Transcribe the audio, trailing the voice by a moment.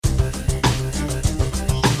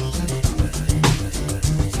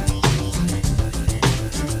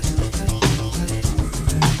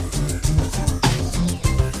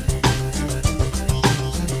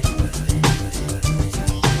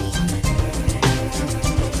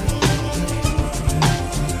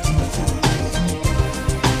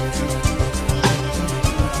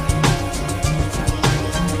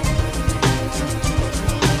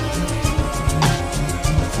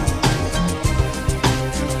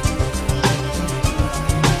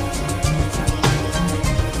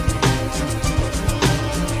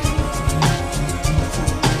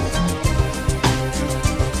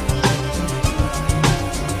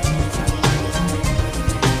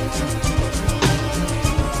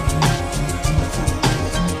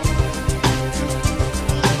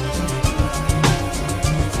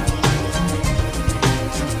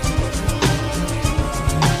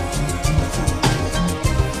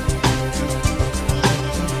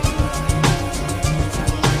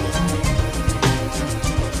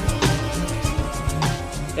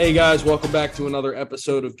Hey guys, welcome back to another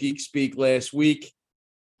episode of Geek Speak. Last week,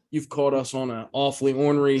 you've caught us on an awfully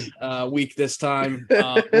ornery week this time.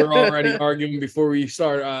 We're already arguing before we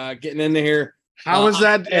start getting into here. How is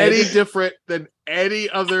that any different than any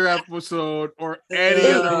other episode or any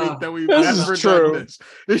other week that we've ever done this?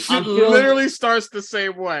 This shit literally starts the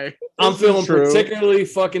same way. I'm feeling particularly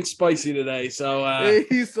fucking spicy today, so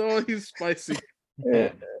he's spicy.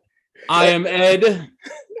 I am Ed.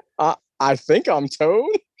 I think I'm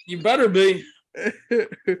Toad. You better be.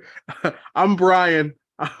 I'm Brian.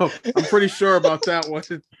 I'm pretty sure about that one.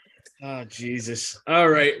 Oh, Jesus. All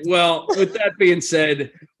right. Well, with that being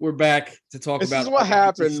said, we're back to talk about this is what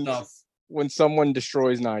happens stuff. When someone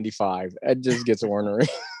destroys 95. Ed just gets ornery.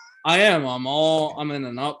 I'm in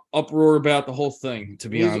an uproar about the whole thing, to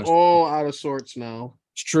be honest. He's all out of sorts now.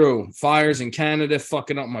 It's true. Fires in Canada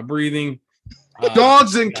fucking up my breathing.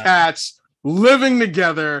 Dogs and cats living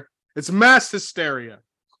together. It's mass hysteria.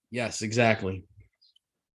 Yes, exactly.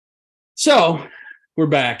 So we're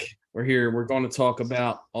back. We're here. We're going to talk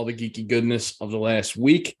about all the geeky goodness of the last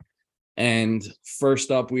week. And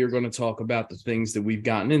first up, we are going to talk about the things that we've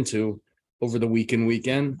gotten into over the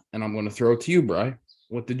weekend. And I'm going to throw it to you, Bri.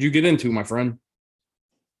 What did you get into, my friend?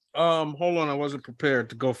 Hold on. I wasn't prepared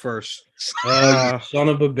to go first. Son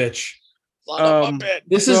of a bitch.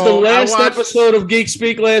 This is the last episode of Geek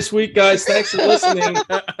Speak last week, guys. Thanks for listening.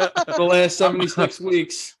 The last 76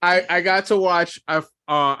 weeks. I got to watch. I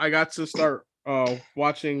got to start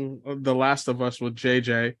watching The Last of Us with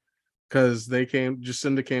JJ because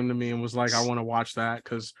Jacinda came to me and was like, I want to watch that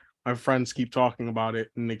because my friends keep talking about it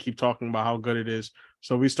and they keep talking about how good it is.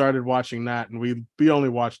 So we started watching that, and we only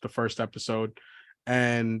watched the first episode,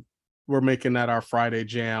 and we're making that our Friday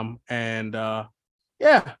jam. And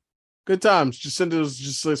yeah, good times. Jacinda was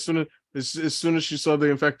just as soon as she saw the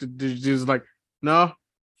infected, she was like, no,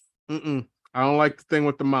 I don't like the thing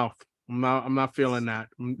with the mouth. I'm not feeling that.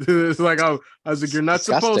 It's like, I was like, you're not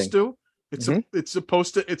supposed to. It's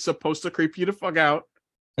supposed to creep you the fuck out,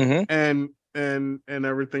 and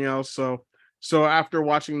everything else. So after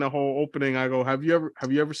watching the whole opening, I go, have you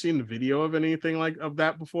ever seen the video of anything like of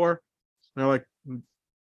that before? And they're like,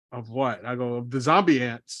 of what? I go, of the zombie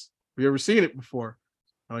ants. Have you ever seen it before?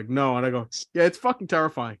 I'm like, no. And I go, yeah, it's fucking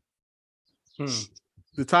terrifying.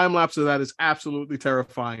 The time lapse of that is absolutely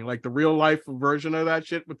terrifying. Like the real life version of that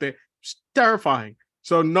shit, but it's terrifying.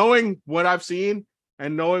 So knowing what I've seen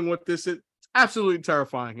and knowing what this is, it's absolutely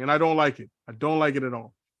terrifying. And I don't like it. I don't like it at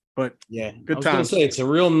all. But yeah, good I was times. Gonna say it's a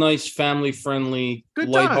real nice, family-friendly,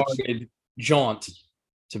 lighthearted jaunt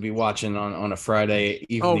to be watching on a Friday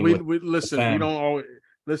evening. Oh, we listen. We don't always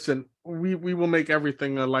listen. We will make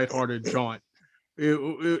everything a lighthearted jaunt.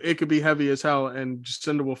 It could be heavy as hell, and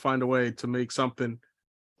Jacinda will find a way to make something.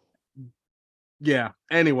 Yeah.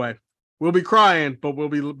 Anyway, we'll be crying, but we'll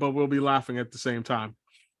be laughing at the same time.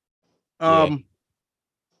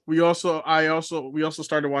 We also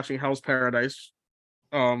started watching Hell's Paradise.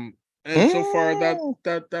 And so far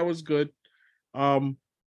that was good.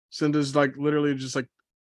 Cinda's like literally just like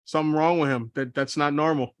something wrong with him. That's not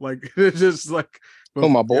normal. Like it's just like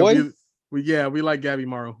my boy. We like Gabby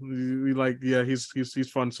Morrow. We like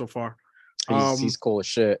he's fun so far. He's cool as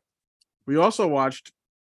shit. We also watched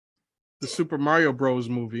the Super Mario Bros.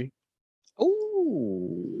 Movie.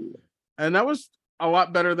 Ooh. And that was a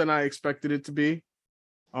lot better than I expected it to be.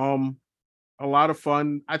 A lot of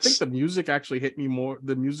fun. I think the music actually hit me more.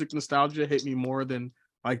 The music nostalgia hit me more than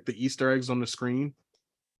like the Easter eggs on the screen.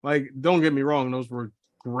 Like, don't get me wrong, those were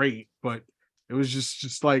great, but it was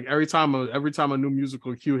just like every time a new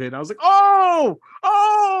musical cue hit, I was like, oh,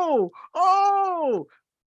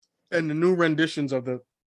 and the new renditions of the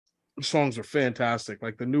songs are fantastic.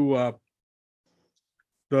 Like the new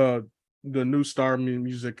Star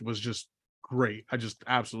music was just great. I just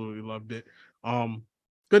absolutely loved it.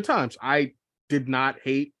 Good times. I did not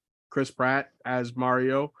hate Chris Pratt as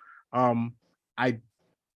Mario.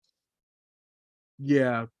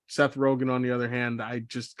 Seth Rogen on the other hand, I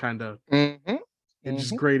just kind of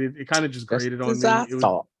just grated. It kind of just grated on me.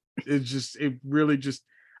 It really just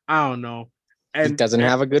I don't know. And he doesn't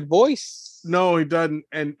have a good voice. No, he doesn't.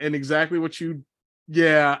 And exactly what you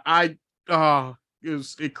it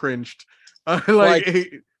cringed. Like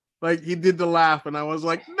he did the laugh, and I was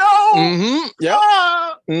like, no,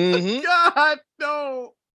 God,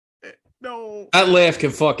 no. That laugh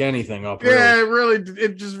can fuck anything up. Really.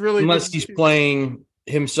 It just really unless he's playing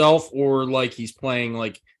himself or like he's playing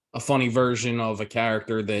like a funny version of a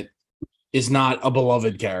character that is not a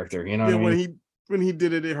beloved character. You know what I mean? When he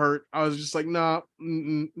did it, it hurt. I was just like, nah,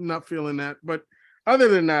 not feeling that. But other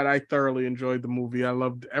than that, I thoroughly enjoyed the movie. I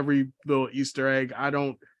loved every little Easter egg.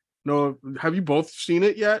 No, have you both seen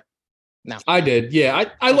it yet? No, I did. Yeah,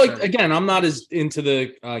 I Okay. like. Again, I'm not as into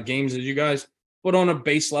the games as you guys, but on a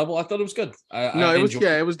base level, I thought it was good. I It was enjoyed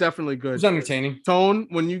it. it was definitely It good. was entertaining. Tone,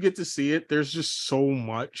 when you get to see it, there's just so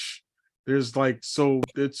much. There's like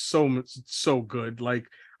it's so good. Like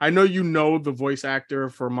I know the voice actor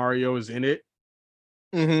for Mario is in it.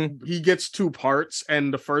 Mm-hmm. He gets two parts,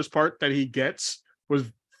 and the first part that he gets was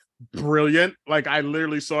brilliant. Like I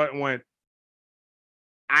literally saw it and went,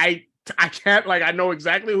 I can't, like, I know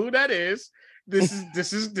exactly who that is. This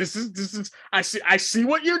is I see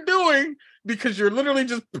what you're doing, because you're literally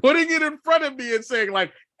just putting it in front of me and saying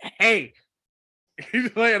like, hey,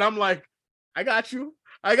 and I'm like, I got you.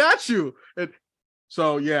 And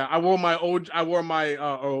so yeah, I wore my OG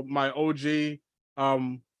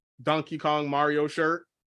Donkey Kong Mario shirt.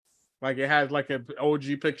 Like it has like an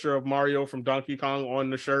OG picture of Mario from Donkey Kong on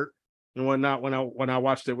the shirt and whatnot. When I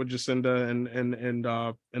watched it with Jacinda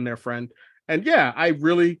and their friend, and yeah, I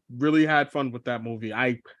really had fun with that movie.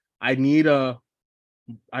 I need a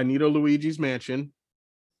Luigi's Mansion.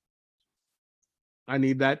 I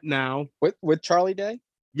need that now. With Charlie Day.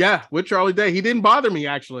 Yeah, with Charlie Day. He didn't bother me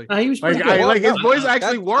actually. He was Like pretty good. like his voice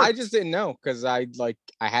actually worked. I just didn't know because I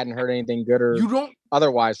hadn't heard anything good or You don't.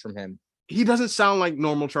 otherwise from him. He doesn't sound like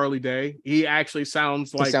normal Charlie Day. He actually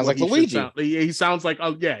sounds like Luigi. He sounds like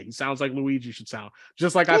he sounds like Luigi should sound.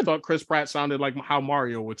 Just like I thought Chris Pratt sounded like how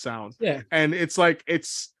Mario would sound. Yeah. And it's like it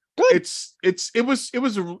was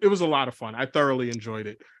a lot of fun. I thoroughly enjoyed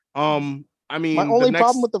it. I mean, my only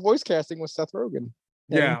problem with the voice casting was Seth Rogen.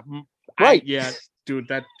 Yeah. Right. Dude,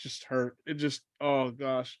 that just hurt. It just, oh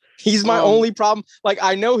gosh. He's my only problem. Like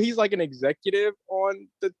I know he's like an executive on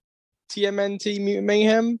the TMNT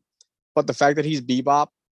Mayhem. But the fact that he's Bebop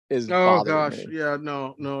is bothering me. Yeah,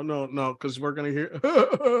 no, because we're gonna hear.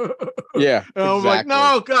 Yeah, and I'm like,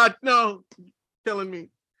 no, God, no, killing me.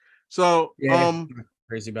 So, yeah,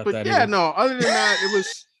 crazy about but that. Yeah, either. no. Other than that,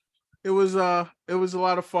 it was a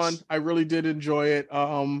lot of fun. I really did enjoy it.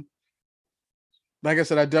 Like I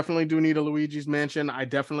said, I definitely do need a Luigi's Mansion. I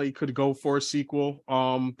definitely could go for a sequel.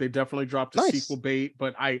 They definitely dropped a sequel bait,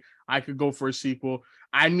 but I could go for a sequel.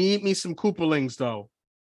 I need me some Koopalings though.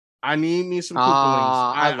 I need me some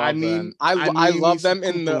Koopalings. I love them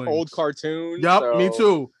in the old cartoon. Yep, so. Me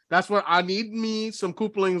too. That's what I need. Me some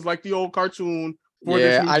Koopalings like the old cartoon for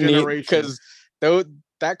this new generation. Because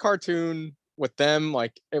that cartoon with them,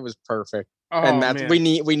 like it was perfect. Oh, and that's man.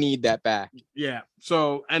 we need that back. Yeah.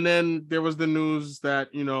 So and then there was the news that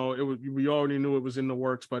we already knew it was in the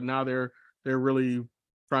works, but now they're really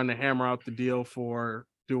trying to hammer out the deal for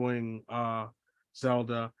doing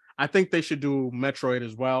Zelda. I think they should do Metroid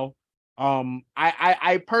as well.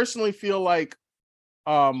 I personally feel like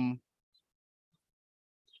I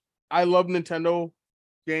love Nintendo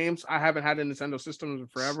games. I haven't had a Nintendo system in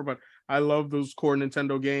forever, but I love those core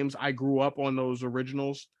Nintendo games. I grew up on those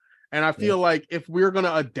originals. And I feel like if we're going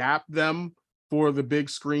to adapt them for the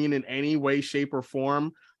big screen in any way, shape, or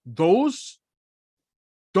form, those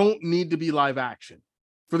don't need to be live action.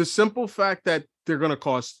 For the simple fact that they're going to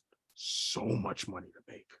cost so much money to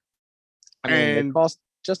make. I mean, they cost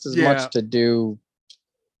just as much to do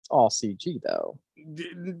all CG though,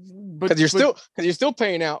 because you're still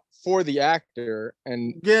paying out for the actor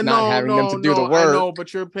and not having them to do the work. I know,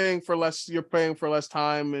 but you're paying for less. You're paying for less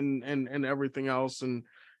time and everything else, and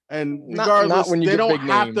regardless, not when they don't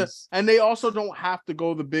have to, and they also don't have to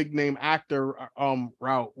go the big name actor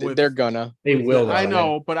route. They will. I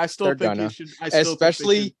know, but I still think they should.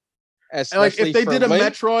 Especially like if they did a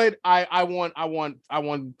Metroid, I want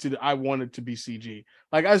it to be CG.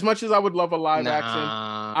 Like as much as I would love a live action,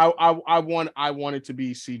 I want it to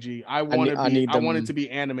be CG. I want it to be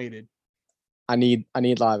animated. I need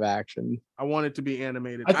live action. I want it to be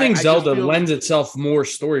animated. I think Zelda lends itself more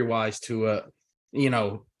story wise to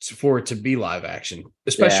for it to be live action,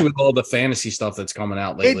 especially with all the fantasy stuff that's coming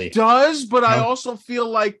out lately. It does, but I also feel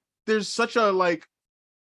like there's such a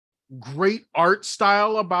great art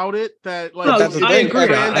style about it that that's the thing.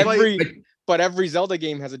 Agree. But every Zelda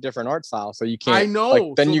game has a different art style, so you can't. I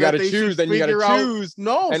know. Then you got to choose. Then you got to choose.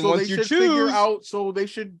 No, and so once they you should choose, figure out. So they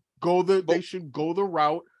should go the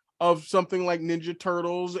route of something like Ninja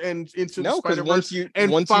Turtles and Into the Spider-Verse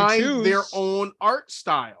and find their own art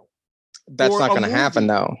style. That's not going to happen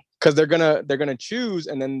though, because they're gonna choose,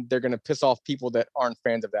 and then they're gonna piss off people that aren't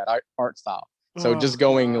fans of that art style. So just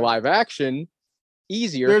going live action.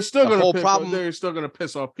 Easier. They're still gonna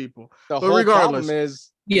piss off people. The whole problem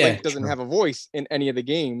is Link doesn't have a voice in any of the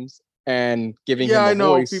games, and giving him a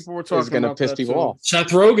voice people were talking is gonna piss people off.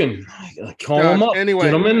 Seth Rogen, call him up. Anyway,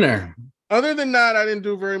 get him in there. Other than that, I didn't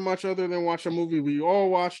do very much other than watch a movie we all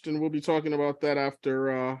watched, and we'll be talking about that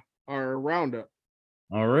after our roundup.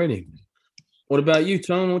 Alrighty. What about you,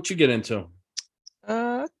 Tone? What you get into?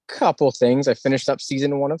 A couple things. I finished up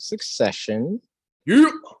season 1 of Succession. Yeah.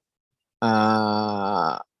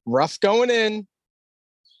 Rough going in.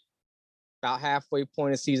 About halfway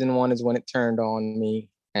point of season 1 is when it turned on me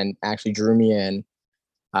and actually drew me in.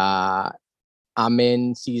 I'm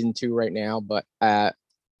in season 2 right now, but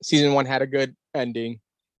season 1 had a good ending,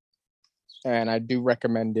 and I do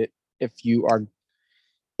recommend it if you are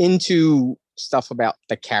into stuff about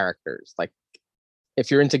the characters. Like, if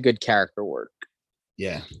you're into good character work.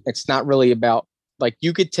 Yeah. It's not really about, like,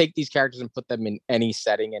 you could take these characters and put them in any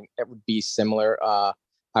setting and it would be similar. I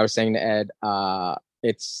was saying to Ed,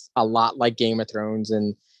 it's a lot like Game of Thrones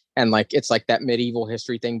and like it's like that medieval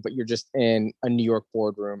history thing, but you're just in a New York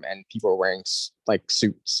boardroom and people are wearing like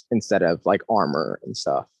suits instead of like armor and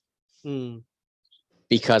stuff.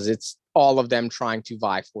 Because it's all of them trying to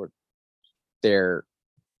vie for their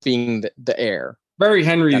being the heir. Very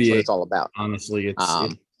Henry That's VIII. what it's all about. Honestly, it's a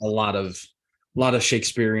lot of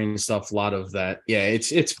Shakespearean stuff, a lot of that. Yeah,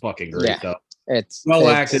 it's fucking great though. It's well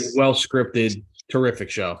acted, well scripted, terrific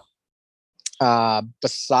show.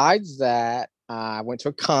 Besides that, I went to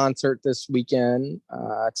a concert this weekend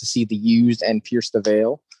to see The Used and Pierce the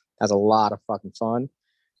Veil. That's a lot of fucking fun.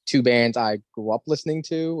 2 bands I grew up listening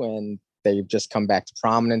to, and they've just come back to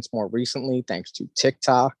prominence more recently thanks to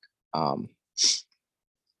TikTok.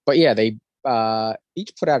 But yeah, they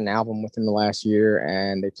each put out an album within the last year,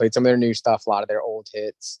 and they played some of their new stuff, a lot of their old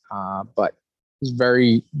hits. But it was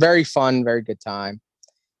very, very fun, very good time.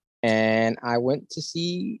 And I went to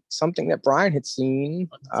see something that Brian had seen,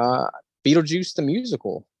 Beetlejuice the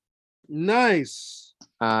musical. Nice.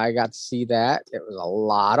 I got to see that. It was a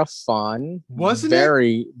lot of fun. Wasn't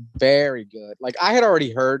very, very good. Like, I had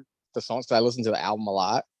already heard the songs because I listened to the album a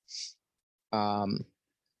lot.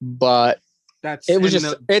 But it was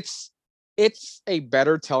just it's a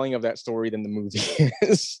better telling of that story than the movie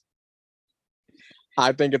is.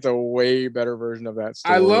 I think it's a way better version of that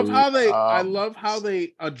story. I love how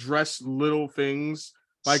they address little things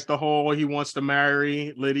like the whole he wants to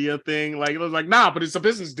marry Lydia thing. Like, it was like, nah, but it's a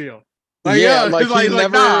business deal. Like, yeah, like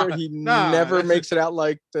he never makes it out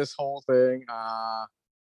like this whole thing.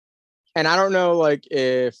 And I don't know, like,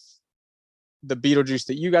 if the Beetlejuice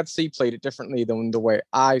that you got to see played it differently than the way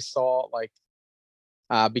I saw, like,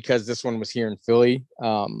 because this one was here in Philly.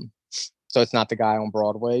 So it's not the guy on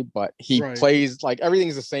Broadway, but he plays, like,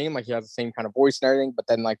 everything's the same. Like, he has the same kind of voice and everything, but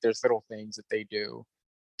then, like, there's little things that they do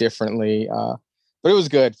differently. But it was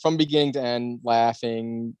good from beginning to end,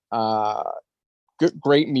 laughing,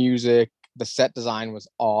 great music. The set design was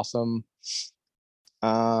awesome.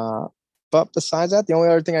 But besides that, the only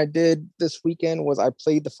other thing I did this weekend was I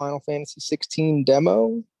played the Final Fantasy 16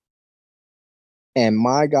 demo. And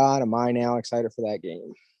my God, am I now excited for that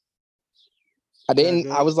game.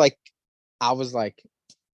 I was like,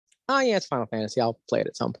 oh yeah, it's Final Fantasy. I'll play it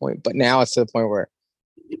at some point. But now it's to the point where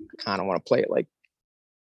I kind of want to play it like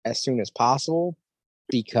as soon as possible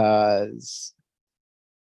because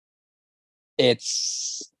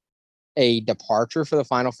it's a departure for the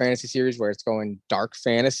Final Fantasy series where it's going dark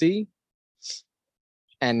fantasy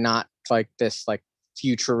and not like this like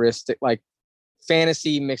futuristic like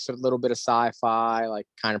fantasy mixed with a little bit of sci-fi, like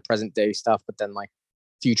kind of present day stuff, but then like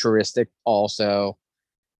futuristic also.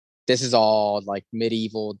 This is all like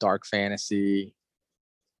medieval dark fantasy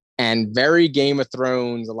and very Game of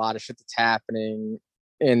Thrones. A lot of shit that's happening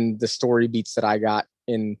in the story beats that I got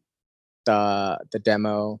in the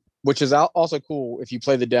demo, which is also cool. If you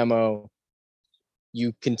play the demo,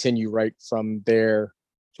 you continue right from there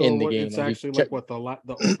in the game. It's actually like what the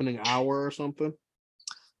opening hour or something.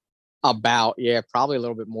 Probably a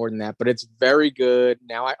little bit more than that, but it's very good.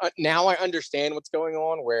 Now I understand what's going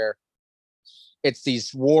on, where it's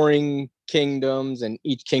these warring kingdoms and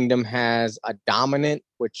each kingdom has a dominant,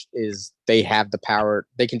 which is they have the power.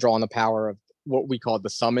 They can draw on the power of what we call the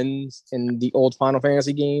summons in the old Final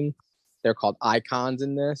Fantasy game. They're called icons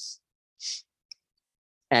in this.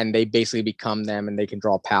 And they basically become them and they can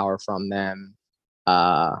draw power from them.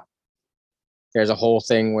 There's a whole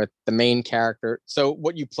thing with the main character. So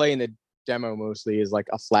what you play in the demo mostly is like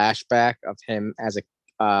a flashback of him as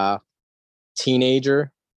a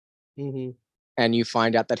teenager. Mm-hmm. And you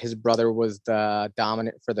find out that his brother was the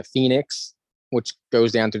dominant for the Phoenix, which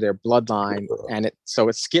goes down through their bloodline. And it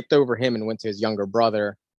skipped over him and went to his younger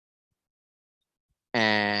brother.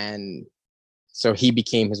 And so he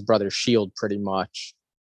became his brother's shield pretty much.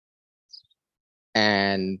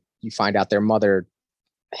 And you find out their mother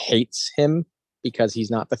hates him because he's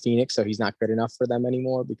not the Phoenix, so he's not good enough for them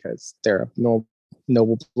anymore because they're a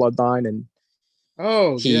noble bloodline. And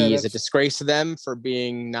Oh, he is a disgrace to them for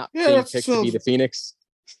being picked to be the Phoenix.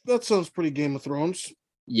 That sounds pretty Game of Thrones.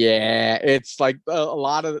 Yeah, it's like a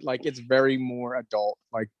lot of like it's very more adult,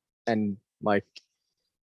 and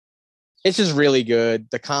it's just really good.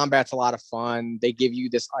 The combat's a lot of fun. They give you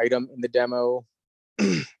this item in the demo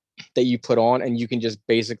that you put on, and you can just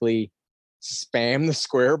basically spam the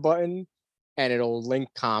square button, and it'll link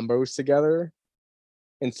combos together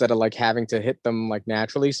instead of like having to hit them like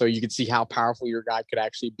naturally. So you can see how powerful your guy could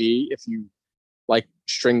actually be if you like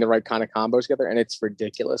string the right kind of combos together, and it's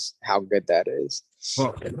ridiculous how good that is.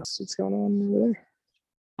 Well, what's going on over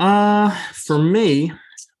there? For me,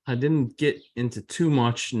 I didn't get into too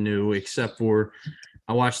much new except for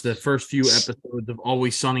I watched the first few episodes of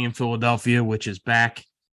Always Sunny in Philadelphia, which is back.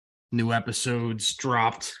 New episodes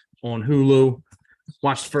dropped on Hulu.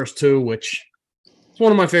 Watched the first two, which is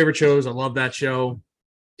one of my favorite shows. I love that show.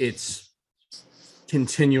 It's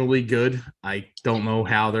continually good. I don't know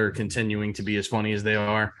how they're continuing to be as funny as they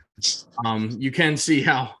are. You can see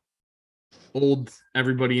how old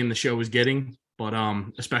everybody in the show is getting, but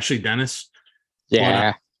especially Dennis.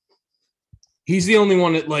 Yeah. But, he's the only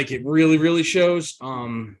one that like it really, really shows.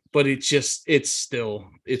 But it's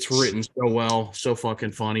written so well, so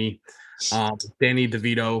fucking funny. Danny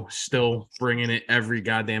DeVito still bringing it every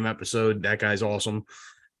goddamn episode. That guy's awesome.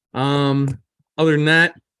 Other than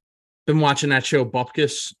that, been watching that show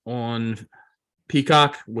Bupkis on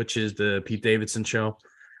Peacock, which is the Pete Davidson show.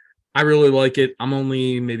 I really like it. I'm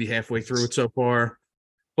only maybe halfway through it so far,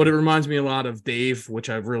 but it reminds me a lot of Dave, which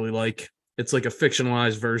I really like. It's like a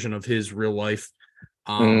fictionalized version of his real life.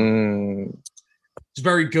 It's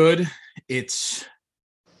very good. It's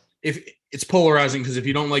polarizing because if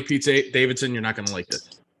you don't like Pete Davidson, you're not going to like this.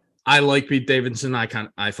 I like Pete Davidson.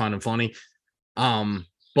 I find him funny.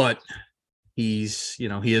 But he's,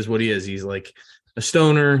 he is what he is. He's like a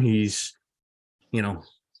stoner. He's, you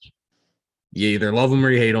either love him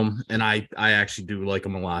or you hate him. And I actually do like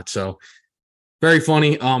him a lot. So very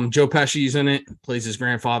funny. Joe Pesci's in it, plays his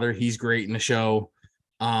grandfather. He's great in the show.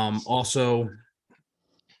 Also,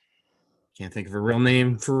 can't think of a real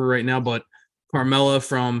name for right now, but Carmela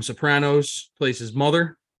from Sopranos plays his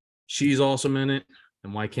mother. She's awesome in it.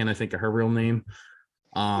 And why can't I think of her real name?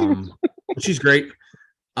 She's great.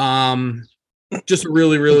 Just a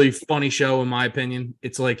really, really funny show, in my opinion.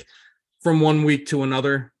 It's like from one week to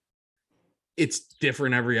another, it's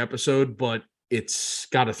different every episode, but it's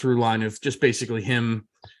got a through line of just basically him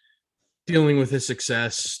dealing with his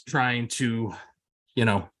success, trying to,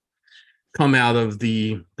 come out of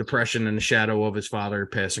the depression and the shadow of his father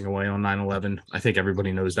passing away on 9/11. I think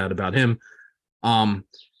everybody knows that about him. And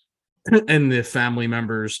the family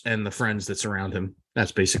members and the friends that surround him.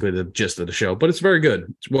 That's basically the gist of the show, but it's very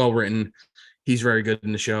good. It's well written. He's very good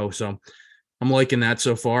in the show. So I'm liking that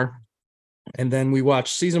so far. And then we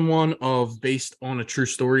watched season 1 of Based on a True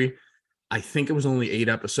Story. I think it was only 8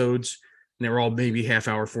 episodes, and they were all maybe half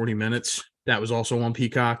hour, 40 minutes. That was also on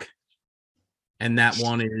Peacock. And that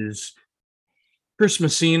one is Chris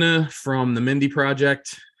Messina from the Mindy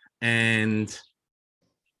Project and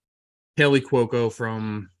Haley Cuoco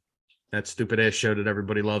from that stupid ass show that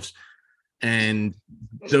everybody loves. And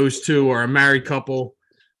those two are a married couple.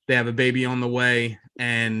 They have a baby on the way,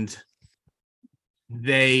 and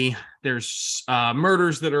there's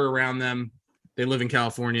murders that are around them. They live in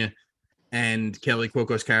California, and Kelly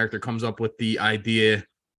Cuoco's character comes up with the idea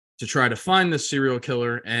to try to find the serial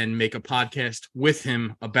killer and make a podcast with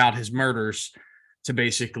him about his murders to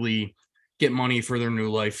basically get money for their new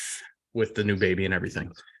life with the new baby and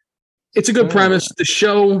everything. It's a good premise. The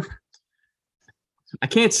show, I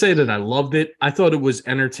can't say that I loved it. I thought it was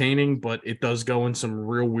entertaining, but it does go in some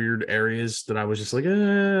real weird areas that I was just like,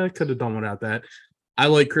 I could have done without that. I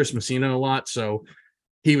like Chris Messina a lot, so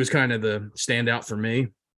he was kind of the standout for me.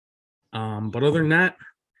 But other than that,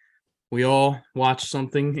 we all watched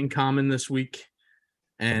something in common this week,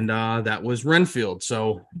 and that was Renfield.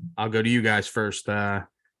 So I'll go to you guys first.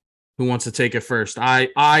 Who wants to take it first?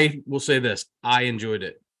 I will say this. I enjoyed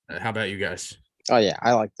it. How about you guys? Oh, yeah.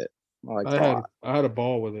 I liked it. I had a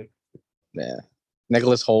ball with it. Yeah.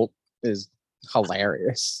 Nicholas Hoult is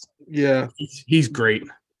hilarious. Yeah. He's great.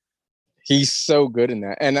 He's so good in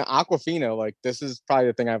that. And Aquafina, like, this is probably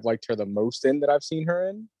the thing I've liked her the most in that I've seen her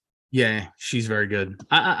in. Yeah, she's very good.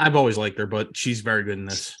 I've always liked her, but she's very good in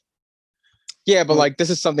this. Yeah, but like this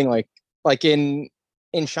is something like in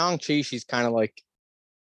Shang-Chi, she's kind of like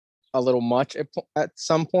a little much at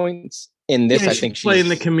some points. In this, I think she's playing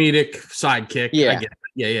the comedic sidekick. Yeah, I get it.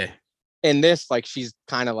 Yeah. In this, like she's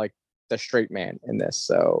kind of like the straight man in this.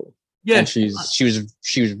 So yeah, and she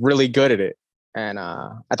was really good at it, and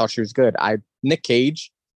I thought she was good. Nick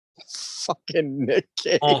Cage Fucking Nick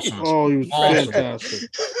Cage. Awesome. Oh, he was Awesome. fantastic.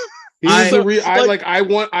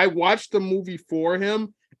 I watched the movie for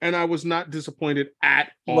him, and I was not disappointed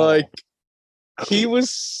at all. Like, he was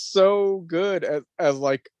so good as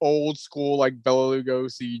like old school, like Bela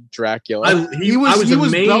Lugosi Dracula. He was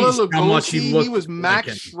amazed Bela Lugosi. how much he looked was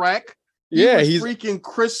Max like Shrek. He's freaking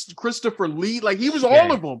Christopher Lee. Like, he was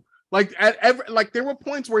all of them. Like, there were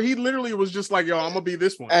points where he literally was just like, "Yo, I'm gonna be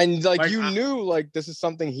this one." And like you knew, like, this is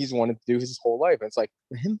something he's wanted to do his whole life. And it's like,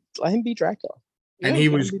 let him be Dracula. And he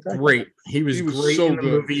was great. He was great so in the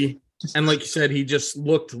good. movie. And like you said, he just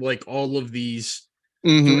looked like all of these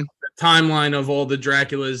Mm-hmm. the timeline of all the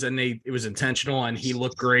Draculas, and it was intentional, and he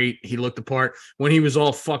looked great. He looked the part. When he was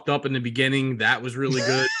all fucked up in the beginning, that was really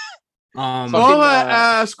good. All I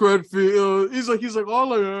ask, Renfield, he's like,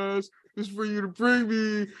 all I ask is for you to bring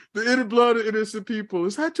me the inner blood of innocent people.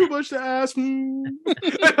 Is that too much to ask? And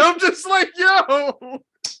I'm just like, yo.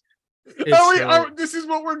 This is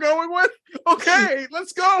what we're going with? Okay,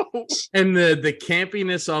 let's go. And the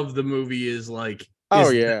campiness of the movie is like,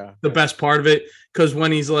 the best part of it, because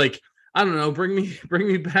when he's like, I don't know, bring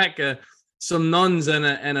me back some nuns and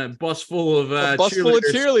a bus full of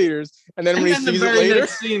cheerleaders, and then when he sees it later,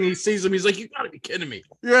 next scene, he sees them, he's like, you gotta be kidding me.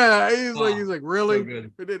 Yeah, he's like, really? So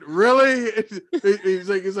good. Really?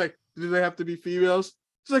 He's like, do they have to be females?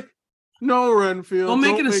 He's like, no, Renfield. Don't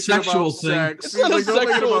make it a sexual thing. It's not a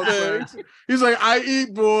sexual thing. He's like, I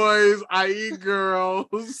eat boys, I eat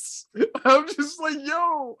girls. I'm just like,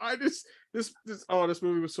 yo, this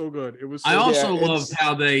movie was so good. It was. So I also loved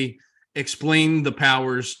how they explained the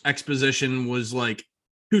powers. Exposition was like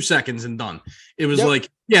 2 seconds and done. It was like,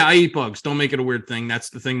 yeah, I eat bugs. Don't make it a weird thing.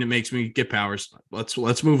 That's the thing that makes me get powers.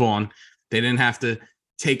 Let's move on. They didn't have to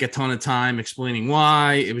take a ton of time explaining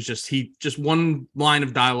why. It was just one line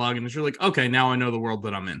of dialogue, and you're like, okay, now I know the world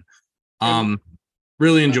that I'm in.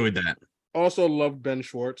 Really enjoyed that. Also loved Ben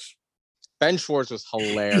Schwartz. Ben Schwartz was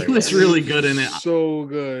hilarious. He was really good in it. So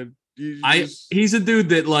good. He's a dude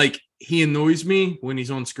that, like, he annoys me when he's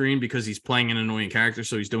on screen because he's playing an annoying character,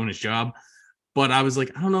 so he's doing his job. But I was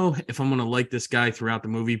like, I don't know if I'm gonna like this guy throughout the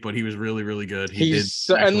movie, but he was really, really good.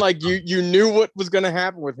 And like you knew what was gonna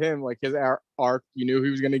happen with him, like his arc. You knew he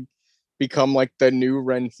was gonna become like the new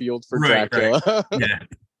Renfield for Dracula. Right. Yeah,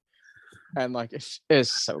 and like it's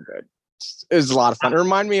so good. It's a lot of fun. It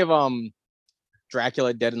reminded me of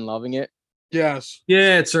Dracula Dead and Loving It. Yes.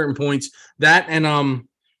 Yeah, at certain points. That and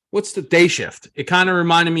what's the Day Shift? It kind of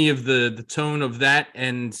reminded me of the tone of that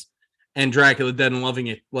and Dracula Dead and Loving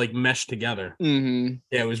It, like, meshed together. Mm-hmm.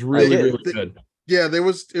 Yeah, it was really good. Yeah, it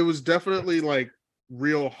was definitely like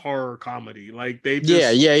real horror comedy. Like they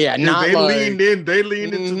just leaned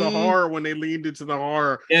into the horror when they leaned into the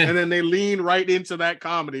horror, and then they leaned right into that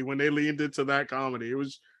comedy when they leaned into that comedy. It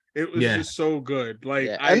was just so good. Like,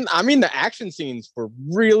 I mean, the action scenes were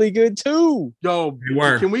really good too. Yo,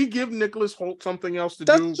 can we give Nicholas Hoult something else to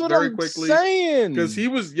do very quickly? Because he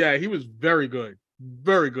was very good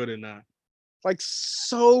in that. Like,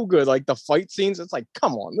 so good. Like the fight scenes, it's like,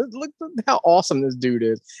 come on, look how awesome this dude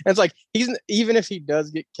is. And it's like, even if he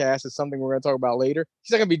does get cast as something we're gonna talk about later,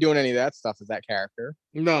 he's not gonna be doing any of that stuff as that character.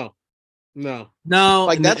 No.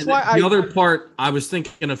 Like, that's why the other part I was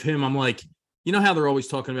thinking of him. I'm like, you know how they're always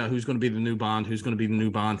talking about who's going to be the new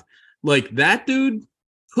Bond, Like, that dude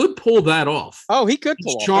could pull that off. Oh, he could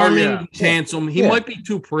pull off. Charming, handsome. He might be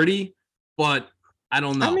too pretty, but I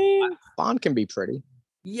don't know. I mean, Bond can be pretty.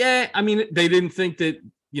 Yeah, I mean, they didn't think that,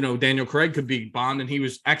 Daniel Craig could be Bond, and he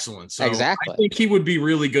was excellent. So exactly. I think he would be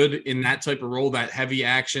really good in that type of role, that heavy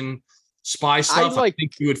action spy stuff. I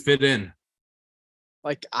think he would fit in.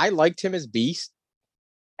 Like, I liked him as Beast.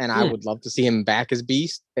 And I would love to see him back as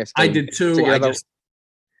Beast. I did too.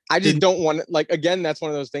 I just don't want to, like, again, that's one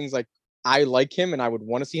of those things, like, I like him and I would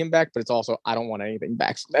want to see him back, but it's also, I don't want anything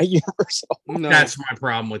back from that universe. No. That's my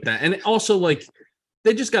problem with that. And also, like,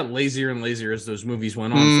 they just got lazier and lazier as those movies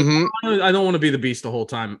went on. Mm-hmm. So I don't want to be the Beast the whole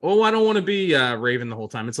time. Oh, I don't want to be Raven the whole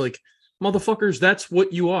time. It's like, motherfuckers, that's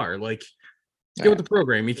what you are. Like, get with the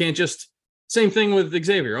program. You can't just, same thing with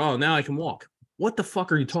Xavier. Oh, now I can walk. What the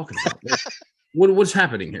fuck are you talking about? What's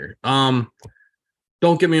happening here?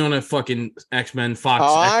 Don't get me on a fucking X-Men Fox.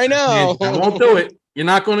 Oh, I know. I won't do it. You're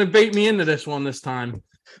not going to bait me into this one this time.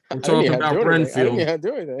 We're talking about Renfield. I didn't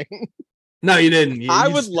do anything. No, you didn't. I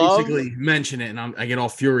would love basically mention it, and I get all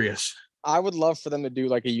furious. I would love for them to do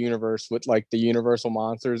like a universe with like the Universal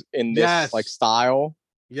monsters in this like style.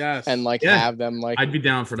 Yes. And like have them like. I'd be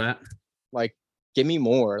down for that. Like, give me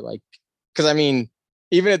more. Like, because I mean,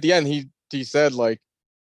 even at the end, he said like,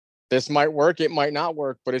 this might work, it might not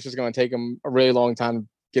work, but it's just going to take him a really long time to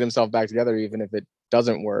get himself back together, even if it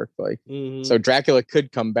doesn't work. Like, so Dracula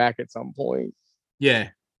could come back at some point. Yeah.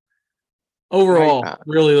 Overall,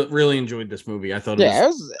 really enjoyed this movie. I thought it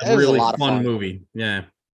was a really fun movie. Yeah.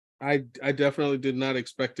 I definitely did not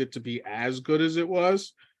expect it to be as good as it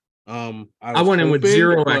was. I went in with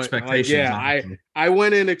zero expectations. I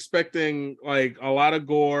went in expecting like a lot of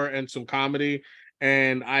gore and some comedy,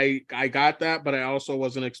 and I got that, but I also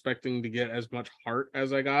wasn't expecting to get as much heart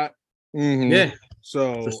as I got. Yeah.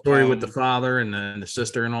 So the story with the father and the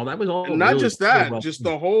sister and all that was all. And not really just that, just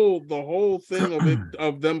the whole thing of it,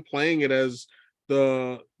 of them playing it as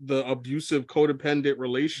the abusive codependent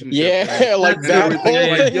relationship. Yeah, like that.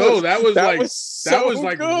 Like, yo, that was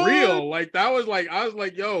good. real. Like that was like, I was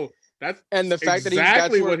like, yo, that's and the fact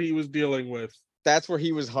exactly that what he was dealing with. That's where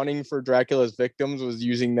he was hunting for Dracula's victims, was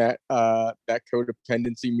using that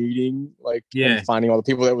codependency meeting, like, and finding all the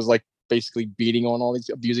people that was like basically abusing all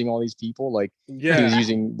these people. Like, he was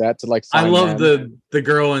using that to like find I love the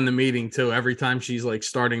girl in the meeting too. Every time she's like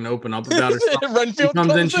starting to open up about herself, Renfield she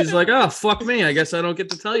comes in, she's like, oh, fuck me, I guess I don't get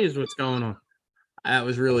to tell you what's going on. That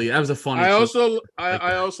was a funny. I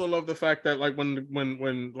also love the fact that like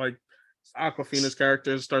when like Aquafina's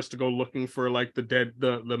character starts to go looking for like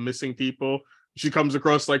the missing people, she comes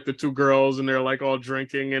across like the two girls and they're like all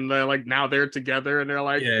drinking and they're like, now they're together and they're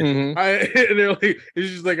like, and they're like, it's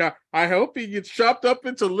just like, I hope he gets chopped up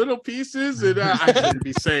into little pieces. And I shouldn't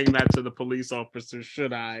be saying that to the police officer,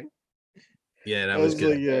 should I? Yeah, that was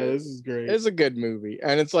good. Like, yeah, this is great. It's a good movie,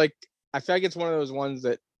 and it's like, I feel like it's one of those ones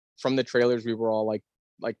that from the trailers we were all like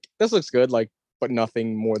this looks good, like, but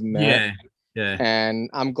nothing more than that. Yeah. And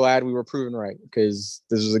I'm glad we were proven right, because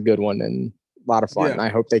this is a good one and a lot of fun. And I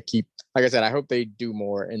hope they keep. Like I said, I hope they do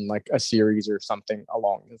more in like a series or something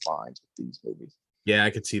along these lines with these movies. Yeah, I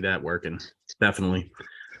could see that working. Definitely.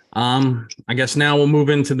 I guess now we'll move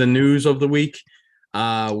into the news of the week.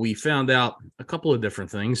 We found out a couple of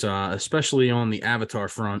different things, especially on the Avatar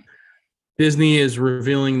front. Disney is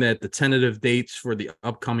revealing that the tentative dates for the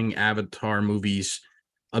upcoming Avatar movies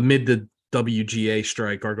amid the WGA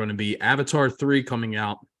strike are going to be Avatar 3 coming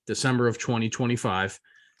out December of 2025.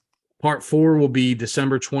 Part 4 will be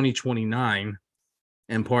December 2029,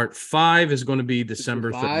 and Part 5 is going to be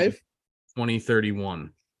December 5th, 2031.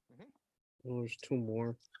 There's 2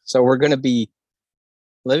 more. So we're going to be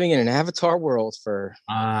living in an Avatar world for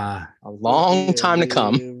a long time to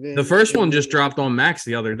come. The first one just dropped on Max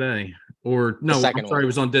the other day, or no, I'm sorry, it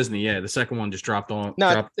was on Disney. Yeah, the second one just dropped on.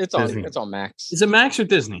 No, it's on Max. Is it Max or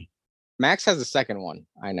Disney? Max has the second one.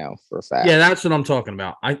 I know for a fact. Yeah, that's what I'm talking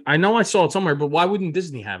about. I know I saw it somewhere, but why wouldn't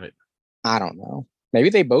Disney have it? I don't know.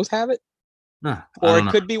 Maybe they both have it. Or it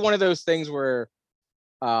could be one of those things where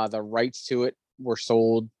the rights to it were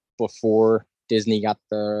sold before Disney got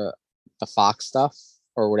the Fox stuff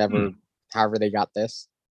or whatever, however they got this.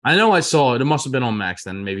 I know I saw it. It must have been on Max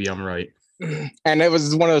then. Maybe I'm right. And it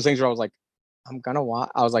was one of those things where I was like, I'm going to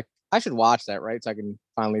watch. I was like, I should watch that, right? So I can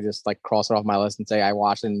finally just like cross it off my list and say I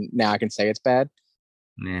watched, and now I can say it's bad.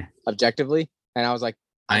 Yeah. Objectively. And I was like,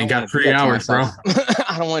 I ain't got 3 hours, bro.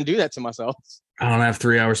 I don't want to do that to myself. I don't have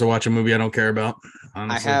 3 hours to watch a movie I don't care about.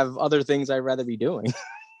 Honestly. I have other things I'd rather be doing.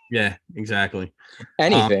 Yeah, exactly.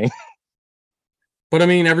 Anything. But I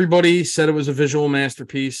mean, everybody said it was a visual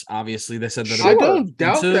masterpiece. Obviously, they said that. I don't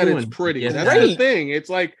doubt that it's pretty. That's the thing. It's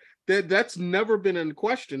like that's never been in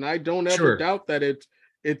question. I don't ever doubt that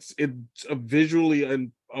it's a visually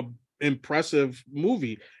an impressive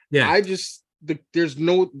movie. Yeah. I just there's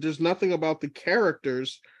nothing about the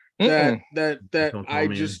characters that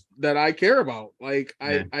I care about. Like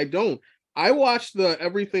I don't. I watched the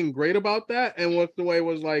everything great about that and walked away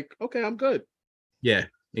was like, okay, I'm good. Yeah,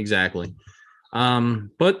 exactly.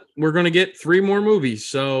 But we're gonna get 3 more movies,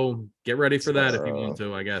 so get ready for that if you want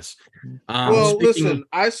to, I guess. Listen,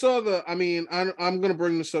 I saw I'm gonna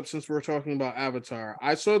bring this up since we're talking about Avatar.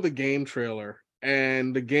 I saw the game trailer,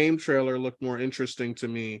 and the game trailer looked more interesting to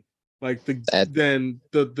me, like than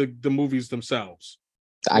the movies themselves.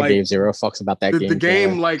 I gave 0 fucks about that game. The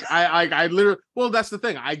game, like I literally, well, that's the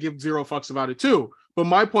thing. I give 0 fucks about it too. But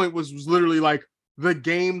my point was literally like the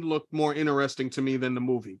game looked more interesting to me than the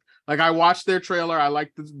movie. Like I watched their trailer. I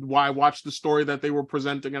watched the story that they were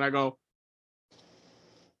presenting, and I go,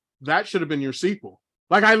 that should have been your sequel.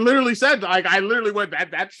 Like I literally said, like I literally went,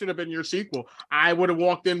 that should have been your sequel. I would have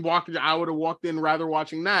walked in rather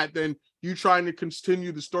watching that than you trying to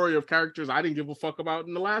continue the story of characters I didn't give a fuck about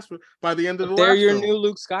in the last one. By the end of the last, they're your new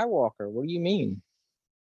Luke Skywalker. What do you mean?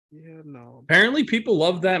 Yeah, no. Apparently, people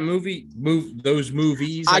love that movie. Those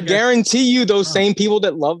movies. I guarantee you, those same people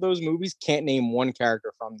that love those movies can't name one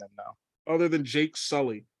character from them, though. Other than Jake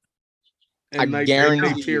Sully. And I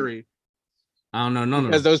guarantee Terry. I don't know none of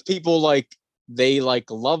them. Because those people like they like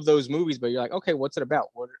love those movies, but you're like, okay, what's it about?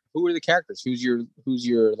 Who are the characters? Who's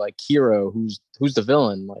your like hero? Who's the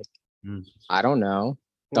villain? Like, I don't know.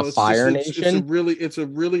 The Fire Nation. It's a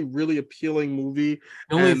really appealing movie,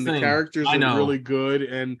 and the characters are really good.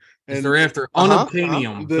 And they're after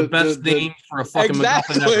unobtainium, the best name for a fucking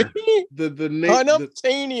MacGuffin ever. The name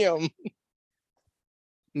unobtainium.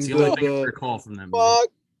 It's the only thing I recall from that movie. Fuck.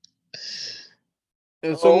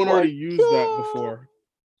 And someone already used that before.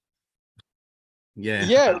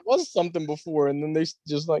 Yeah, it was something before, and then they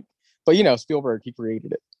just like, but Spielberg, he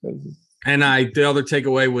created it. And the other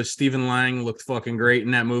takeaway was Stephen Lang looked fucking great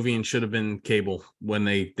in that movie and should have been Cable when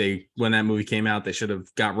when that movie came out. They should have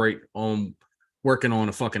got right on working on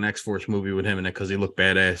a fucking X-Force movie with him in it because he looked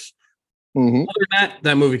badass. Mm-hmm. Other than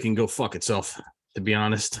that movie can go fuck itself. To be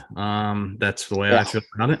honest, that's the way I feel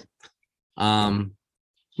about it.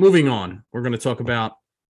 Moving on, we're going to talk about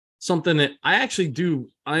something that I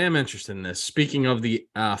am interested in this. Speaking of the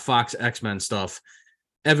Fox X-Men stuff,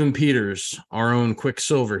 Evan Peters, our own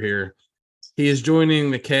Quicksilver here, he is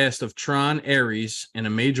joining the cast of Tron Ares in a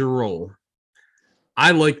major role.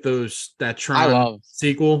 I like that Tron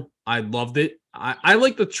sequel. I loved it. I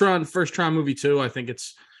like the first Tron movie too. I think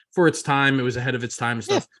it's for its time. It was ahead of its time and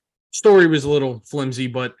stuff. Story was a little flimsy,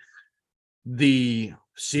 but the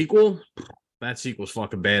sequel's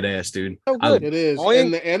fucking badass, dude. Oh, good. It is.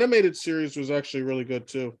 And the animated series was actually really good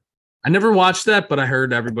too. I never watched that, but I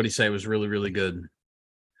heard everybody say it was really, really good.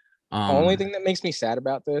 The only thing that makes me sad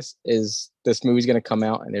about this is this movie's going to come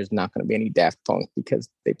out and there's not going to be any Daft Punk because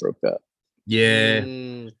they broke up. Yeah.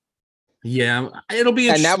 Yeah. It'll be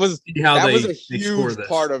interesting. And that was a huge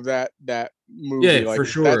part of that movie. Yeah, like, for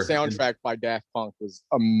sure. That soundtrack by Daft Punk was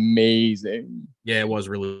amazing. Yeah, it was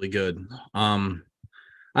really good. I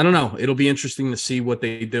don't know. It'll be interesting to see what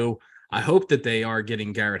they do. I hope that they are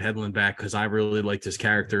getting Garrett Hedlund back because I really liked his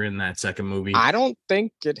character in that second movie. I don't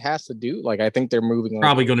think it has to do. Like, I think they're moving.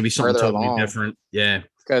 Probably going to be something totally different. Yeah.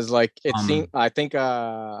 Because, like, it seemed. I think.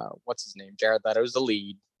 What's his name? Jared Leto's the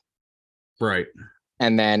lead. Right.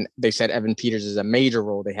 And then they said Evan Peters is a major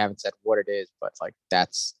role. They haven't said what it is, but like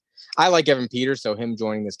that's. I like Evan Peters, so him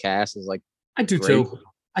joining this cast is like. I do great. Too.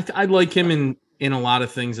 I like him in a lot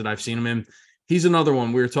of things that I've seen him in. He's another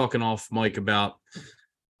one. We were talking off mic about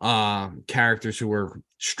characters who are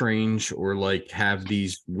strange or like have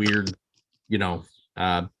these weird,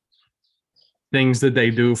 things that they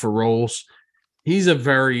do for roles. He's a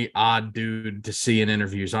very odd dude to see in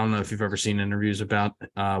interviews. I don't know if you've ever seen interviews about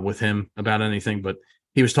with him about anything, but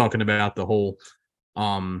he was talking about the whole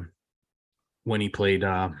when he played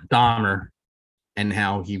Dahmer and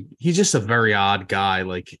how he's just a very odd guy,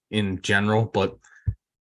 like in general, but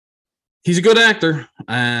he's a good actor.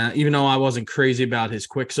 Even though I wasn't crazy about his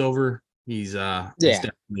Quicksilver, he's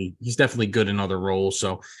definitely good in other roles.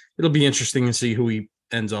 So it'll be interesting to see who he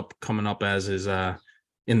ends up coming up as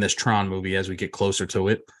in this Tron movie as we get closer to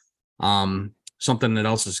it. Something that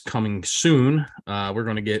else is coming soon. We're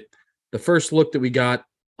going to get the first look that we got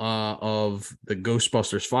of the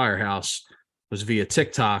Ghostbusters Firehouse was via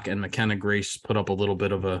TikTok, and McKenna Grace put up a little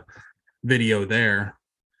bit of a video there.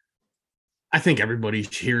 I think everybody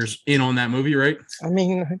here's in on that movie, right? I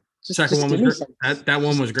mean, second one was great. That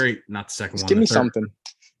one was great. Not the second one. Give me something.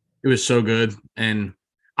 It was so good, and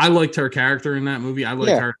I liked her character in that movie. I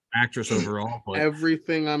liked her actress overall. But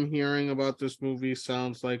everything I'm hearing about this movie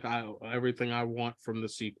sounds like everything I want from the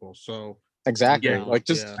sequel. So exactly,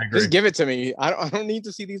 just give it to me. I don't need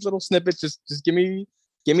to see these little snippets. Just give me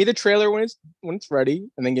the trailer when it's ready,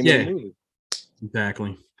 and then give me the movie.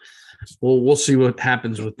 Exactly. Well, we'll see what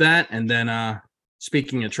happens with that. And then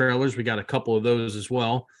speaking of trailers, we got a couple of those as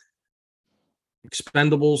well.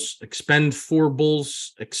 Expendables,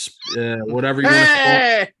 whatever you want to call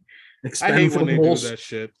it. Expendables. I hate when they do that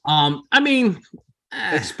shit. I mean,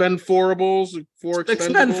 Expendables for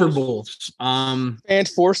Expendables. And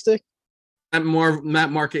four stick.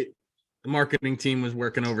 The marketing team was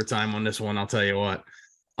working overtime on this one. I'll tell you what.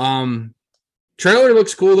 Trailer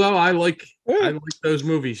looks cool though. I like those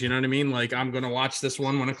movies. You know what I mean? Like I'm gonna watch this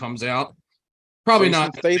one when it comes out. Probably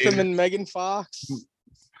not. Statham and Megan Fox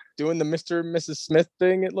doing the Mr. and Mrs. Smith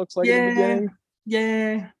thing. It looks like in the beginning.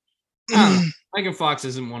 Yeah. Megan Fox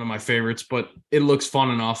isn't one of my favorites, but it looks fun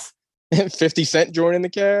enough. 50 Cent joining the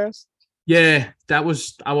cast. Yeah, that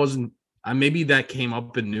was. I wasn't. Maybe that came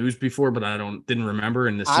up in news before, but I didn't remember.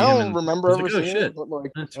 And I don't remember ever seeing it. But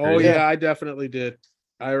like, yeah, I definitely did.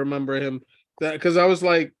 I remember him. Because I was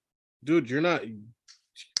like, dude, you're not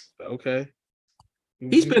okay.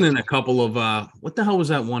 He's been in a couple of what the hell was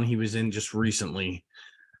that one he was in just recently?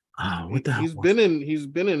 What the hell? He's been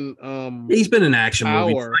in action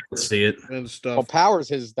movies. I can see it and stuff. Well, Power's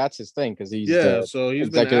that's his thing because he's so he's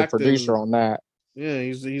executive producer on that. Yeah,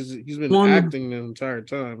 he's been acting the entire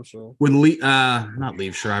time. So with not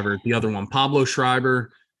Liev Schreiber, the other one, Pablo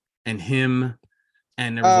Schreiber, and him,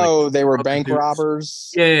 and there was they were bank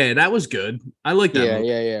robbers. Yeah, that was good. I like that.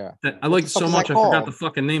 Yeah. I liked it so much. I forgot the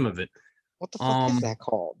fucking name of it. What the fuck is that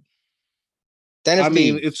called?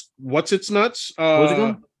 It's what's its nuts. What's it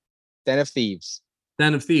called? Den of Thieves.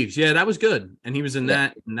 Den of Thieves. Yeah, that was good, and he was in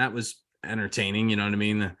that, and that was entertaining. You know what I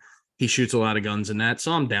mean? He shoots a lot of guns in that,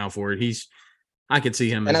 so I'm down for it. I could see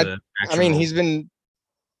him as he's been.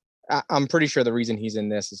 I'm pretty sure the reason he's in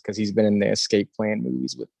this is because he's been in the Escape Plan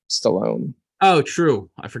movies with Stallone. Oh, true.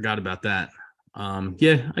 I forgot about that.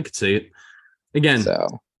 Yeah, I could see it. Again,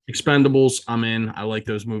 Expendables. I'm in. I like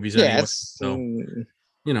those movies anyway. So, bring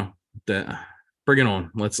it on.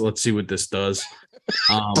 Let's see what this does.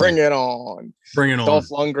 Bring it on. Dolph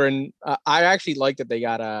Lundgren. I actually like that they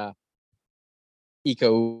got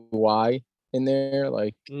Iko Y in there.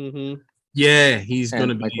 Like, yeah, he's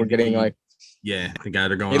gonna be. Like we're getting the guy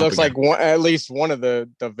they're going. He looks like at least one of the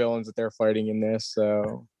villains that they're fighting in this.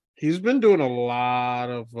 So he's been doing a lot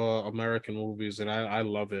of American movies, and I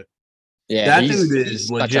love it. Yeah, that dude is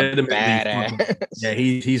legitimately badass. Yeah,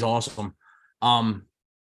 he's awesome.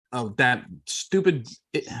 That stupid.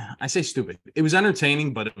 I say stupid. It was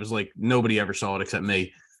entertaining, but it was like nobody ever saw it except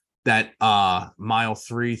me. That mile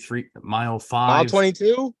 5, mile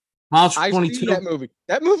 22. Mile 22. That movie.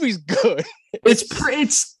 That movie's good.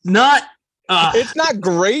 It's not. It's not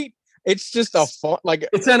great. It's just a fun,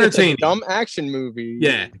 it's entertaining, dumb action movie.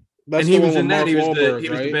 Yeah, and he was in that. He was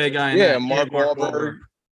the bad guy. Yeah, Mark Wahlberg.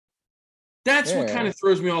 That's what kind of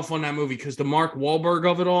throws me off on that movie because the Mark Wahlberg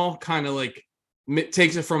of it all kind of like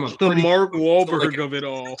takes it from the Mark Wahlberg of it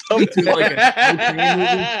all.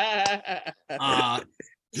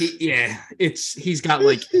 He's got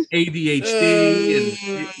like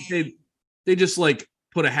ADHD and they just like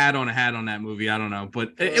put a hat on that movie. I don't know,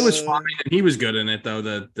 but it was fine. And he was good in it though.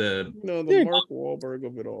 The Mark Wahlberg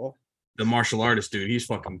of it all. The martial artist dude, he's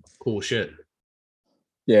fucking cool shit.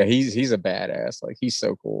 Yeah, he's a badass. Like he's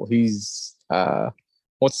so cool. He's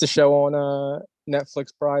what's the show on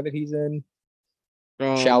Netflix Pride that he's in?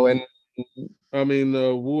 Shaolin.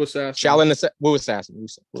 Wu Assassin. Wu Assassin.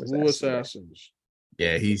 Wu Assassins.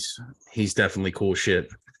 Yeah, he's definitely cool shit.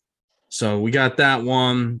 So we got that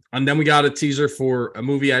one, and then we got a teaser for a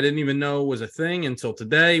movie I didn't even know was a thing until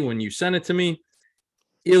today when you sent it to me.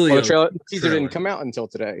 The teaser didn't come out until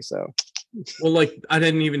today, so. Well, like I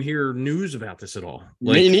didn't even hear news about this at all.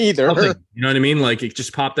 Like, me neither. Nothing, you know what I mean? Like it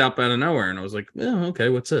just popped out out of nowhere, and I was like, "Oh, okay,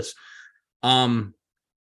 what's this?"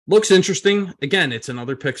 Looks interesting. Again, it's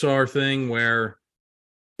another Pixar thing where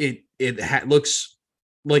it looks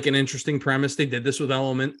like an interesting premise. They did this with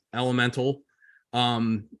Elemental.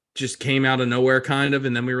 Just came out of nowhere, kind of,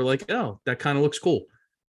 and then we were like, "Oh, that kind of looks cool."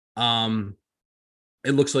 It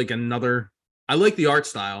looks like another. I like the art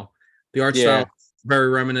style. The art style. Very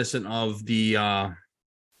reminiscent of the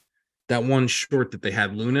that one short that they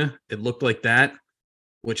had, Luna. It looked like that,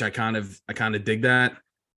 which I kind of dig that.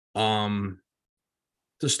 The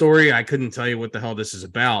story, I couldn't tell you what the hell this is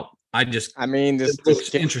about. This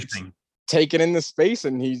looks interesting. Taken into space,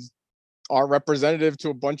 and he's our representative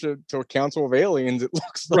to a council of aliens. It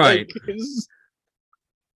looks right. Like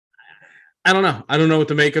I don't know. I don't know what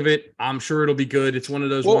to make of it. I'm sure it'll be good. It's one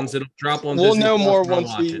of those ones that'll drop on. We'll Disney know Plus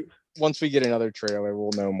more once we get another trailer.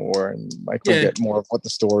 We'll know more, and we'll get more of what the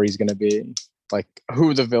story's going to be, like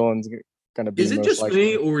who the villain's going to be. Is it just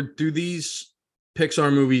me, or do these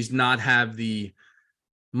Pixar movies not have the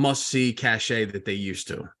must-see cachet that they used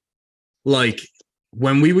to? Like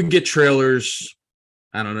when we would get trailers,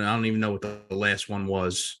 I don't know. I don't even know what the last one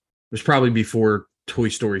was. It was probably before Toy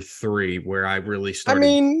Story 3, where I really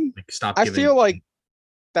started. I feel like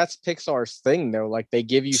that's Pixar's thing, though. Like they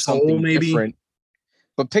give you something different.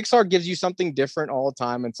 But Pixar gives you something different all the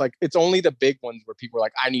time. It's like it's only the big ones where people are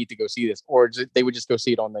like, I need to go see this, or they would just go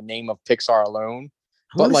see it on the name of Pixar alone.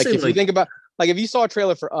 But like if you think about if you saw a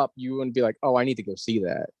trailer for Up, you wouldn't be like, oh, I need to go see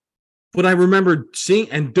that. But I remember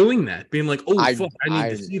seeing and doing that, being like, oh, I need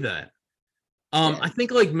to see that. I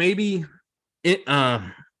think like maybe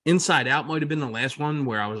Inside Out might have been the last one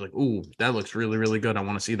where I was like, ooh, that looks really, really good. I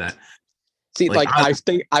want to see that. See,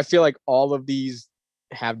 I feel like all of these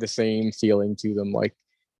have the same feeling to them. Like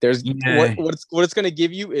there's what it's going to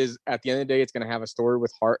give you is at the end of the day, it's going to have a story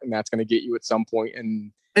with heart, and that's going to get you at some point.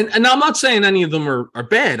 And I'm not saying any of them are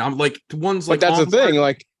bad. I'm like the ones like that's Onward, the thing.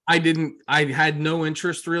 Like I had no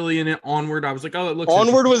interest really in it. Onward, I was like, oh, it looks.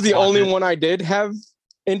 Onward was the only one I did have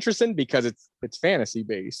interesting because it's fantasy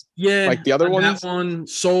based. Yeah, like the other ones. That one,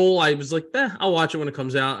 Soul, I was like, I'll watch it when it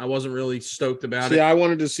comes out. I wasn't really stoked about it. Yeah, I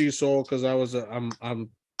wanted to see Soul because I'm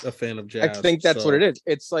a fan of jazz. I think that's what it is.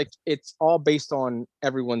 It's like it's all based on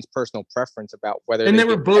everyone's personal preference about whether. And they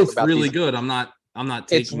were both really good. I'm not.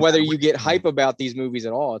 It's whether you get hype about these movies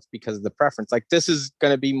at all. It's because of the preference. Like this is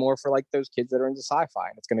going to be more for like those kids that are into sci-fi,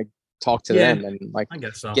 and it's going to talk to them and like I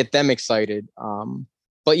guess so. Get them excited.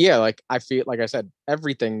 But yeah, like I feel like I said,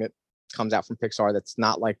 everything that comes out from Pixar that's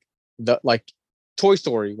not like Toy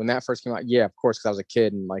Story when that first came out. Yeah, of course, because I was a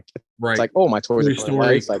kid and like it's like, oh, my toys Toy are Story,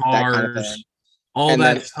 nice, like Cars, that kind of thing. All and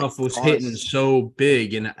that stuff was hitting so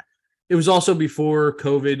big, and it was also before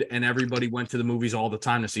COVID, and everybody went to the movies all the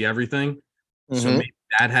time to see everything. Mm-hmm. So maybe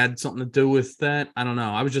that had something to do with that. I don't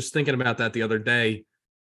know. I was just thinking about that the other day.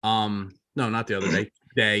 No, not the other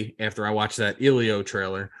day after I watched that Elio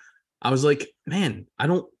trailer. I was like, man, I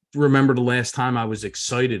don't remember the last time I was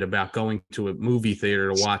excited about going to a movie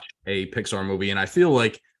theater to watch a Pixar movie. And I feel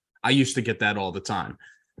like I used to get that all the time.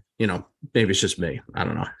 You know, maybe it's just me. I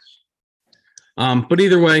don't know. But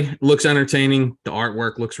either way, it looks entertaining. The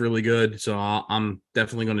artwork looks really good. So I'm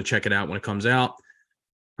definitely going to check it out when it comes out.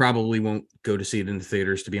 Probably won't go to see it in the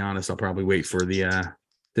theaters, to be honest. I'll probably wait for the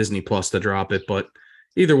Disney Plus to drop it. But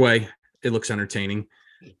either way, it looks entertaining.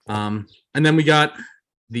 And then we got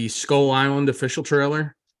the Skull Island official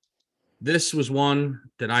trailer. This was one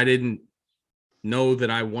that I didn't know that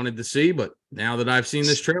I wanted to see, but now that I've seen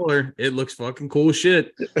this trailer, it looks fucking cool as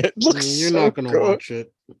shit. It looks You're so not going to watch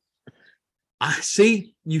it. I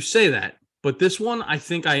see you say that, but this one, I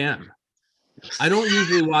think I am. I don't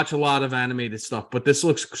usually watch a lot of animated stuff, but this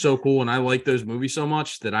looks so cool, and I like those movies so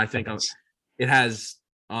much that I think it has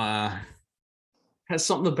something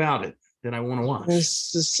about it that I want to watch.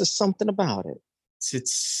 There's just something about it.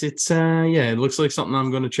 It's it looks like something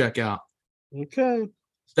I'm going to check out. Okay.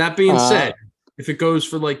 That being said, if it goes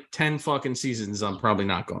for like 10 fucking seasons, I'm probably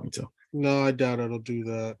not going to. No, I doubt it'll do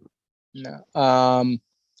that. No.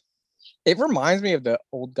 It reminds me of the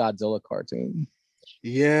old Godzilla cartoon.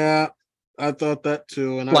 Yeah, I thought that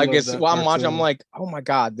too. And like it's while I'm watching, I'm like, oh my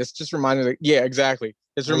god, this just reminds me. Yeah, exactly.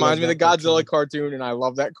 This reminds me of the Godzilla cartoon, and I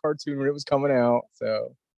love that cartoon when it was coming out.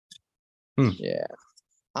 So, yeah,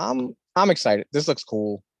 I'm excited. This looks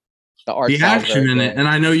cool. The action in it, and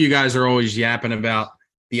I know you guys are always yapping about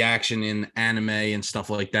the action in anime and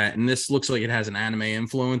stuff like that, and this looks like it has an anime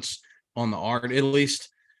influence on the art, at least.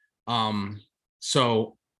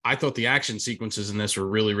 So I thought the action sequences in this were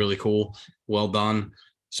really, really cool. Well done.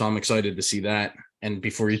 So I'm excited to see that. And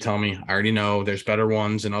before you tell me, I already know there's better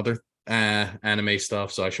ones and other anime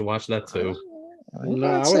stuff, so I should watch that too. No,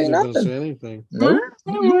 I wasn't going to say anything. Nope.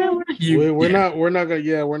 We're not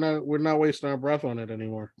wasting our breath on it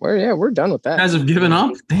anymore. We're done with that. You guys have given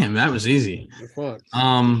up? Damn, that was easy. Fuck.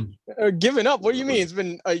 Giving up? What do you mean? It's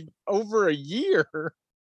been over a year.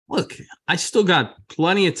 Look, I still got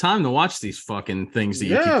plenty of time to watch these fucking things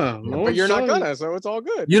that but you're not gonna, so it's all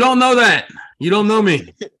good. You don't know that. You don't know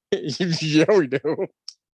me. Yeah, we do.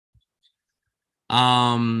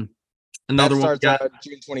 Another that one starts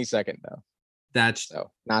June 22nd, though. That's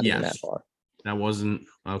not even that far. That wasn't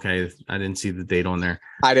okay. I didn't see the date on there.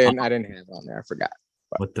 I didn't have it on there. I forgot.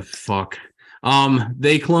 But. What the fuck?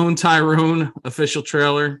 They cloned Tyrone official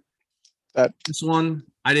trailer. This one.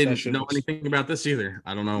 I didn't know anything about this either.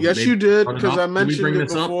 I don't know. Yes, you did, because I mentioned it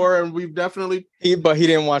before, and we've definitely. But he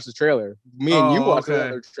didn't watch the trailer. Me and you watched the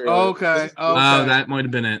other trailer. Okay. That might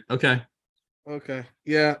have been it. Okay.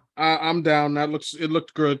 Yeah, I'm down. It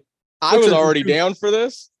looked good. I was already down for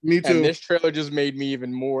this. Me too. And this trailer just made me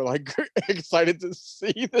even more like excited to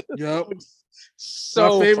see this. Yep.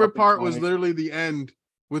 So my favorite part was literally the end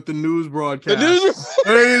with the news broadcast.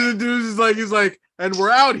 The news he's like, and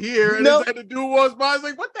we're out here, and the dude was by. I was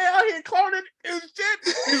like, what the hell? He cloning his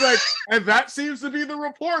shit. He's like, and that seems to be the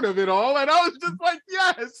report of it all. And I was just like,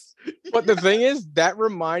 yes. But the thing is, that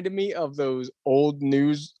reminded me of those old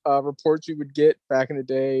news reports you would get back in the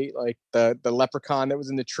day, like the leprechaun that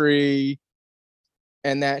was in the tree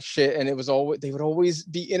and that shit. And it was always, they would always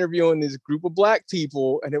be interviewing this group of black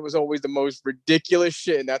people, and it was always the most ridiculous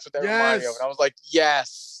shit. And that's what that reminded me of. And I was like,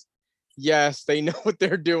 yes, they know what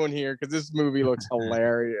they're doing here, because this movie looks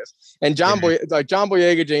hilarious. And John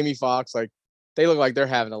Boyega, Jamie Foxx, like they look like they're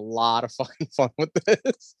having a lot of fucking fun with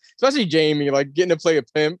this. Especially Jamie, like getting to play a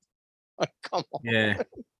pimp. Like, come on.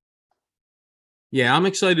 Yeah, I'm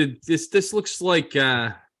excited. This looks like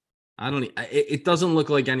it doesn't look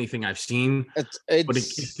like anything I've seen. But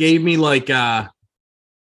it gave me like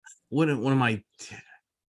what am I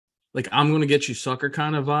like? I'm gonna get you sucker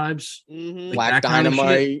kind of vibes. Mm-hmm. Like Black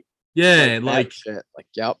Dynamite. Yeah, like shit. Like,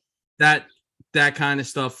 yep. That that kind of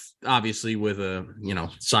stuff, obviously with a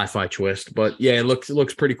sci-fi twist. But yeah, it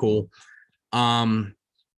looks pretty cool. We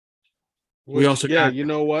also got, you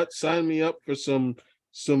know what? Sign me up for some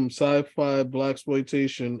sci-fi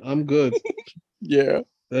blaxploitation. I'm good. Yeah,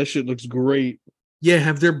 that shit looks great. Yeah,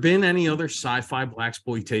 have there been any other sci-fi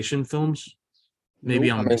blaxploitation films? Maybe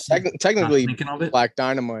nope. Technically, thinking of it. Black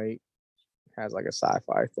Dynamite has like a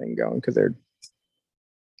sci-fi thing going because they're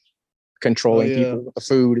controlling people with the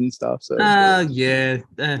food and stuff. So yeah,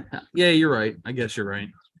 you're right. I guess you're right.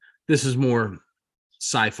 This is more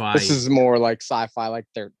sci-fi. This is more like sci-fi, like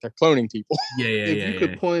they're cloning people. Yeah. If you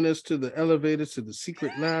could point us to the elevators to the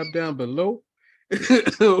secret lab down below,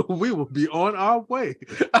 we will be on our way.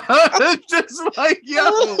 Just like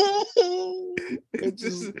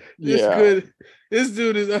this good. This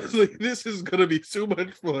dude is. I was like, this is gonna be so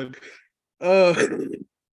much fun.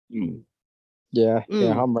 Yeah,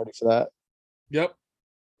 I'm ready for that. Yep,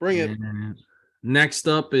 bring it. Next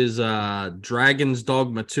up is Dragon's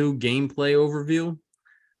Dogma 2 gameplay overview,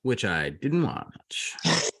 which I didn't watch.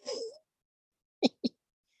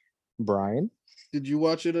 Brian, did you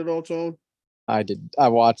watch it at all, Tone? I did. I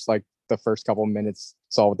watched like the first couple of minutes,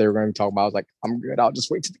 saw what they were going to be talking about. I was like, I'm good. I'll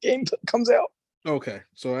just wait till the game comes out. Okay,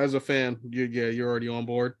 so as a fan, you're already on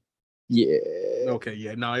board. Yeah. Okay.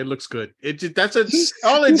 Yeah. No, it looks good.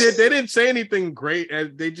 All it did. They didn't say anything great. I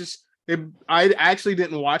actually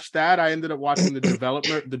didn't watch that. I ended up watching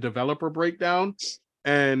the developer breakdown,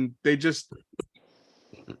 and they just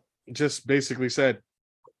basically said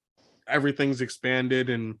everything's expanded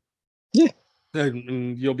and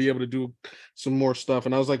you'll be able to do some more stuff.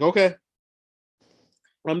 And I was like, okay,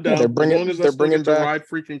 I'm down. As long as they're bringing back to ride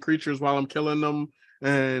freaking creatures while I'm killing them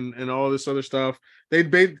and all this other stuff. They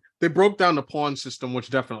broke down the pawn system, which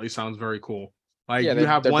definitely sounds very cool. Like you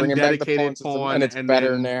have one dedicated pawn, and it's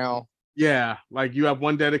better now. Yeah, like you have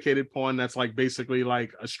one dedicated pawn that's like basically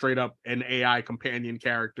like a straight up an AI companion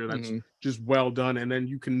character that's just well done, and then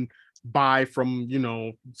you can buy from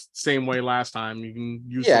same way last time. You can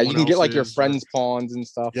use you can get like your friends' pawns and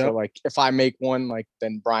stuff. Yep. So like if I make one, like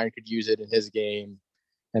then Brian could use it in his game,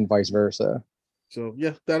 and vice versa. So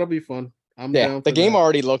yeah, that'll be fun. I'm down. The game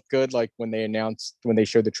already looked good. Like when they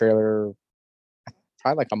showed the trailer,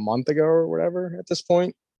 probably like a month ago or whatever. At this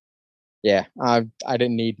point, yeah, I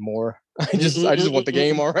didn't need more. I just want the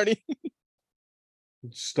game already.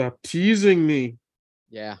 Stop teasing me.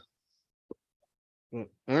 Yeah. All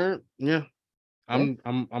right. Yeah. I'm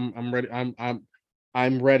ready.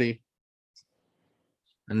 I'm ready.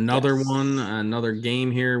 Another game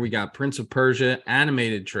here. We got Prince of Persia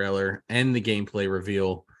animated trailer and the gameplay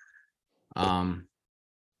reveal.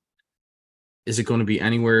 Is it going to be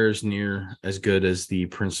anywhere near as good as the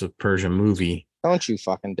Prince of Persia movie? Don't you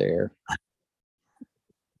fucking dare.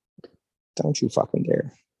 Don't you fucking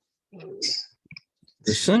dare.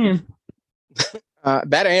 Just saying.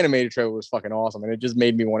 That animated trailer was fucking awesome, and it just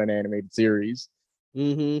made me want an animated series.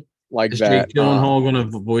 Mm-hmm. Like is that. Jake Gyllenhaal going to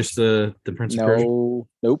voice the Prince of Persia?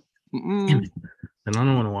 Nope. And I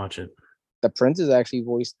don't want to watch it. The Prince is actually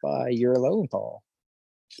voiced by Yuri Lowenthal.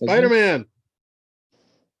 Spider-Man.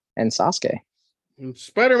 And Sasuke. And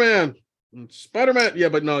Spider-Man. Yeah,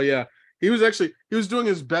 but no, yeah. He was doing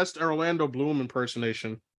his best Orlando Bloom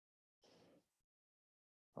impersonation.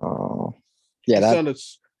 Oh. Yeah, that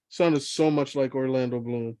sounded so much like Orlando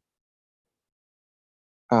Bloom.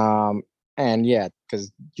 And yeah,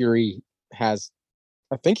 because Yuri has,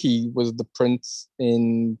 I think he was the prince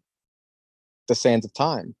in the Sands of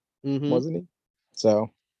Time, wasn't he? So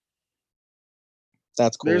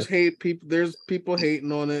that's cool. There's people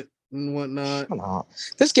hating on it and whatnot.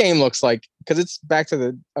 This game looks like, because it's back to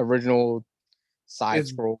the original side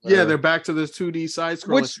scroll. Yeah, they're back to this 2D side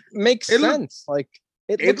scroll, which makes sense.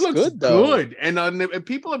 It looks good though. Good, and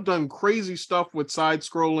people have done crazy stuff with side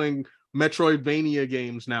scrolling Metroidvania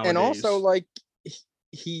games nowadays. And also, like,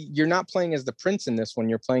 you're not playing as the prince in this one.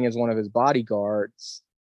 You're playing as one of his bodyguards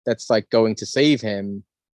that's like going to save him.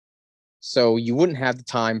 So you wouldn't have the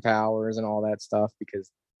time powers and all that stuff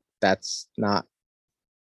because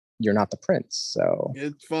you're not the prince. So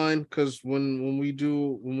it's fine, because when we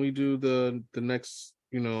do the next,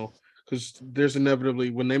 because there's inevitably,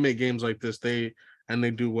 when they make games like this, they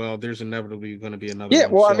do well, there's inevitably going to be another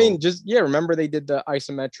one. Well, so. I mean, remember they did the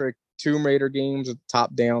isometric Tomb Raider games with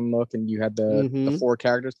top down look, and you had the 4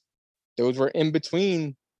 characters. Those were in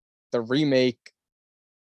between the remake,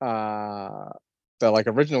 the like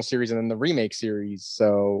original series, and then the remake series.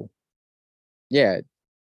 So yeah,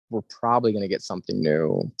 we're probably going to get something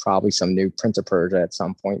new, probably some new Prince of Persia at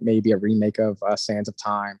some point, maybe a remake of Sands of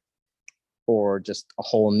Time, or just a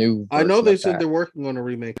whole new. I know they said they're working on a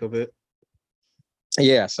remake of it.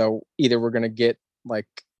 Yeah, so either we're gonna get like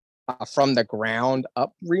from the ground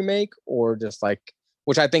up remake, or just like,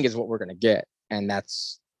 which I think is what we're gonna get, and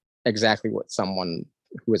that's exactly what someone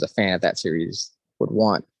who is a fan of that series would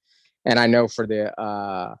want. And I know for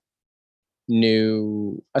the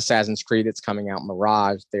new Assassin's Creed that's coming out,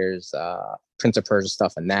 Mirage, there's Prince of Persia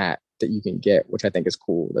stuff in that you can get, which I think is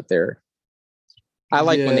cool that they're. I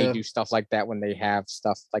like when they do stuff like that, when they have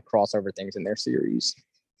stuff like crossover things in their series.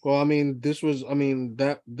 Well, I mean,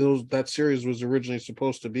 that series was originally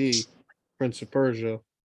supposed to be Prince of Persia.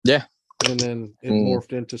 Yeah. And then it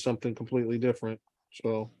morphed into something completely different.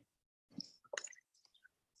 So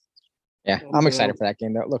yeah, I'm excited for that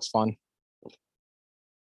game. That looks fun.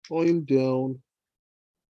 I'm down.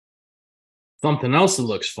 Something else that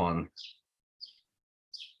looks fun,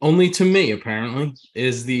 only to me apparently,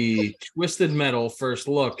 is the Twisted Metal first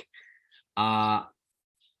look. I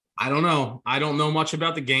don't know. I don't know much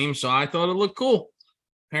about the game, so I thought it looked cool.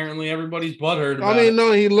 Apparently, everybody's butthurt about it.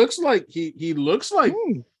 No, he looks like he looks like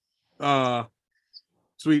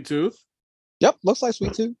Sweet Tooth. Yep, looks like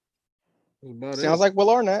Sweet Tooth. Sounds like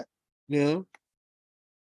Will Arnett. Yeah.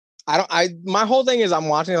 My whole thing is I'm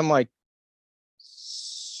watching, I'm like,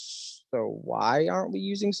 so why aren't we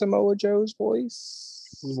using Samoa Joe's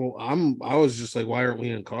voice? Well, I was just like, why aren't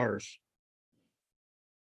we in Cars?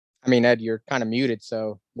 I mean, Ed, you're kind of muted,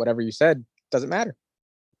 so whatever you said doesn't matter.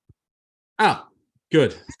 Oh,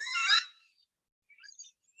 good.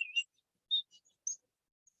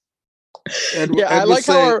 Ed was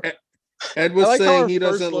saying he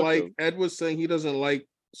doesn't like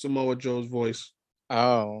Samoa Joe's voice.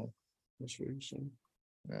 Oh, that's what you're saying.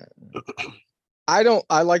 I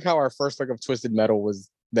like how our first look of Twisted Metal was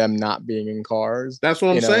them not being in cars. That's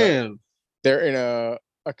what I'm saying. They're in a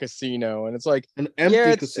casino, and it's like an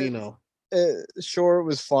empty casino. Sure, it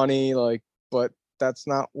was funny, like, but that's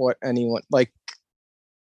not what anyone like.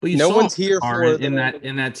 Well, no one's here for in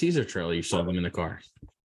that teaser trailer. You saw them in the car.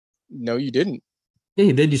 No, you didn't. Yeah,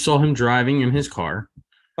 you did. You saw him driving in his car.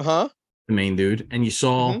 The main dude, and you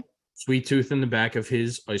saw Sweet Tooth in the back of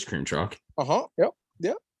his ice cream truck. Yep.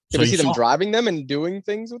 Did you see them driving them and doing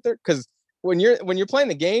things with their? Because when you're playing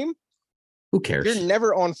the game, who cares? You're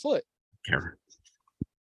never on foot. Care.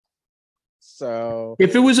 So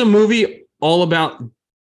if it was a movie all about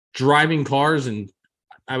driving cars, and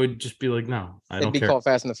I would just be like, no, I don't care. It'd be called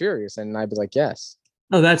Fast and the Furious, and I'd be like, yes.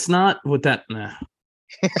 No, that's not what that. Nah.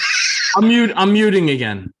 I'm muting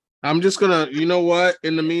again. I'm just gonna. You know what?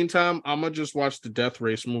 In the meantime, I'm gonna just watch the Death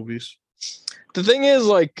Race movies. The thing is,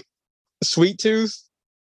 like, Sweet Tooth.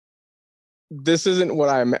 This isn't what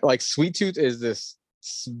I meant. Like, Sweet Tooth is this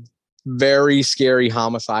very scary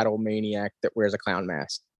homicidal maniac that wears a clown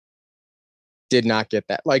mask. Did not get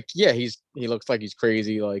that. Like, yeah, he looks like he's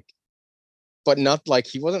crazy, like, but not like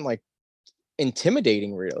he wasn't like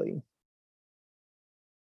intimidating really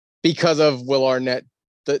because of Will Arnett.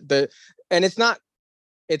 And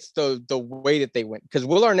it's the way that they went, because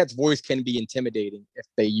Will Arnett's voice can be intimidating if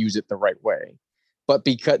they use it the right way, but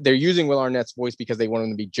because they're using Will Arnett's voice because they want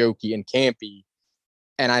him to be jokey and campy,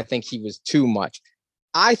 and I think he was too much.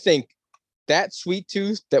 I think that Sweet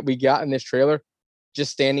Tooth that we got in this trailer,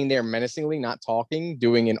 just standing there menacingly, not talking,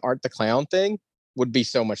 doing an Art the Clown thing, would be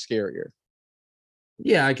so much scarier.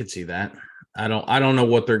 Yeah, I could see that. I don't know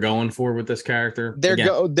what they're going for with this character. This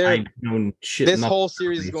whole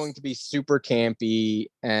series is going to be super campy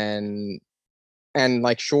and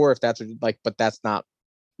like, sure, if that's what, like, but that's not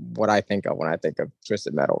what I think of when I think of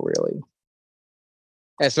Twisted Metal, really.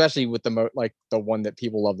 Especially with the one that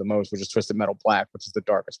people love the most, which is Twisted Metal Black, which is the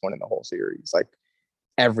darkest one in the whole series. Like,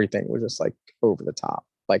 everything was just like over the top,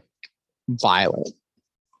 like violent.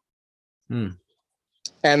 And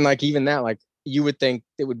like, even that, like, you would think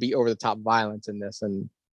it would be over the top violence in this, and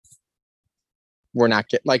we're not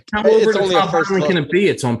getting like, it's only a first look. Can it be?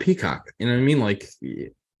 It's on Peacock. You know what I mean? Like,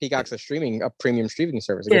 Peacock's a premium streaming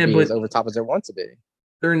service. It could be as over the top as it wants to be.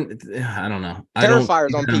 I don't know.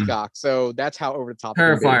 Terrifier's on Peacock, so that's how over the top.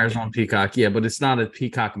 Terrifier's on Peacock, yeah, but it's not a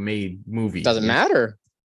Peacock made movie. Doesn't matter.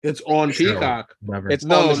 It's on Peacock. It's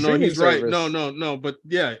no, he's right. No, but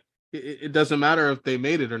yeah, it doesn't matter if they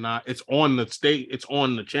made it or not. It's on the state. It's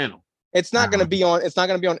on the channel. It's not going to be on. It's not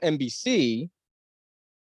going to be on NBC.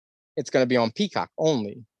 It's going to be on Peacock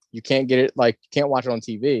only. You can't get it. Like, you can't watch it on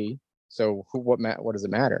TV. So what does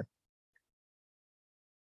it matter?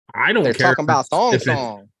 I don't care. They're talking about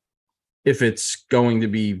song. If it's going to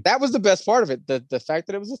be, that was the best part of it. The fact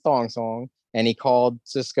that it was a thong song, and he called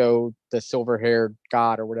Cisco the silver-haired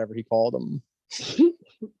god or whatever he called him.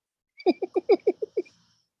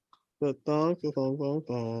 The thong.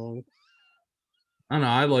 I don't know.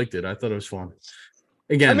 I liked it. I thought it was fun.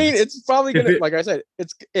 Again, I mean, it's probably gonna, like I said,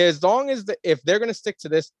 it's as long as if they're gonna stick to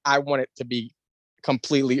this, I want it to be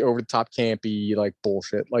completely over the top, campy, like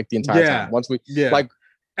bullshit, like the entire time. Once we, like,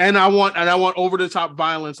 and I want over the top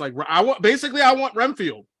violence. Like I want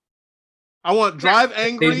Renfield. I want Drive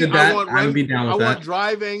Angry. I want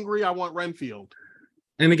Drive Angry. I want Renfield.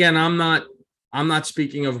 And again, I'm not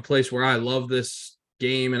speaking of a place where I love this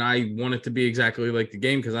game and I want it to be exactly like the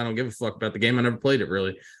game because I don't give a fuck about the game. I never played it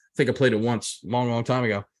really. I think I played it once, long time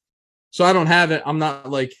ago. So I don't have it. I'm not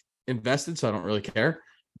like invested, so I don't really care.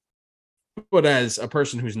 But as a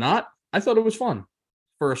person who's not, I thought it was fun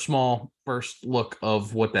for a small first look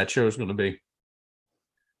of what that show is going to be.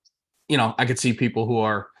 You know, I could see people who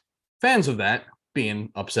are fans of that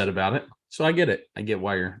being upset about it. So I get it. I get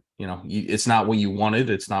why you're, it's not what you wanted.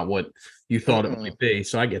 It's not what you thought it might be.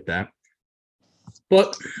 So I get that.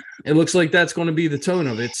 But it looks like that's going to be the tone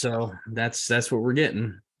of it. So that's what we're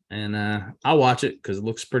getting. And I'll watch it because it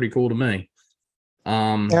looks pretty cool to me.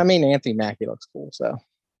 I mean, Anthony Mackie looks cool. So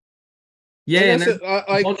yeah, and there's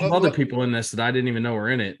a bunch of other people in this that I didn't even know were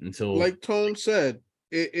in it until, like Tone said,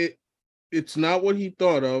 it's not what he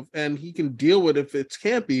thought of, and he can deal with it if it's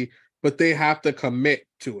campy, but they have to commit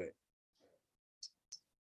to it.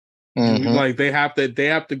 Mm-hmm. Like they have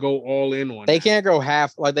to go all in on. They can't go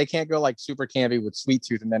half, like they can't go like super campy with Sweet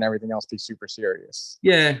Tooth and then everything else be super serious.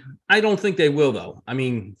 Yeah, I don't think they will though. I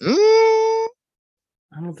mean, I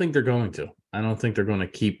don't think they're going to. I don't think they're going to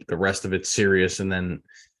keep the rest of it serious and then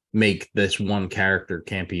make this one character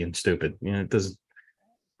campy and stupid. It doesn't.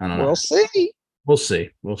 I don't know. We'll see.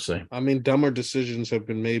 I mean, dumber decisions have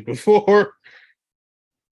been made before.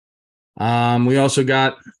 We also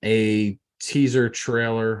got a teaser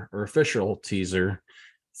trailer or official teaser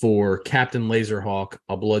for Captain LaserHawk,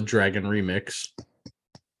 a Blood Dragon remix.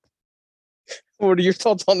 What are your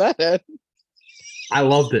thoughts on that, Ed? I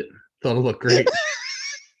loved it. Thought it looked great.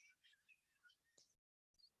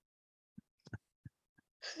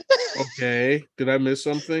 Okay. Did I miss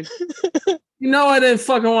something? I didn't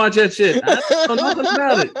fucking watch that shit. I don't know nothing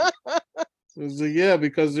about it. It was like, yeah,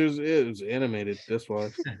 because it was animated. That's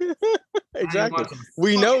why. Exactly.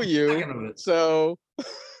 We know you, so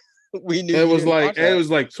we knew. It was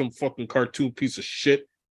like some fucking cartoon piece of shit.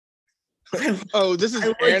 Oh, this is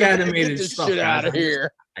animated stuff. Shit out of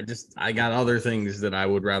here. I got other things that I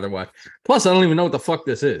would rather watch. Plus, I don't even know what the fuck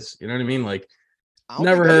this is. You know what I mean? Like,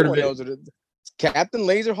 never heard of it. It's Captain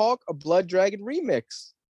LaserHawk, a Blood Dragon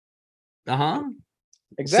remix.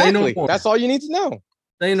 Exactly. No, that's all you need to know.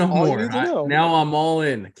 Say no more. Now I'm all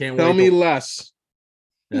in. Can't Tell me less.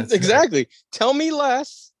 Exactly. Tell me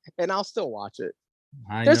less, and I'll still watch it.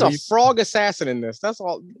 There's a frog assassin in this. That's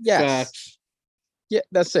all. Yes. Facts. Yeah,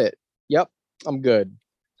 that's it. Yep. I'm good.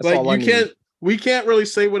 That's all you can't. We can't really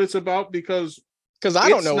say what it's about because I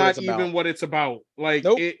don't know. It's not even what it's about. Like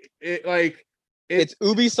nope. It's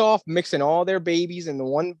Ubisoft mixing all their babies into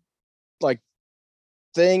one like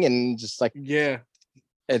thing, and just like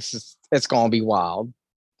it's gonna be wild.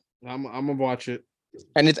 I'm gonna watch it,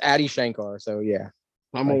 and it's Adi Shankar. So yeah,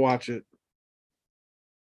 I'm gonna watch it.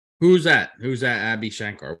 Who's that? Abby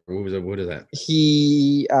Shankar? What is that?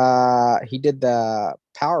 He did the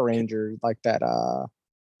Power Rangers, like that.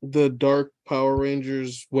 The Dark Power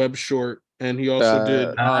Rangers web short, and he also did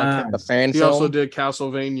the fan. He also did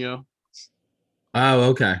Castlevania. Oh,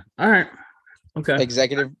 okay. All right. Okay.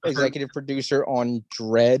 Executive producer on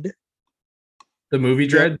Dread. The movie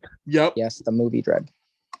Dread? Yep. Yes, the movie Dread.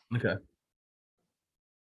 Okay.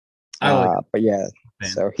 But yeah,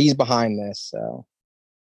 so he's behind this. So.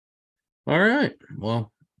 All right.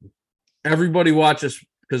 Well, everybody watch this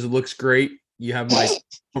because it looks great. You have my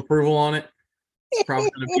approval on it. It's probably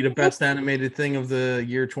going to be the best animated thing of the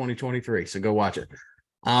year 2023. So go watch it.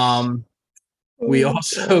 We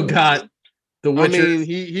also got The Witcher. I mean,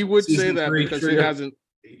 he would say that because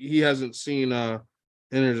he hasn't seen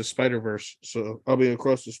Enter the Spider-Verse. So I'll be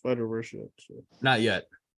across the Spider-Verse yet. So. Not yet.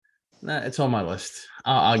 Nah, it's on my list.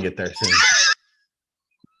 I'll get there soon.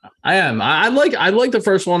 I am. I like the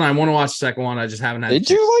first one. I want to watch the second one. I just haven't had. Did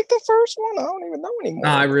you like the first one? I don't even know anymore. No,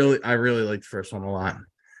 I really like the first one a lot.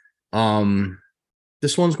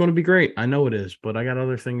 This one's going to be great. I know it is, but I got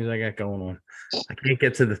other things I got going on. I can't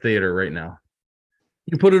get to the theater right now.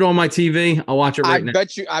 You put it on my TV, I'll watch it right now.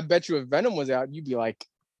 I bet you if Venom was out, you'd be like,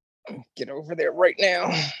 get over there right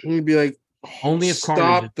now. You'd be like, only if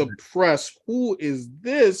stop the press. Who is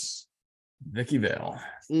this? Vicky Vale.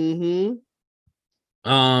 Mm-hmm.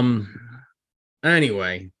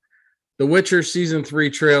 Anyway, The Witcher season 3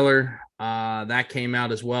 trailer that came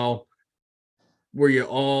out as well. Were you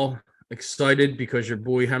all excited because your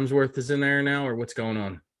boy Hemsworth is in there now, or what's going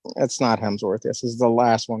on? It's not Hemsworth. This is the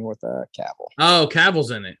last one with Cavill. Oh, Cavill's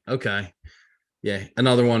in it. Okay. Yeah,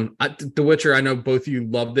 another one. The Witcher, I know both of you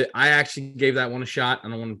loved it. I actually gave that one a shot. I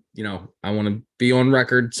don't want to, I want to be on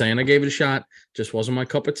record saying I gave it a shot. Just wasn't my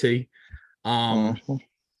cup of tea. But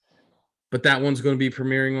that one's going to be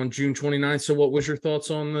premiering on June 29th. So what was your thoughts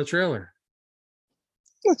on the trailer?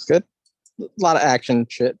 Looks good. A lot of action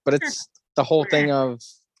shit, but it's the whole thing of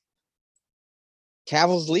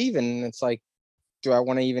Cavill's leaving. It's like, do I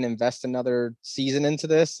want to even invest another season into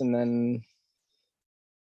this? And then,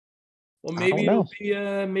 well,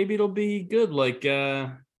 maybe it'll be good, like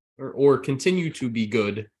or continue to be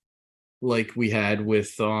good, like we had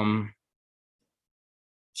with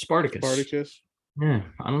Spartacus. Yeah,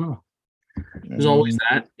 I don't know. There's always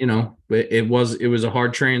that, It was a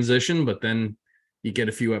hard transition, but then you get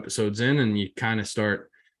a few episodes in, and you kind of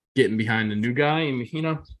start getting behind the new guy, and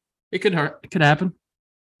it could happen.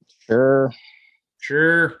 Sure.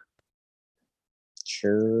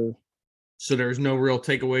 So there's no real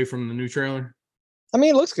takeaway from the new trailer? I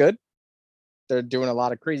mean, it looks good. They're doing a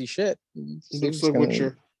lot of crazy shit. It looks like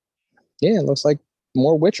Witcher. Yeah, it looks like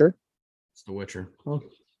more Witcher. It's the Witcher. Well,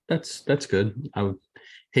 that's good. I would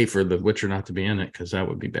hate for the Witcher not to be in it, because that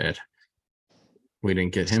would be bad. We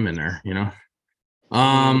didn't get him in there,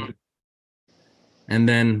 And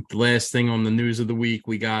then the last thing on the news of the week,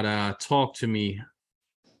 we got Talk to Me,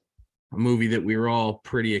 a movie that we were all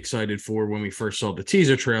pretty excited for when we first saw the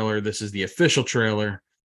teaser trailer. This is the official trailer.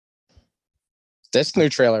 This new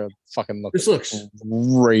trailer looks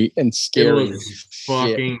great and scary. It looks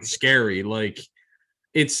fucking scary. Like,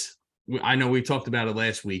 I know we talked about it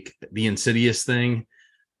last week, the Insidious thing.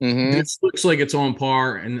 Mm-hmm. This looks like it's on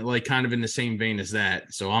par and like kind of in the same vein as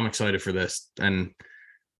that. So I'm excited for this. And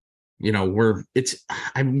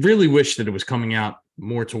I really wish that it was coming out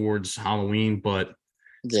more towards Halloween, but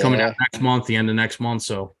it's coming out next month, the end of next month.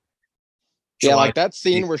 So like that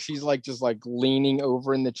scene where she's like just like leaning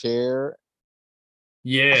over in the chair.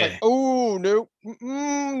 Yeah. Like, oh, nope.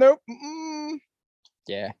 Nope.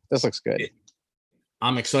 Yeah, this looks good.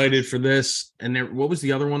 I'm excited for this. And what was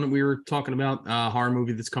the other one that we were talking about? Horror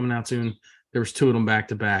movie that's coming out soon. There was two of them back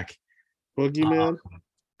to back. Boogeyman.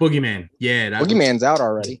 Yeah. Boogeyman's out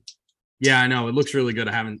already. Yeah, I know. It looks really good.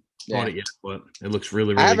 I haven't bought it yet, but it looks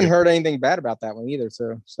really, really I haven't good. heard anything bad about that one either.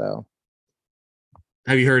 So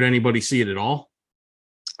have you heard anybody see it at all?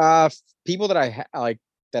 People that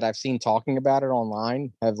that I've seen talking about it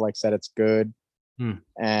online have said it's good.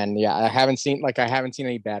 And yeah, I haven't seen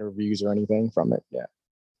any bad reviews or anything from it yet.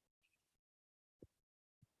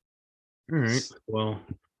 All right. Well,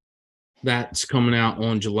 that's coming out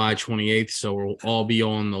on July 28th, so we'll all be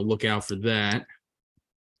on the lookout for that.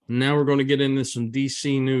 Now we're going to get into some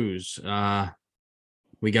DC news.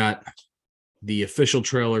 We got the official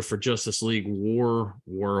trailer for Justice League War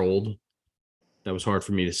World. That was hard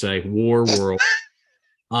for me to say. War World.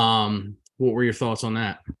 What were your thoughts on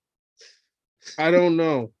that? I don't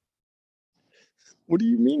know. What do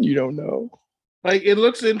you mean you don't know? Like, it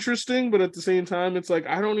looks interesting, but at the same time, it's like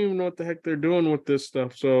I don't even know what the heck they're doing with this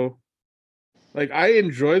stuff. So, like, I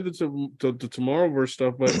enjoyed the Tomorrowverse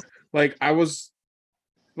stuff, but like I was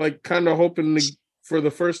kind of hoping for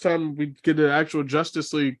the first time we'd get an actual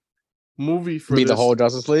Justice League movie for the whole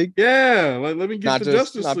Justice League. Yeah, like let me get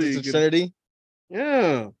Justice not League. Just the Trinity.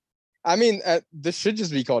 Yeah, I mean, this should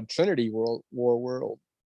just be called Trinity War World.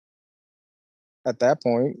 At that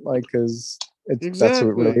point, because that's what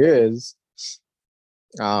it really is.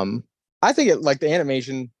 I think the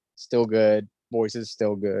animation still good, voices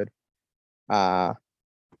still good.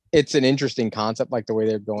 It's an interesting concept, like the way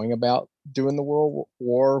they're going about doing the War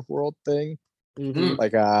World thing. Mm-hmm.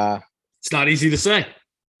 It's not easy to say.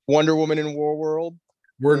 Wonder Woman in War World.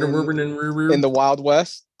 Wonder Woman in the Wild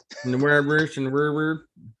West. In the Wild West and the World.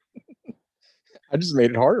 I just made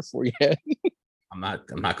it harder for you. I'm not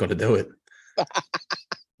going to do it.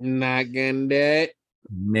 Not gonna do it.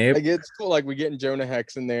 Nope. It's cool. We're getting Jonah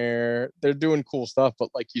Hex in there. They're doing cool stuff, but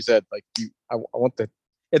like you said, I want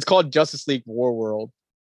it's called Justice League War World,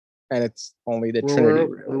 and it's only the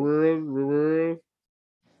Trinity. World.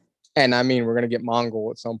 And I mean, we're gonna get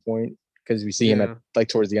Mongol at some point because we see him at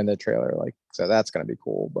towards the end of the trailer. So that's gonna be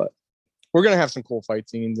cool. But we're gonna have some cool fight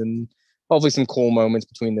scenes and hopefully some cool moments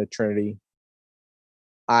between the Trinity.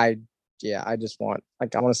 I just want I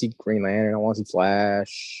want to see Green Lantern. I want to see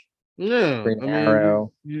Flash. Yeah, Green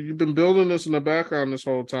Arrow. You've been building this in the background this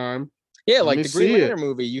whole time. Yeah, like the Green Lantern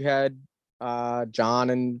movie, you had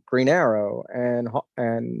John and Green Arrow and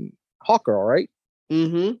Hawkgirl, right?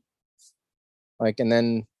 Mm-hmm. And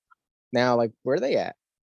then now, where are they at?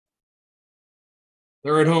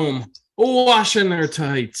 They're at home, washing their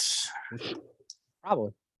tights.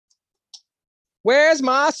 Probably. Where's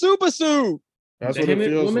my super suit? That's what it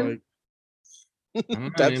feels like.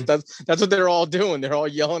 That's what they're all doing. They're all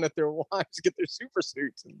yelling at their wives to get their super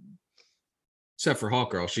suits. Except for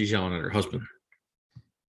Hawk Girl, she's yelling at her husband.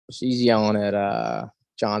 She's yelling at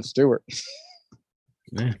Jon Stewart.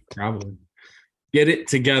 Yeah, probably. Get it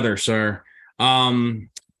together, sir.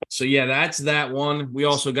 So yeah, that's that one. We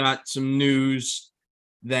also got some news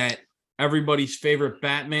that everybody's favorite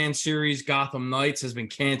Batman series, Gotham Knights, has been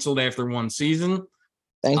canceled after one season.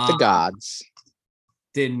 Thank the gods.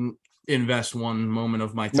 Didn't invest one moment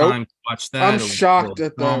of my time to watch that. I'm shocked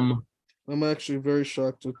at that. I'm actually very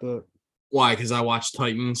shocked at that. Why? Because I watched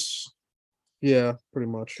Titans. Yeah,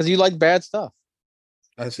 pretty much. Because you like bad stuff.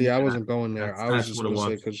 I see. I wasn't going there. I was just going to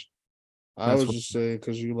say because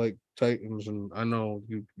because you like Titans, and I know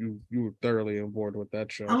you were thoroughly on board with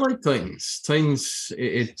that show. I like Titans. Titans.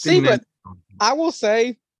 But I will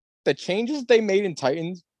say the changes they made in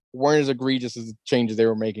Titans weren't as egregious as the changes they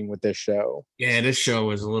were making with this show. Yeah, this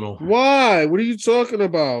show is a little. Why? What are you talking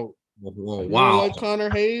about? Well, wow. Like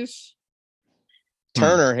Connor Hayes?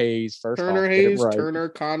 Turner Hayes, first Turner off, Hayes, right. Turner,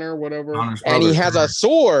 Connor, whatever. And he has a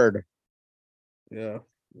sword. Yeah.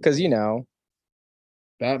 Because,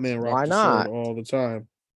 Batman rocks the sword all the time.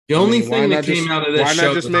 The only thing that came out of this show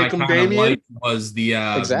not just make him Damien? Was the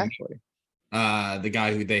exactly the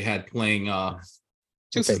guy who they had playing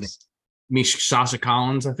Two-Face. Misha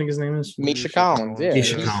Collins, I think his name is. Misha Collins, yeah.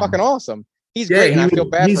 Misha he's Collins. Fucking awesome. He's great, and I feel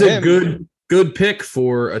bad for him. He's a good pick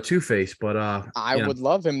for a Two-Face, but I would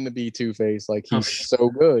love him to be Two-Face. Like, he's so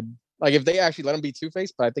good. Like, if they actually let him be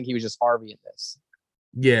Two-Face, but I think he was just Harvey in this.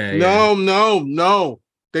 Yeah. No.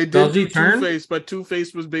 They did do turn? Two-Face, but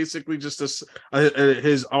Two-Face was basically just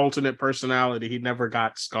his alternate personality. He never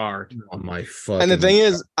got scarred. Oh my fucking. And the thing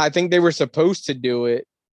is, I think they were supposed to do it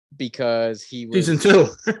because he was season 2.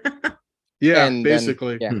 Yeah, and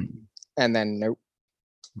basically. And then nope.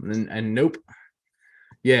 And nope.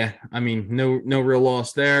 Yeah, I mean, no real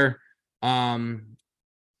loss there.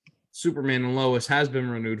 Superman and Lois has been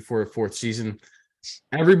renewed for a 4th season.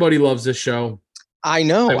 Everybody loves this show. I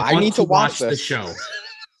know. I need to watch the show.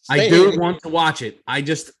 I do want to watch it. I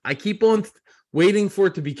keep on waiting for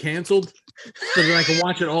it to be canceled so that I can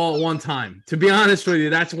watch it all at one time. To be honest with you,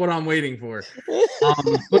 that's what I'm waiting for.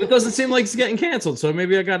 But it doesn't seem like it's getting canceled, so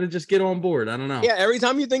maybe I got to just get on board. I don't know. Yeah, every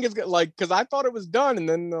time you think it's like, because I thought it was done, and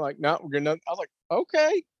then they're like, "No, we're gonna." I was like,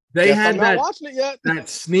 "Okay." They had not watching it yet. That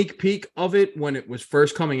sneak peek of it when it was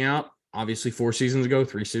first coming out, obviously 3 seasons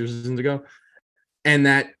ago, and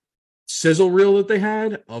that sizzle reel that they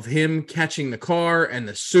had of him catching the car and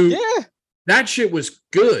the suit. Yeah. That shit was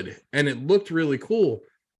good and it looked really cool.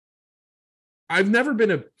 I've never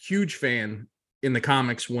been a huge fan in the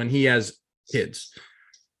comics when he has kids.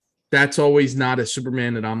 That's always not a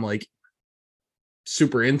Superman that I'm like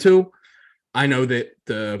super into. I know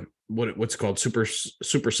that what's called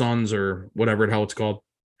Super Sons or whatever the hell it's called.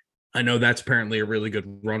 I know that's apparently a really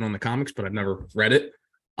good run on the comics, but I've never read it.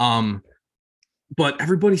 But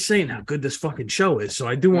everybody's saying how good this fucking show is, so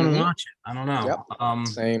I do want to watch it. I don't know. Yep.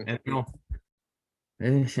 Same.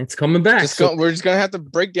 And, it's coming back. We're just gonna have to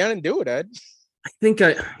break down and do it, Ed. I think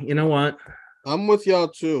you know what? I'm with y'all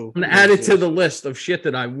too. I'm gonna add it to the list of shit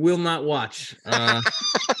that I will not watch.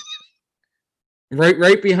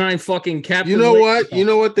 Right behind fucking Captain. You know what? You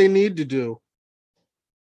know what they need to do?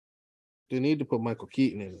 They need to put Michael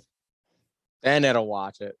Keaton in it. And Ed'll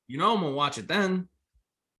watch it. You know I'm gonna watch it then.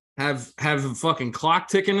 Have a fucking clock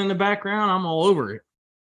ticking in the background. I'm all over it.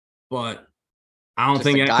 But I don't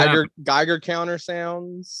think Geiger counter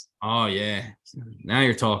sounds. Oh yeah. Now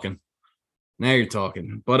you're talking.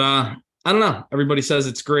 But I don't know. Everybody says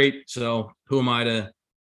it's great, so who am I to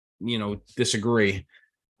disagree?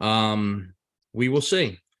 We will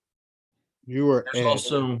see. There's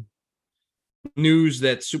also news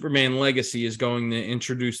that Superman Legacy is going to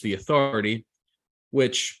introduce the Authority,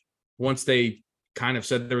 which once they kind of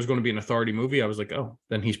said there was going to be an Authority movie, I was like, oh,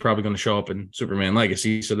 then he's probably going to show up in Superman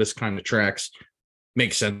Legacy. So this kind of tracks.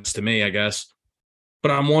 Makes sense to me, I guess.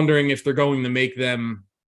 But I'm wondering if they're going to make them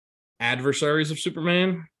adversaries of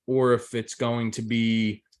Superman or if it's going to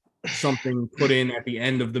be something put in at the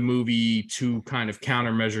end of the movie to kind of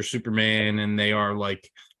countermeasure Superman, and they are like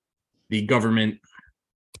the government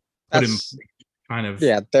put him kind of.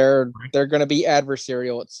 Yeah, they're going to be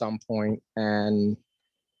adversarial at some point, and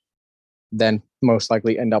then most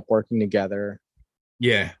likely end up working together.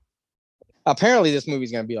 Yeah. Apparently, this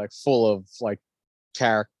movie's going to be like full of like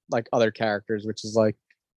other characters, which is like,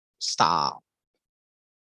 stop.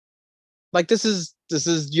 Like this is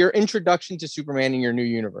your introduction to Superman in your new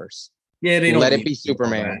universe. Yeah, they don't let it be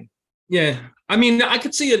Superman. Yeah, I mean, I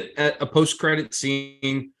could see a post-credit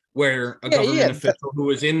scene where a government official who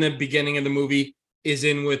was in the beginning of the movie is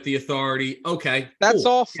in with the authority. Okay, that's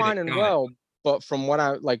all fine and well. But from what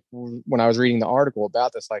I like when I was reading the article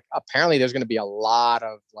about this, like apparently there's going to be a lot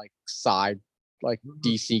of like side like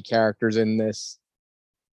DC characters in this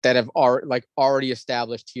that have already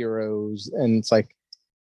established heroes, and it's like,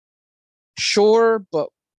 sure, but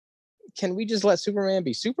can we just let Superman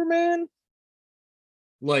be Superman?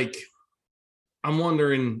 Like, I'm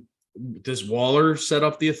wondering, does Waller set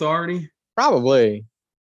up the authority? Probably.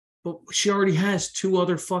 But she already has 2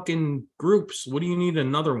 other fucking groups. What do you need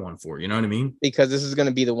another one for? You know what I mean? Because this is going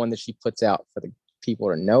to be the one that she puts out for the people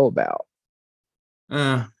to know about.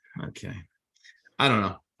 Okay. I don't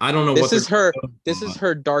know. I don't know this is her. This is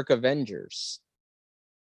her Dark Avengers.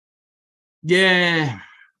 Yeah,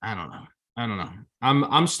 I don't know.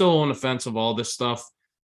 I'm still on the fence of all this stuff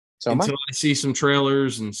until I see some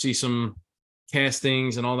trailers and see some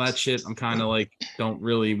castings and all that shit. I'm kind of like don't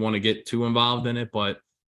really want to get too involved in it, but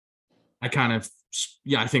I kind of,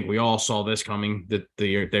 I think we all saw this coming, that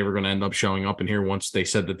they were going to end up showing up in here once they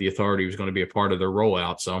said that the authority was going to be a part of their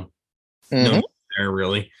rollout. So no, there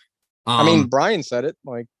really. I mean, Brian said it.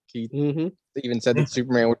 Like he even said that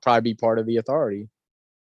Superman would probably be part of the authority.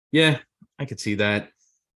 Yeah, I could see that.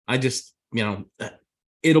 I just,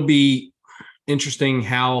 it'll be interesting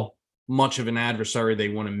how much of an adversary they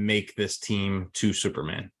want to make this team to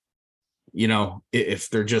Superman. If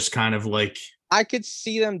they're just kind of like, I could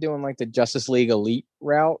see them doing like the Justice League Elite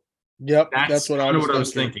route. Yep, that's what I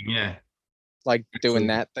was thinking. Yeah, like doing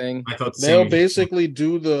that thing. I thought they're basically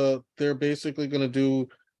going to do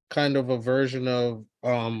kind of a version of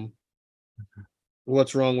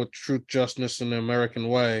What's Wrong with Truth, Justice, and the American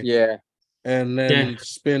Way. Yeah, and then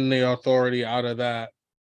spin the authority out of that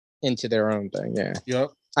into their own thing. Yeah.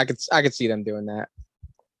 Yep. I could see them doing that.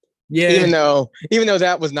 Yeah. Even though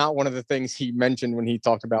that was not one of the things he mentioned when he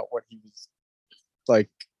talked about what he was like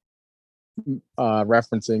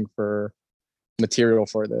referencing for material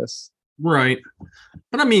for this. Right.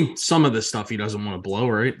 But I mean, some of the stuff he doesn't want to blow,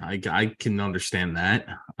 right? I can understand that.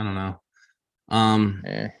 I don't know.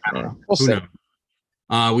 I don't know. We'll see.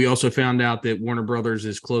 We also found out that Warner Brothers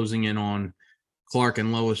is closing in on Clark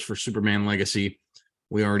and Lois for Superman Legacy.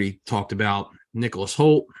 We already talked about Nicholas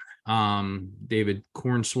Hoult, David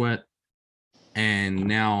Cornsweet, and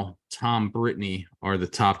now Tom Brittany are the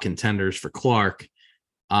top contenders for Clark.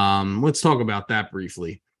 Let's talk about that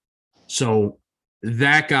briefly. So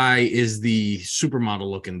that guy is the supermodel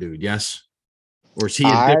looking dude, yes? Or is he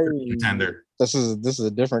a different contender? This is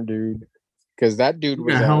a different dude. Because that dude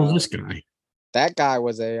was the hell is this guy? That guy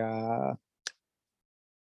was a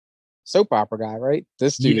soap opera guy, right?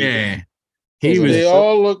 This dude. Yeah. They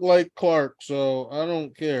all look like Clark, so I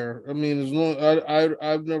don't care. I mean, as long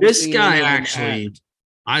I've never this seen guy actually.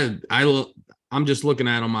 I'm just looking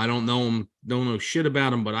at him. I don't know him. Don't know shit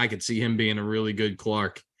about him, but I could see him being a really good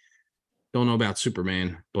Clark. Don't know about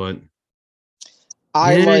Superman, but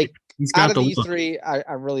he's got out of these look. Three.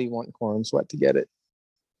 I really want Cornsweet to get it.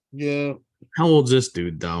 Yeah. How old's this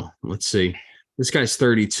dude though? Let's see. This guy's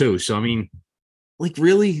 32. So I mean, like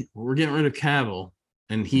really, we're getting rid of Cavill.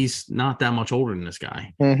 And he's not that much older than this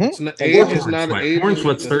guy.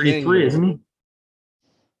 Cornsweet's 33, isn't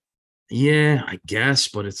he? Yeah, I guess,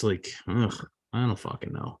 but it's like, I don't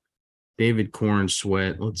fucking know. David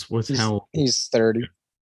Cornsweet. How he's 30.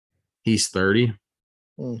 He's 30.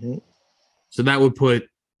 Mm-hmm. So that would put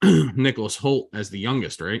Nicholas Hoult as the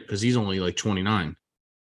youngest, right? Because he's only like 29.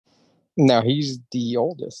 No, he's the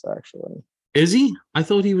oldest, actually. Is he? I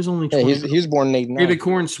thought he was only 29. Yeah, he was born in 89. David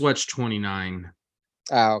Cornsweet's 29.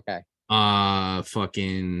 Oh, okay.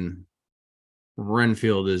 Fucking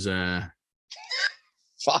Renfield is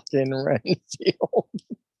fucking Renfield.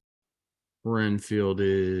 Renfield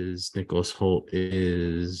is Nicholas Hoult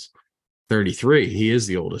is 33. He is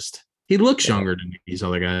the oldest. He looks younger than these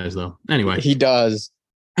other guys, though. Anyway, he does.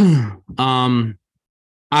 I don't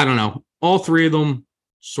know. All three of them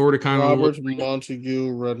sort of kind of Robert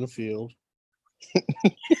Montague Renfield.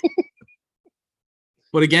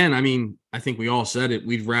 But again, I mean, I think we all said it.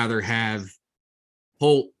 We'd rather have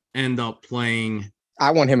Hoult end up playing.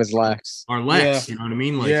 I want him as Lex. Our Lex, you know what I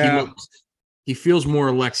mean? Like he feels more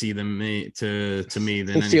Lexi than me to me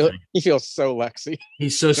than anything. He feels so Lexi.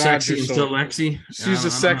 He's so sexy and still Lexi. She's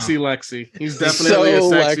a sexy Lexi. He's definitely a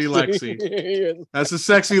sexy Lexi. That's a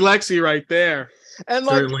sexy Lexi right there. And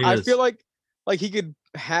like I feel like he could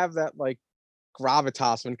have that like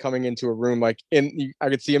gravitas when coming into a room. Like I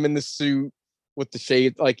could see him in the suit with the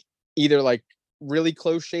shade, like either like really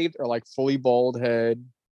close shaved or like fully bald head.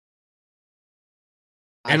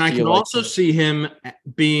 And I can also see him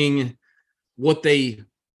being what they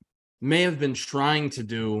may have been trying to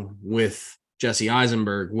do with Jesse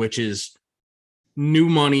Eisenberg, which is new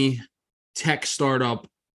money, tech startup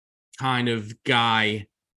kind of guy,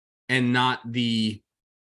 and not the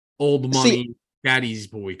old money daddy's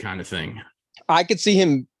boy kind of thing. I could see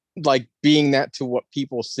him like being that to what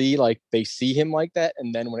people see, like they see him like that,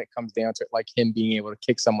 and then when it comes down to it, like him being able to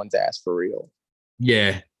kick someone's ass for real.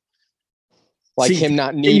 Yeah. Like him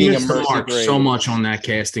not needing a mercy grade. So much on that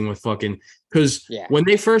casting with fucking, because when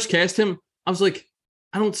they first cast him, I was like,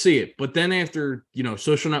 I don't see it. But then after,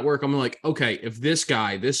 Social Network, I'm like, okay, if this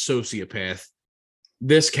guy, this sociopath,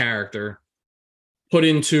 this character put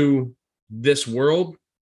into this world,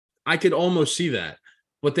 I could almost see that.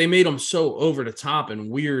 But they made him so over the top and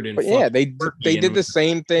weird and they did the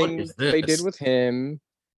same thing they did with him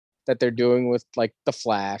that they're doing with like the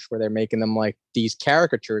Flash, where they're making them like these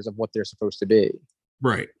caricatures of what they're supposed to be.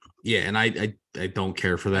 Right. Yeah, and I don't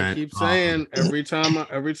care for that. I keep saying every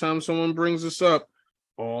time someone brings this up,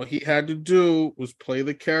 all he had to do was play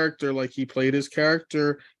the character like he played his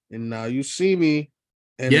character, and Now You See Me,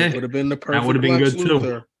 and it would have been the perfect Lex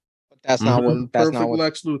Luthor. But that's not what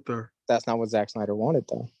Lex Luthor. That's not what Zack Snyder wanted,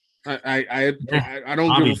 though. I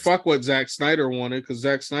don't give a fuck what Zack Snyder wanted, because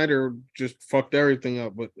Zack Snyder just fucked everything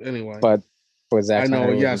up. But anyway, but Zack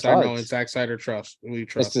Snyder, I know, and Zack Snyder trust. We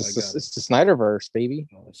trust. It's the Snyderverse, baby.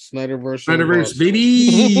 Snyderverse,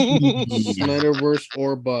 baby. Snyderverse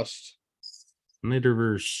or bust.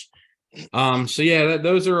 Snyderverse. So yeah,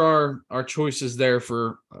 those are our choices there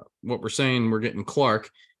for what we're saying. We're getting Clark.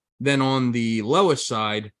 Then on the lowest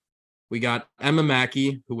side, we got Emma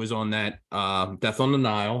Mackey, who was on that Death on the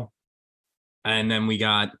Nile. And then we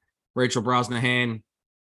got Rachel Brosnahan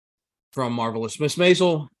from Marvelous Miss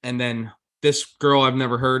Maisel. And then this girl I've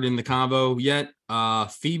never heard in the combo yet,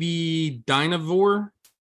 Phoebe Dynevor.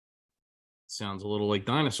 Sounds a little like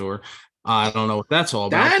dinosaur. I don't know what that's all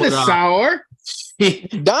about. Dinosaur?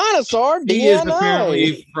 Dinosaur? She is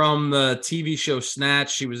apparently from the TV show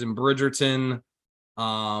Snatch. She was in Bridgerton.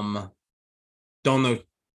 Don't know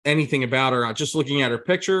anything about her. Just looking at her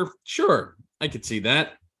picture, sure, I could see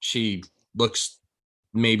that. She looks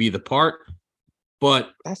maybe the part,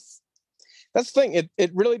 but that's the thing.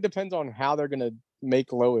 It really depends on how they're gonna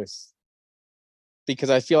make Lois, because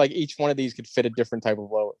I feel like each one of these could fit a different type of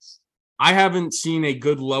Lois. I haven't seen a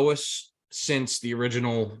good Lois since the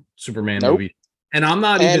original Superman movie, and I'm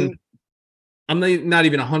not even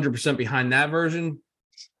 100% behind that version,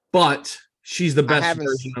 but she's the best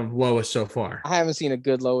version of Lois so far. I haven't seen a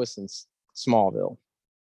good Lois since Smallville.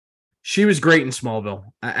 She was great in Smallville.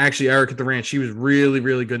 Actually, Erica Durant, she was really,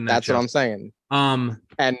 really good in that show. That's what I'm saying.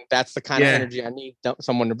 And that's the kind of energy I need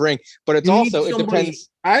someone to bring. But it's also, it depends.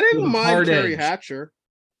 I didn't mind Carrie Hatcher.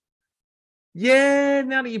 Yeah,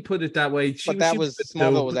 now that you put it that way, that was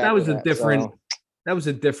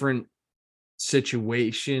a different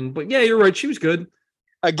situation. But yeah, you're right. She was good.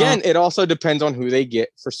 Again, it also depends on who they get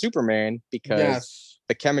for Superman, because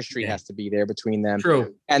the chemistry has to be there between them.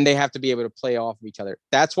 True. And they have to be able to play off of each other.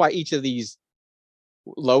 That's why each of these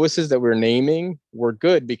Loises that we're naming were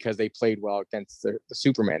good, because they played well against the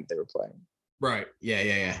Superman they were playing. Right.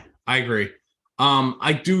 Yeah. I agree.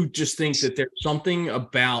 I do just think that there's something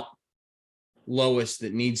about Lois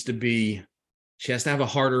that needs to be, she has to have a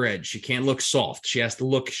harder edge. She can't look soft. She has to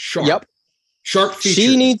look sharp. Yep. Sharp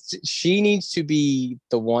features. She needs to be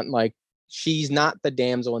the one, like, she's not the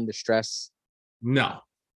damsel in distress. No.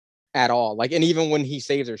 At all. Like, and even when he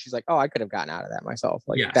saves her, she's like, oh, I could have gotten out of that myself.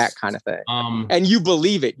 Like that kind of thing. And you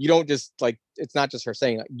believe it. You don't just like, it's not just her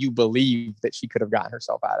saying, like, you believe that she could have gotten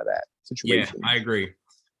herself out of that situation. Yeah, I agree.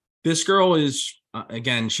 This girl is,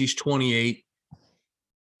 again, she's 28.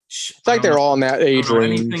 It's like they're all in that age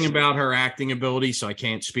range. Anything about her acting ability, so I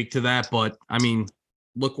can't speak to that. But I mean,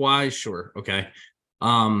 look wise, sure, okay.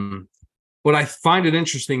 But I find it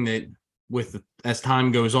interesting that as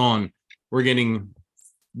time goes on, we're getting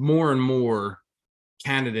more and more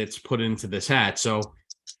candidates put into this hat. So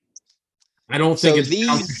I don't think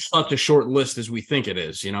it's such a short list as we think it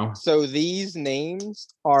is, So these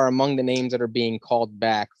names are among the names that are being called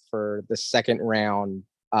back for the second round.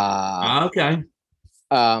 Okay.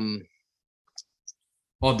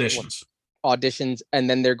 Auditions, and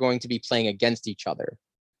then they're going to be playing against each other.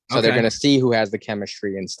 So they're going to see who has the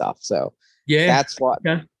chemistry and stuff. So that's what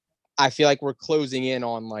I feel like we're closing in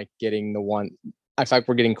on, like getting the one. I feel like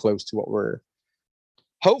we're getting close to what we're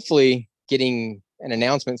hopefully getting an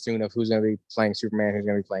announcement soon of who's going to be playing Superman, who's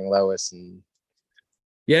going to be playing Lois, and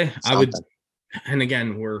I would. And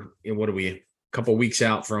again, we're a couple weeks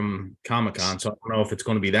out from Comic-Con, so I don't know if it's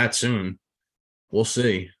going to be that soon. We'll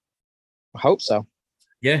see. I hope so.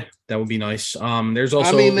 Yeah, that would be nice. There's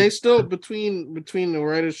also, I mean, they still between the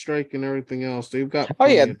writer's strike and everything else, they've got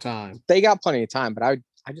plenty of time. They got plenty of time, but I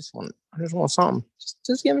just want something.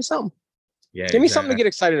 Just give me something. Yeah, give me something to get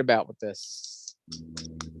excited about with this.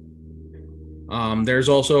 There's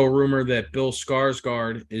also a rumor that Bill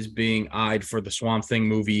Skarsgård is being eyed for the Swamp Thing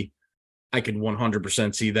movie. I could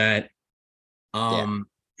 100% see that.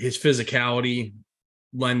 His physicality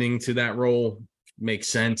lending to that role makes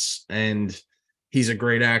sense, and he's a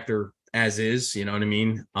great actor as is, you know what I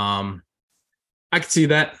mean? I could see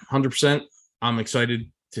that 100%. I'm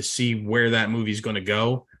excited to see where that movie's going to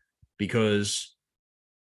go, because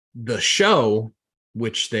the show,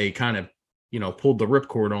 which they kind of, pulled the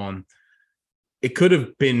ripcord on, it could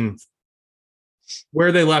have been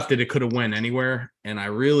where they left it. It could have went anywhere. And I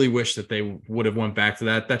really wish that they would have went back to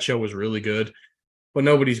that. That show was really good, but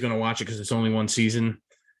nobody's going to watch it because it's only one season.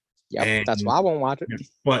 Yeah, that's why I won't watch it.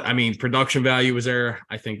 But I mean, production value was there.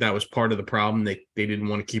 I think that was part of the problem. They didn't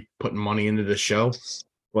want to keep putting money into the show,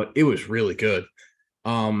 but it was really good.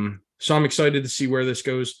 So I'm excited to see where this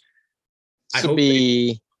goes. This will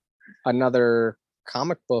be another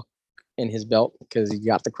comic book in his belt, because he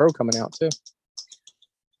got The Crow coming out too.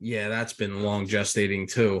 Yeah, that's been long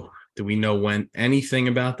gestating too. Do we know anything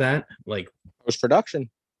about that? Like post-production?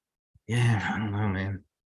 Yeah, I don't know, man.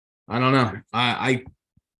 I don't know.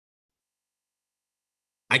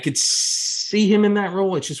 I could see him in that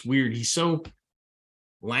role. It's just weird. He's so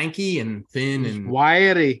lanky and thin and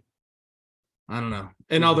wiry. I don't know.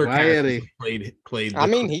 And other characters played. I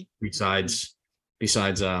mean, besides.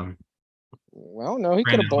 Well, no, he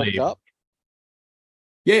could have bulked up.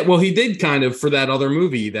 Yeah, well, he did kind of for that other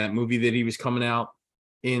movie, that he was coming out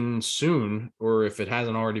in soon, or if it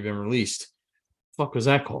hasn't already been released. Fuck was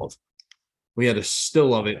that called? We had a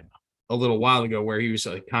still of it a little while ago where he was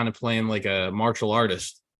kind of playing like a martial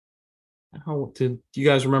artist. Do you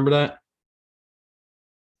guys remember that?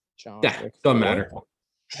 Yeah, doesn't matter.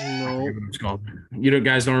 No, you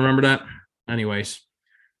guys don't remember that? Anyways,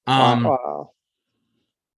 I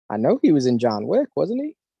know he was in John Wick, wasn't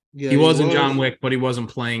he? Yeah, he was in John Wick, but he wasn't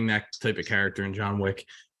playing that type of character in John Wick.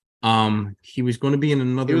 He was going to be in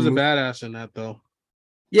another. He was a badass in that, though.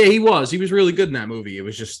 Yeah, he was. He was really good in that movie. It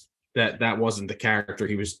was just that wasn't the character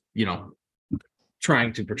he was,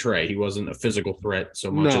 trying to portray. He wasn't a physical threat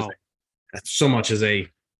so much as a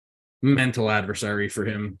mental adversary for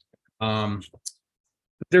him.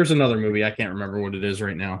 There's another movie. I can't remember what it is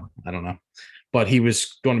right now. I don't know. But he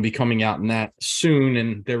was going to be coming out in that soon,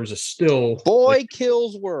 and there was a still. Boy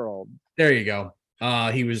Kills World. There you go.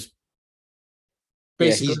 He was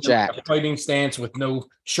basically he's jacked. A fighting stance with no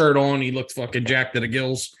shirt on. He looked fucking jacked to the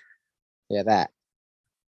gills. Yeah, that.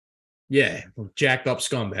 Yeah, jacked up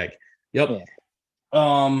scumbag. Yep. Yeah.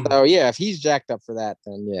 So yeah, if he's jacked up for that,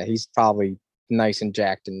 then yeah, he's probably nice and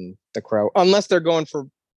jacked in The Crow. Unless they're going for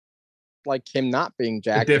like him not being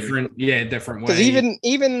jacked. Different way. Because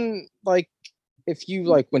even like if you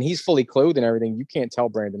like when he's fully clothed and everything, you can't tell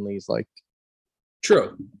Brandon Lee's like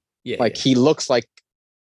true. Yeah. Like he looks like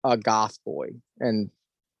a goth boy, and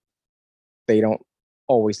they don't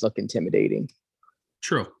always look intimidating.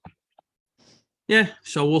 True. Yeah,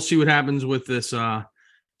 so we'll see what happens with this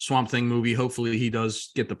Swamp Thing movie. Hopefully he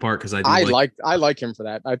does get the part, because I like him for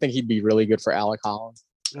that. I think he'd be really good for Alec Holland.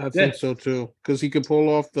 I think so too, because he could pull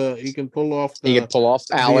off Alec,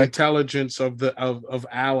 the intelligence of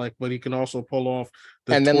Alec, but he can also pull off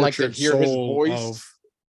the and then like to hear his voice.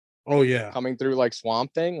 Coming through like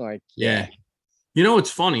Swamp Thing, like yeah.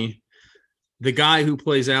 It's funny. The guy who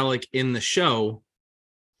plays Alec in the show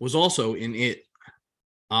was also in it.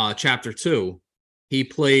 Chapter 2. He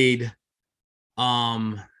played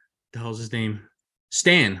the hell's his name?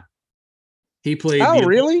 Stan. He played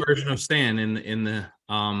the version of Stan in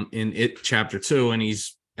it Chapter 2, and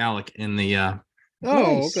he's Alec in the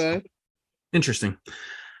nice. Okay. Interesting.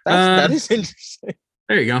 That is interesting.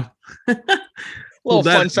 There you go. Little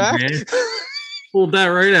fun fact. Pulled that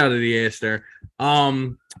right out of the ass there.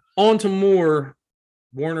 On to more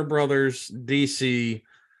Warner Brothers DC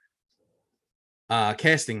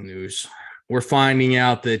casting news. We're finding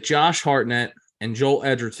out that Josh Hartnett and Joel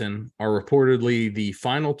Edgerton are reportedly the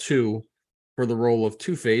final two for the role of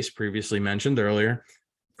Two-Face, previously mentioned earlier,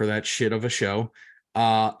 for that shit of a show,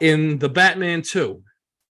 in the Batman 2.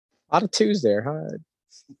 A lot of twos there, huh?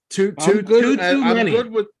 Too many.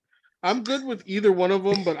 I'm good with either one of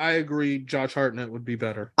them, but I agree Josh Hartnett would be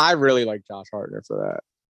better. I really like Josh Hartnett for that.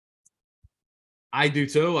 I do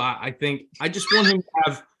too. I think I just want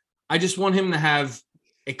him to have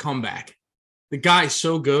a comeback. The guy's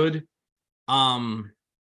so good. He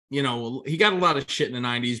got a lot of shit in the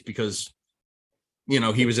 90s because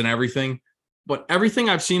he was in everything. But everything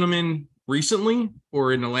I've seen him in recently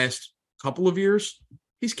or in the last couple of years,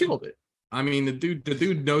 he's killed it. I mean, the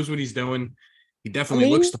dude knows what he's doing. He definitely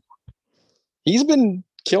looks. He's been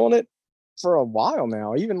killing it for a while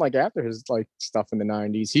now. Even like after his like stuff in the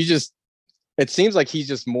 90s, it seems like he's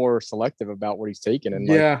just more selective about what he's taking and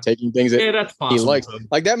like taking things that that's possible, he likes.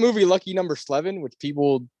 Like that movie Lucky Number 11, which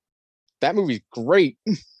that movie's great.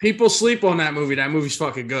 People sleep on that movie. That movie's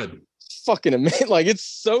fucking good. Fucking amazing. Like it's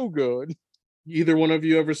so good. Either one of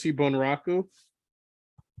you ever see Bunraku?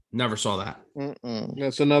 Never saw that.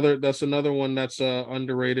 Mm-mm. That's another one that's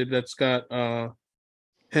underrated. That's got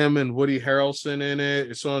him and Woody Harrelson in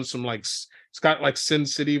it. It's on some like it's got like Sin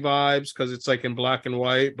City vibes because it's like in black and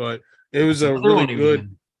white, but it was a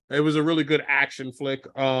really good action flick.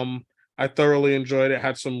 I thoroughly enjoyed it.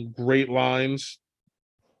 Had some great lines.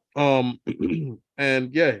 And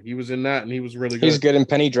yeah, he was in that and he was really good. He's good in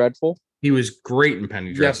Penny Dreadful. He was great in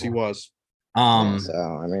Penny Dreadful. Yes, he was. So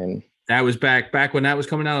I mean, that was back when that was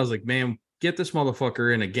coming out. I was like, man, get this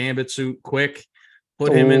motherfucker in a Gambit suit quick.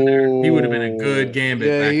 Put him in there. He would have been a good Gambit.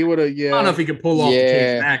 Yeah, he would have. Yeah, I don't know if he could pull off the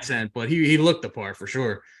Cajun accent, but he looked the part for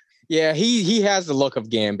sure. Yeah, he has the look of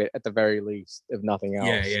Gambit at the very least, if nothing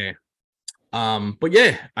else. Yeah. But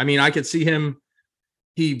yeah, I mean, I could see him.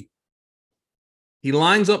 He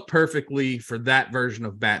lines up perfectly for that version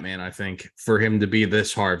of Batman. I think for him to be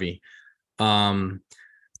this Harvey.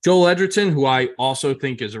 Joel Edgerton, who I also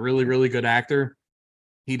think is a really, really good actor,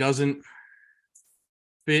 he doesn't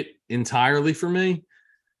fit entirely for me.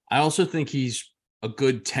 I also think he's a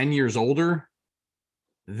good 10 years older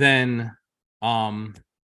than Pattinson.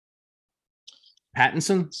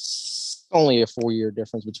 It's only a 4-year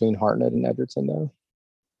difference between Hartnett and Edgerton, though.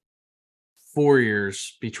 4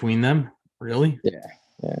 years between them, really? Yeah.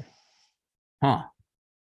 Huh.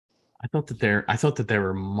 I thought that there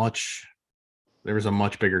was a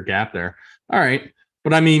much bigger gap there. All right.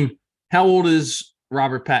 But I mean, how old is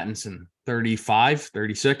Robert Pattinson? 35,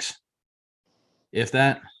 36? If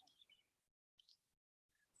that?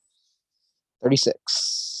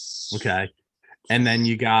 36. Okay. And then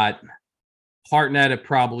you got Hartnett at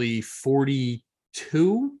probably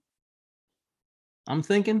 42. I'm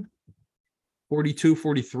thinking 42,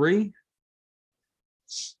 43.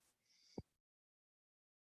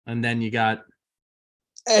 And then you got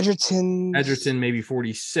Edgerton maybe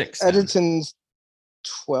 46. Then. Edgerton's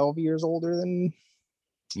 12 years older than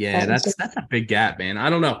Pattinson. That's a big gap, man.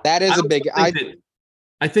 I don't know. That is a big I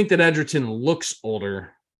think that Edgerton looks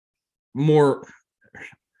older.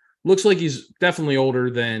 Looks like he's definitely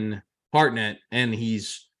older than Hartnett, and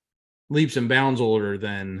he's leaps and bounds older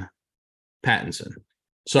than Pattinson.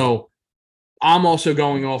 So I'm also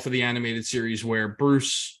going off of the animated series where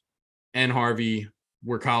Bruce and Harvey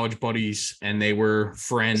were college buddies and they were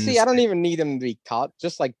friends. See, I don't even need them to be college.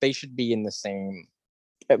 Just like they should be in the same,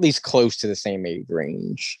 at least close to the same age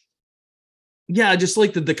range. Yeah, I just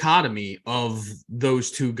like the dichotomy of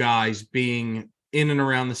those two guys being in and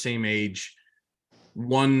around the same age.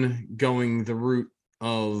 One going the route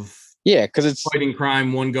of because it's fighting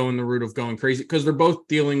crime, one going the route of going crazy because they're both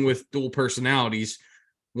dealing with dual personalities.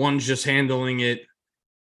 One's just handling it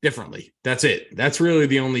differently. That's it. That's really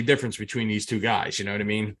the only difference between these two guys. You know what I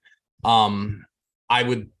mean? I'm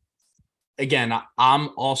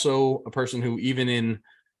also a person who, even in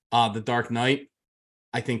The Dark Knight,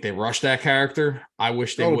 I think they rushed that character. I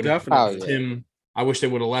wish they would have left him. I wish they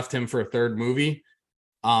would have left him for a third movie.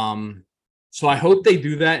 So I hope they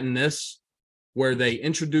do that in this, where they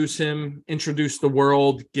introduce him, introduce the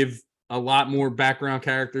world, give a lot more background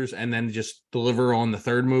characters, and then just deliver on the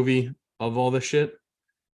third movie of all this shit.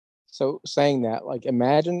 So saying that, like,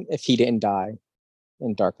 imagine if he didn't die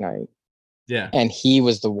in Dark Knight. Yeah. And he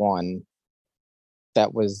was the one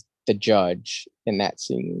that was the judge in that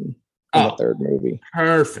scene in the third movie.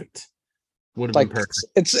 Perfect. Would have been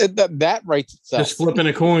perfect. That writes itself. Just flipping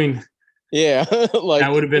a coin. Yeah. Like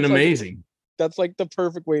that would have been amazing. That's like the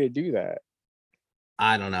perfect way to do that.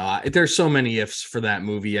 I don't know. There's so many ifs for that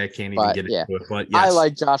movie. I can't even get into it. But yes. I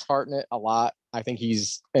like Josh Hartnett a lot. I think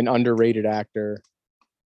he's an underrated actor.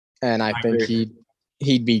 And I think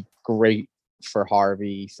he'd be great for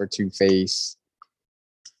Harvey, for Two-Face.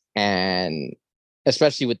 And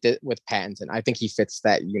especially with Pattinson. I think he fits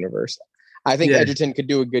that universe. I think Edgerton could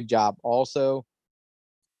do a good job also.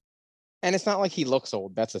 And it's not like he looks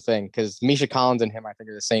old. That's the thing. Because Misha Collins and him, I think,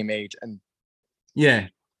 are the same age. And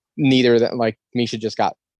neither of them, like, Misha just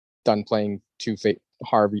got done playing Two-Face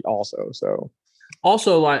Harvey also. So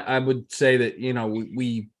also, I would say that, you know,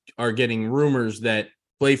 we are getting rumors that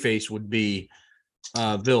Clayface would be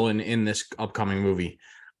a villain in this upcoming movie.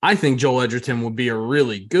 I think Joel Edgerton would be a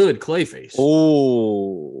really good Clayface.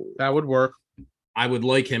 Oh, that would work. I would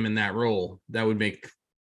like him in that role. That would make,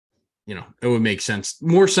 it would make sense,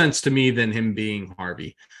 more sense to me than him being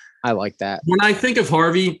Harvey. I like that. When I think of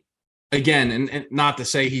Harvey, again, and not to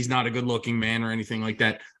say he's not a good-looking man or anything like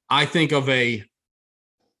that, I think of a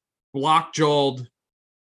block-jawed,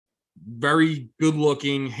 very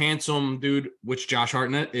good-looking, handsome dude, which Josh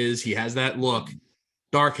Hartnett is. He has that look.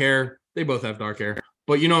 Dark hair. They both have dark hair.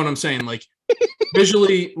 But you know what I'm saying? Like,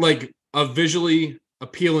 visually, like a visually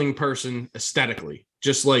appealing person aesthetically.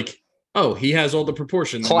 Just like, oh, he has all the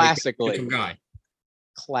proportions. Classically. Guy.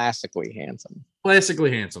 Classically handsome.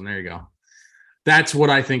 Classically handsome. There you go. That's what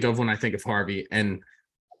I think of when I think of Harvey. And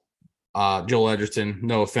Joel Edgerton,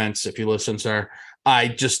 no offense if you listen, sir. I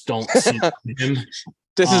just don't see him.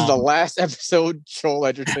 This is the last episode Joel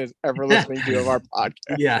Edgerton is ever listening to of our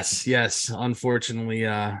podcast. Yes. Unfortunately,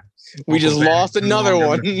 we just lost another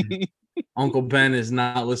one. Uncle Ben is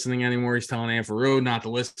not listening anymore. He's telling Aunt Farouk not to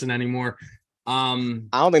listen anymore. I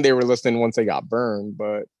don't think they were listening once they got burned,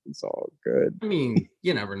 but it's all good. I mean,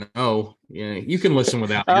 you never know. Yeah, you can listen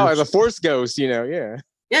without. As a Force ghost, yeah.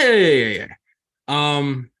 Yeah.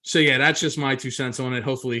 So yeah, that's just my 2 cents on it.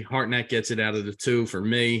 Hopefully, Hartnett gets it out of the 2 for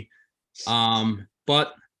me.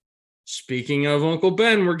 But speaking of Uncle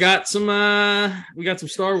Ben, we got some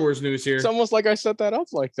Star Wars news here. It's almost like I set that up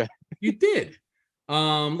like that. You did.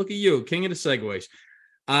 Look at you, king of the segues.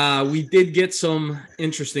 We did get some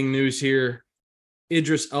interesting news here.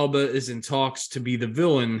 Idris Elba is in talks to be the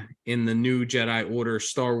villain in the new Jedi Order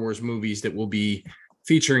Star Wars movies that will be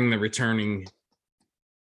featuring the returning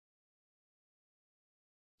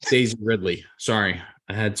Daisy Ridley. Sorry,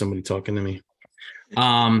 I had somebody talking to me.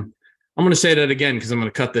 I'm going to say that again because I'm going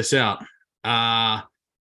to cut this out.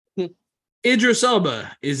 Idris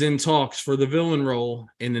Elba is in talks for the villain role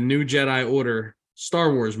in the new Jedi Order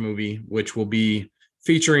Star Wars movie, which will be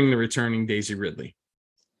featuring the returning Daisy Ridley.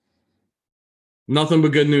 Nothing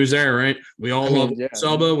but good news there, right? We all love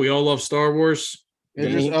Elba. We all love Star Wars.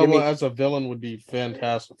 Idris Elba as a villain would be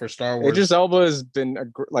fantastic for Star Wars. Idris Elba has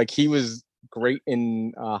been he was great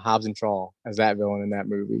in Hobbs and Shaw as that villain in that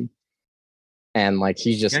movie, and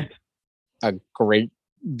he's just a great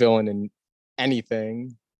villain in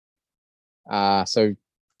anything. So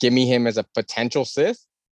give me him as a potential Sith.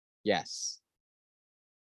 Yes.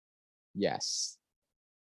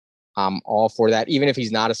 I'm all for that. Even if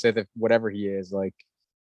he's not a Sith, if whatever he is,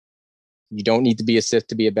 you don't need to be a Sith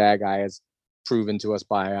to be a bad guy, as proven to us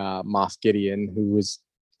by Moff Gideon, who was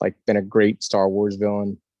been a great Star Wars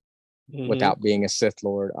villain without being a Sith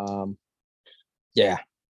Lord. Yeah,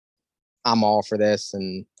 I'm all for this,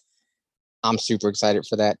 and I'm super excited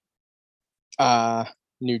for that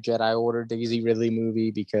new Jedi Order Daisy Ridley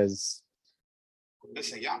movie because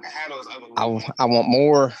I want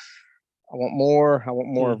more. I want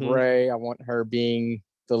more of Rey. I want her being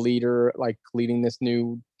the leader, leading this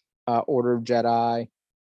new Order of Jedi.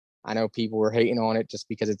 I know people were hating on it just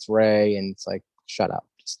because it's Rey, and it's shut up.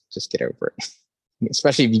 Just get over it.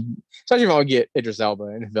 especially if I get Idris Elba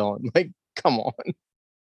in a villain. Come on.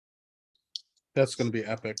 That's gonna be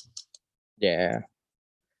epic. Yeah.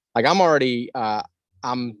 I'm already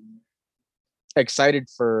I'm excited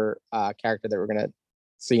for a character that we're gonna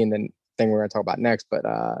see in the thing we're going to talk about next, but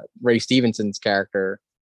Ray Stevenson's character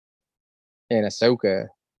in Ahsoka,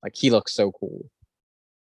 he looks so cool.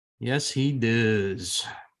 Yes, he does.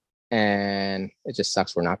 And it just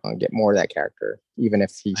sucks we're not going to get more of that character, even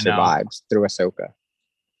if he survives through Ahsoka.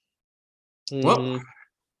 Well,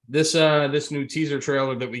 this new teaser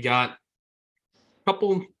trailer that we got, a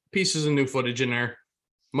couple pieces of new footage in there,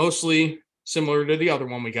 mostly similar to the other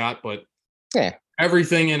one we got, but yeah.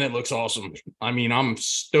 Everything in it looks awesome. I mean, I'm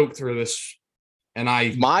stoked for this, and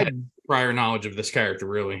my had prior knowledge of this character,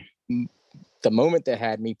 really. The moment that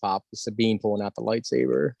had me pop was Sabine pulling out the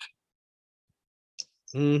lightsaber.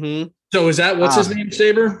 So is that, what's his name,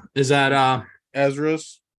 saber? Is that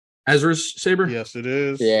Ezra's saber? Yes, it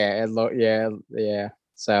is. Yeah, yeah.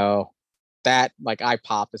 So that, I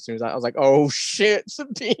popped as soon as I was oh shit,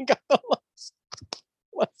 Sabine got the lightsaber.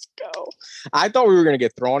 Let's go. I thought we were going to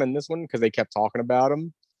get thrown in this one because they kept talking about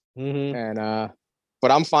him. And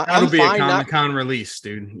but I'm fine. That'll be a Comic-Con release,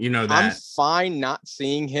 dude. You know that. I'm fine not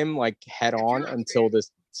seeing him head on until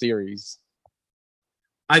this series.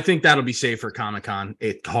 I think that'll be safe for Comic-Con.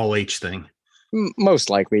 Hall H thing.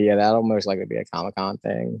 Most likely, yeah. That'll most likely be a Comic-Con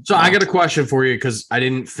thing. So I got a question for you because I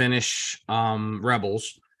didn't finish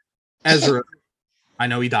Rebels. Ezra, I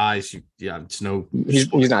know he dies. Yeah, it's no.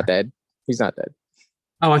 He's not dead. He's not dead.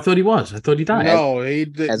 Oh, I thought he was. I thought he died. No, he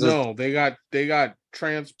did. No, they got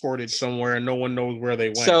transported somewhere, and no one knows where they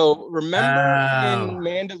went. So remember in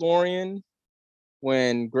Mandalorian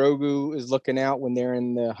when Grogu is looking out when they're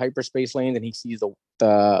in the hyperspace lanes and he sees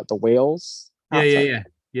the whales. Yeah.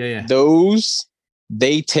 Those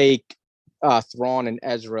they take Thrawn and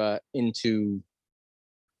Ezra into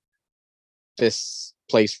this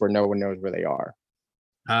place where no one knows where they are.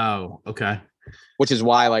 Oh, okay. Which is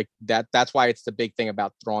why, like that's why it's the big thing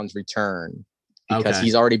about Thrawn's return, because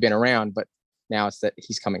he's already been around, but now it's that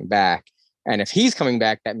he's coming back. And if he's coming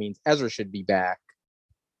back, that means Ezra should be back.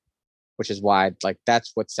 Which is why, like,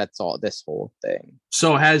 that's what sets all this whole thing.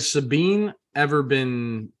 So has Sabine ever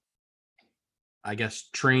been, I guess,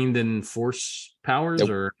 trained in Force powers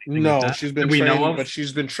or no? Like she's been trained, but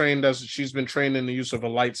she's been trained in the use of a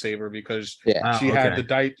lightsaber because she had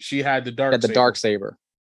the dark saber.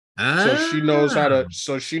 So she knows how to.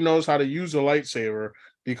 So she knows how to use a lightsaber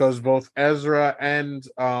because both Ezra and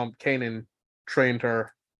Kanan trained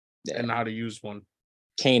her in how to use one.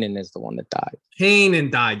 Kanan is the one that died.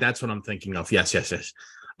 Kanan died. That's what I'm thinking of. Yes.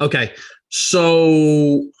 Okay.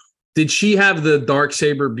 So did she have the dark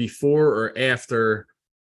saber before or after?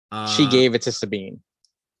 She gave it to Sabine.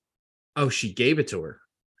 Oh, she gave it to her.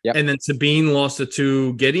 Yep. And then Sabine lost it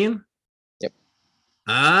to Gideon? Yep.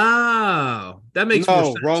 Oh, that makes more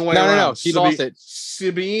sense. Wrong way around. No. She lost it.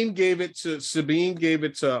 Sabine gave it to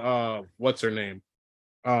what's her name?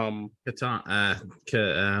 Katan.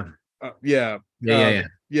 Yeah,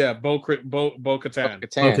 Bo-Katan.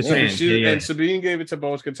 And Sabine gave it to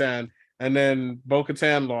Bo-Katan, and then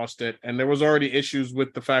Bo-Katan lost it, and there was already issues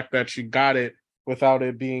with the fact that she got it without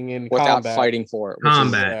it being in without combat. fighting for it.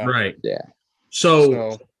 Right? Yeah.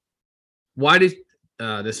 So why did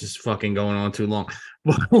this is fucking going on too long?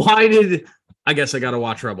 Why did I guess I gotta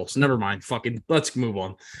watch Rebels? Never mind. Fucking let's move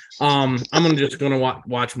on. I'm just gonna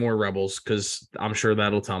watch more Rebels because I'm sure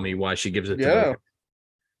that'll tell me why she gives it to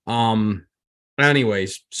her.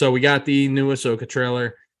 Anyways, so we got the new Ahsoka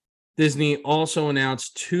trailer. Disney also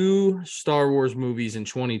announced 2 Star Wars movies in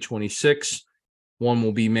 2026. One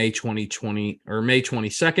will be May 2020 or May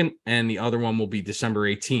 22nd, and the other one will be December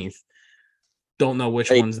 18th. Don't know which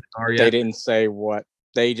ones they are yet. They didn't say what.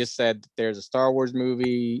 They just said there's a Star Wars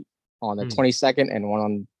movie on the 22nd and one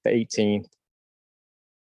on the 18th.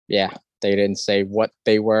 Yeah, they didn't say what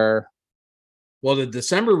they were. Well, the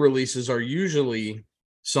December releases are usually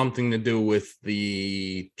something to do with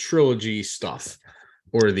the trilogy stuff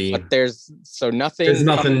or the. But there's nothing. There's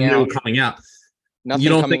nothing new coming out. Nothing. You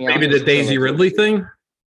don't think maybe the Daisy Ridley thing?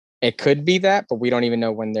 It could be that, but we don't even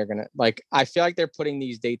know when they're gonna. Like, I feel like they're putting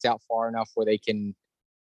these dates out far enough where they can.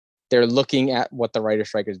 They're looking at what the writer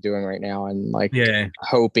strike is doing right now and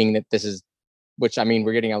hoping that this is. Which, I mean,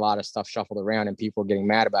 we're getting a lot of stuff shuffled around and people are getting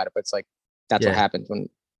mad about it, but it's like that's what happens when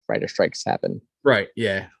writer strikes happen. Right.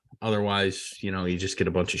 Yeah. Otherwise, you just get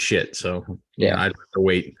a bunch of shit. So I'd have to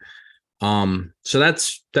wait. So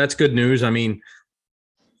that's good news. I mean,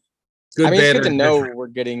 it's good to know we're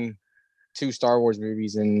getting 2 Star Wars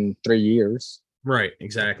movies in 3 years. Right.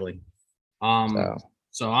 Exactly.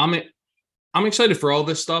 So I'm excited for all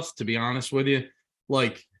this stuff, to be honest with you.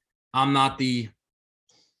 Like, I'm not the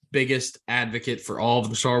biggest advocate for all of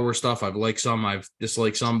the Star Wars stuff. I've liked some, I've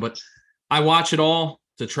disliked some, but I watch it all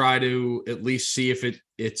to try to at least see if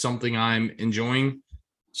it's something I'm enjoying.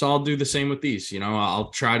 So I'll do the same with these. I'll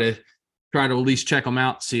try to at least check them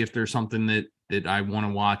out, see if there's something that I want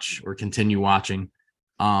to watch or continue watching,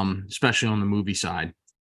 especially on the movie side.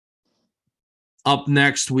 Up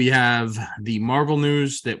next, we have the Marvel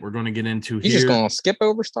news that we're going to get into here. You're just going to skip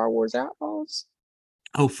over Star Wars Outlaws?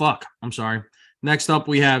 Oh, fuck. I'm sorry. Next up,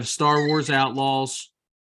 we have Star Wars Outlaws.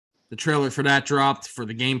 The trailer for that dropped for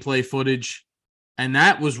the gameplay footage. And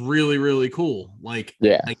that was really, really cool. Like,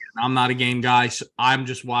 I'm not a game guy, so I'm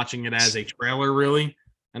just watching it as a trailer, really.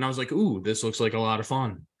 And I was like, ooh, this looks like a lot of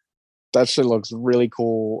fun. That shit looks really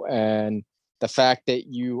cool. And the fact that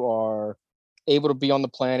you are able to be on the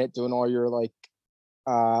planet doing all your,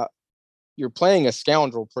 you're playing a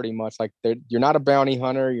scoundrel pretty much. Like, you're not a bounty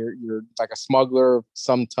hunter. You're like a smuggler of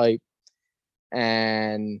some type.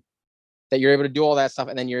 And that you're able to do all that stuff.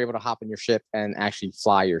 And then you're able to hop in your ship and actually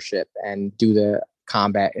fly your ship and do the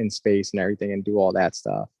combat in space and everything and do all that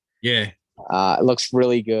stuff. Yeah. It looks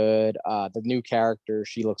really good. The new character,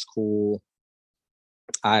 she looks cool.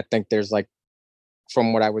 I think there's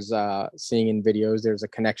from what I was seeing in videos, there's a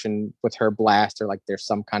connection with her blaster. Like, there's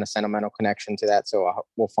some kind of sentimental connection to that. So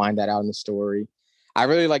we'll find that out in the story. I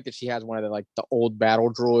really like that she has one of the old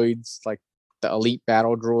battle droids, like the elite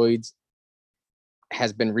battle droids,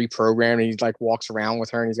 has been reprogrammed, and he walks around with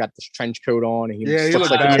her and he's got this trench coat on and he looks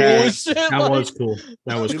like the coolest shit. That was cool.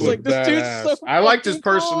 That was cool. Like, this dude's so I liked his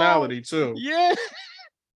personality too. Yeah.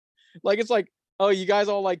 It's oh, you guys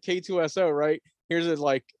all like K2SO, right? Here's a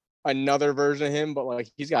another version of him, but like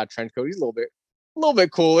he's got a trench coat. He's a little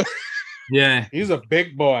bit cooler. Yeah, he's a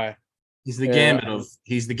big boy. He's the gambit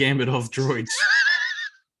of droids.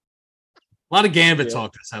 A lot of gambit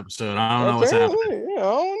talk this episode. I don't know what's happening. Yeah,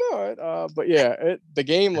 I don't know it. But yeah, the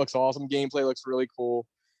game looks awesome. Gameplay looks really cool.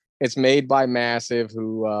 It's made by Massive,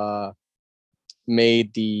 who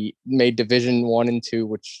made Division 1 and 2,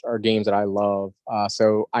 which are games that I love.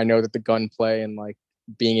 So I know that the gunplay and like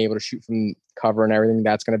being able to shoot from cover and everything,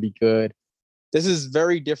 that's going to be good. This is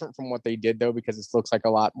very different from what they did though, because it looks like a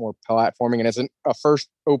lot more platforming, and it's a first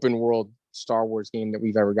open world Star Wars game that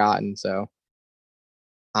we've ever gotten. So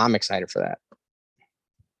I'm excited for that.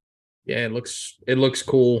 Yeah, it looks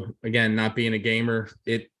cool. Again, not being a gamer,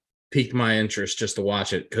 it piqued my interest just to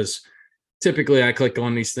watch it, because typically I click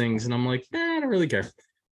on these things and I'm like, I don't really care.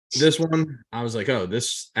 This one, I was like, oh,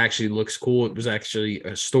 this actually looks cool. It was actually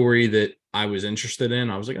a story that I was interested in.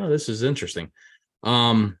 I was like, oh, this is interesting.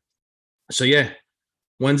 So yeah,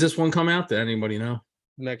 when's this one come out? Did anybody know?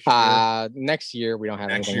 Next year. Next year. We don't have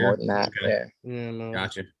anything more than that. Okay. Yeah, no.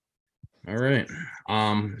 Gotcha. All right.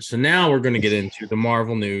 So now we're going to get into the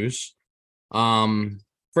Marvel news.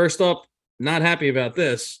 First up, not happy about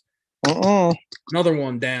this. Another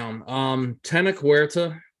one down. Tena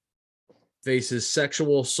Huerta faces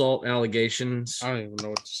sexual assault allegations. I don't even know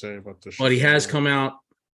what to say about this. But he has come out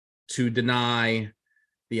to deny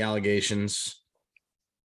the allegations.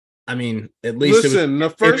 I mean, at least listen. The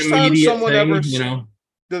first time someone ever, you know,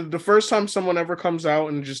 the first time someone ever comes out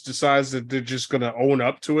and just decides that they're just gonna own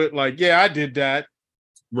up to it, like, yeah, I did that.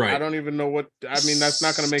 Right. I don't even know what. I mean, that's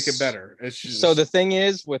not gonna make it better. It's just... So the thing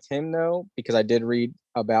is with him though, because I did read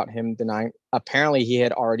about him denying. Apparently, he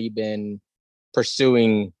had already been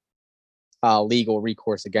pursuing legal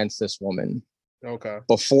recourse against this woman. Okay.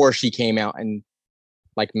 Before she came out and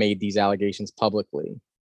like made these allegations publicly.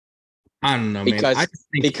 I don't know, because, man.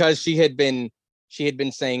 Because she had been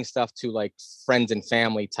saying stuff to like friends and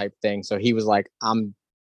family type thing. So he was like, I'm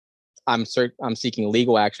seeking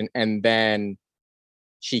legal action, and then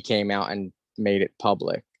she came out and made it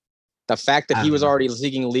public. The fact that he was already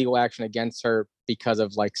seeking legal action against her because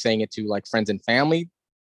of like saying it to like friends and family,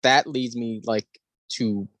 that leads me like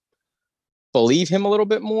to believe him a little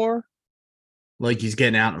bit more. Like he's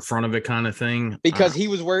getting out in front of it kind of thing. Because he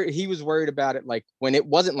was worried about it like when it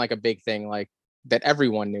wasn't like a big thing like that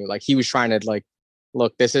everyone knew. Like he was trying to like,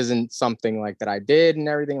 look, this isn't something like that I did and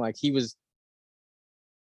everything. Like he was,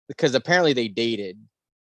 because apparently they dated,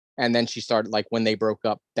 and then she started like when they broke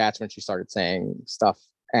up, that's when she started saying stuff.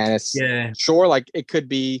 And it's sure, like it could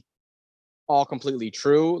be all completely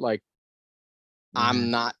true. Like I'm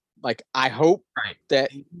not like, I hope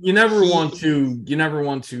that you never want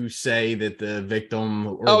to say that the victim.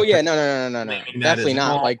 Or no, definitely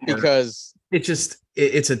not. Like, because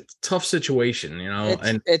it's a tough situation, you know,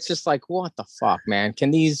 and it's just like, what the fuck, man?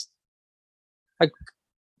 Can they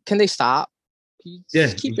stop? Keep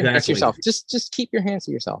your hands to yourself. Just keep your hands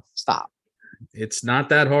to yourself. Stop. It's not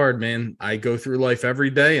that hard, man. I go through life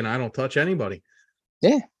every day and I don't touch anybody.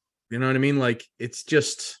 Yeah. You know what I mean? Like, it's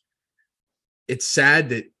sad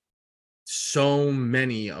that so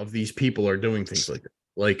many of these people are doing things like this,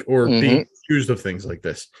 like, or being accused of things like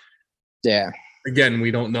this. Yeah. Again,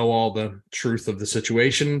 we don't know all the truth of the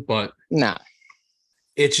situation, but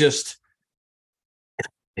it's just,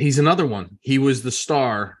 he's another one. He was the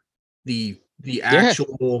star, the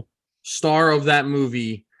actual star of that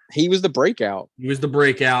movie. He was the breakout.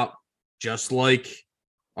 Just like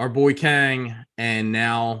our boy Kang, and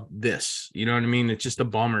now this. You know what I mean? It's just a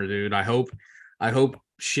bummer, dude. I hope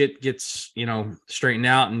shit gets, you know, straightened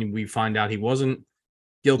out and we find out he wasn't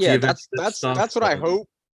guilty of that's what I hope.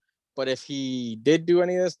 But if he did do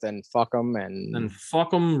any of this, then fuck him, and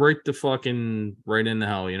fuck him right in the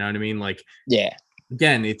hell. You know what I mean? Like, yeah.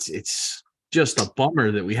 Again, it's just a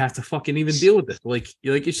bummer that we have to fucking even deal with this. Like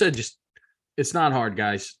you said, just it's not hard,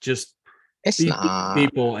 guys. Just be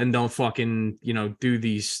people and don't fucking, you know, do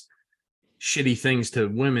these shitty things to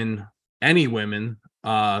women, any women,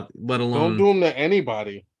 let alone don't do them to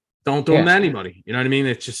anybody. Don't do them to anybody. You know what I mean?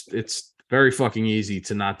 It's very fucking easy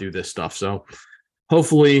to not do this stuff. So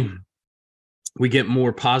hopefully we get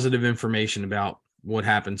more positive information about what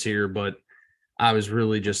happens here. But I was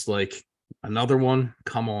really just like, another one?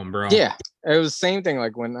 Come on, bro. Yeah. It was the same thing.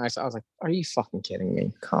 Like when I was like, are you fucking kidding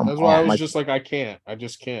me? Come on. That's why I was just like, I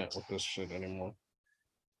just can't with this shit anymore.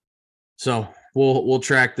 So we'll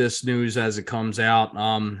track this news as it comes out.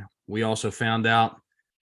 We also found out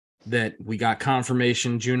that we got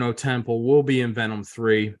confirmation Juno Temple will be in Venom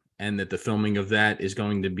 3, and that the filming of that is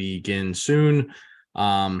going to begin soon.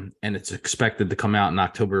 And it's expected to come out in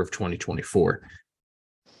October of 2024.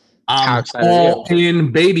 How excited are you?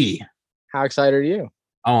 In, baby. How excited are you?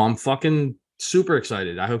 Oh, I'm fucking super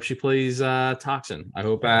excited. I hope she plays Toxin. I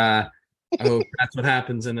hope that's what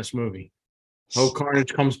happens in this movie. Hope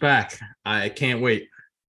Carnage comes back. I can't wait.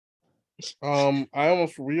 We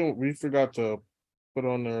forgot to put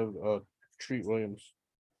on there Treat Williams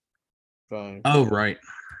thing. Oh right.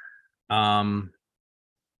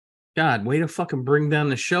 God, way to fucking bring down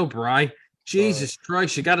the show, Bri. Jesus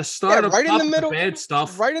Christ, you got to start right in the middle, bad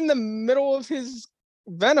stuff. Right in the middle of his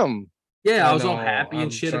Venom. Yeah, I was all happy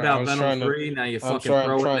and shit about Venom 3. Now you fucking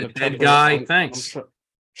throw in the dead guy. Thanks.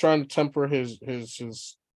 Trying to temper his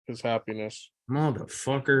happiness.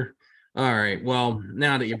 Motherfucker. All right. Well,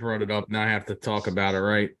 now that you brought it up, now I have to talk about it,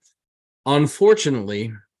 right?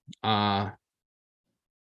 Unfortunately, star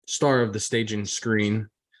of the staging screen,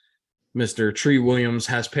 Mr. Treat Williams,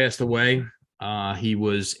 has passed away. He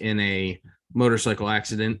was in a motorcycle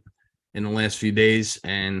accident in the last few days,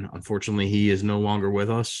 and unfortunately, he is no longer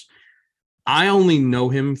with us. I only know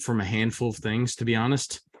him from a handful of things, to be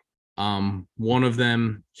honest. One of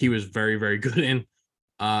them he was very, very good in.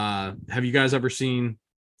 Have you guys ever seen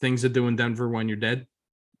Things to Do in Denver When You're Dead?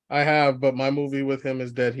 I have, but my movie with him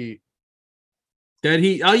is Dead Heat. Dead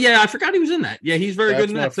Heat. Oh yeah, I forgot he was in that. Yeah, he's very good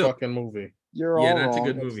in that too. Fucking movie. You're all that's wrong.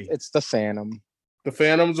 A good movie. It's The Phantom. The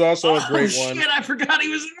Phantom's also a great one. Shit, I forgot he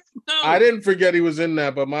was in that. No. I didn't forget he was in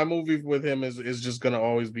that, but my movie with him is just gonna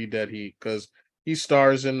always be Dead Heat because he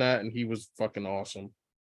stars in that and he was fucking awesome.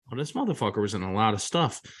 Well, this motherfucker was in a lot of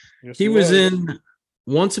stuff. Yes, he was in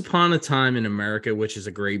Once Upon a Time in America, which is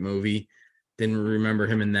a great movie. Didn't remember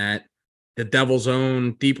him in that. The Devil's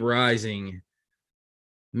Own, Deep Rising,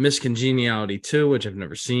 Miss Congeniality 2, which I've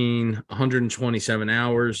never seen, 127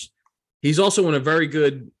 Hours. He's also in a very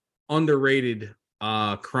good, underrated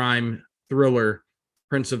crime thriller,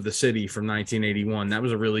 Prince of the City from 1981. That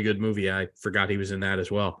was a really good movie. I forgot he was in that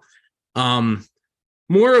as well.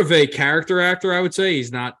 More of a character actor, I would say.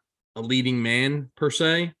 He's not a leading man per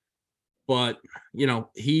se, but you know,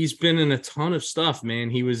 he's been in a ton of stuff,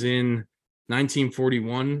 man. He was in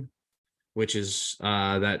 1941, which is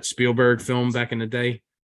that Spielberg film back in the day.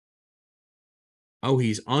 Oh,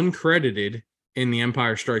 he's uncredited in The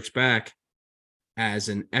Empire Strikes Back as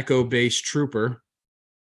an Echo-based trooper.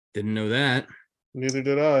 Didn't know that. Neither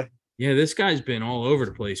did I. Yeah, this guy's been all over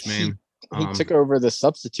the place, man. He took over The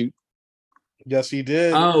Substitute. Yes, he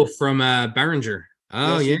did. Oh, from Behringer.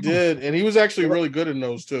 Oh, yes, yeah, he did, and he was actually really good in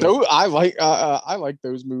those too. I like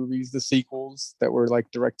those movies, the sequels that were like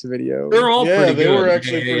direct to video. They're all pretty good. They were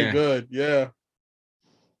actually pretty good. Yeah.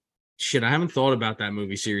 Shit, I haven't thought about that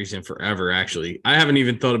movie series in forever. Actually, I haven't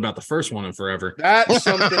even thought about the first one in forever. That's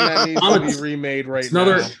something that needs to be remade right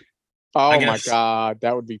now. Oh my god,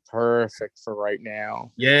 that would be perfect for right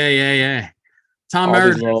now. Yeah. Tom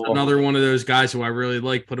Merritt is another one of those guys who I really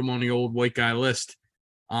like. Put him on the old white guy list.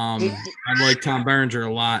 I like Tom Berenger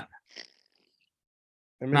a lot.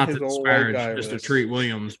 Not to disparage Mr. Treat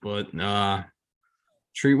Williams, but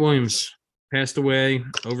Treat Williams passed away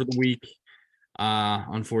over the week,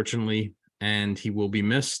 unfortunately, and he will be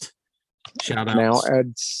missed. Shout out. Now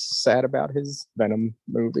Ed's sad about his Venom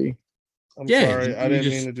movie. I'm sorry, I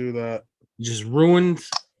didn't mean to do that. Just ruined.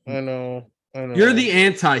 I know. You're the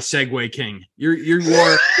anti-segue king. You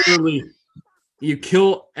are literally. You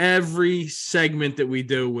kill every segment that we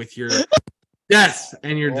do with your death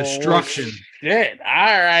and your destruction. Shit. All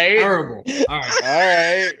right. Terrible. All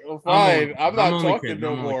right. Well, fine. I'm not talking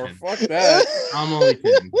no more. Fuck that. I'm only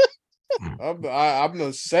kidding. I'm the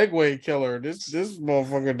segue killer. This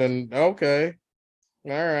motherfucker done. Okay.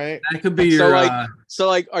 All right. That could be your. So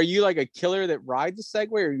are you like a killer that rides a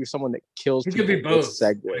Segway, or are you someone that kills? He could be both.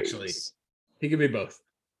 Segways. Actually, he could be both.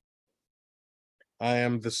 I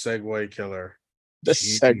am the Segway killer. The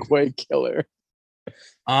Segway killer.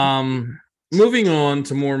 Moving on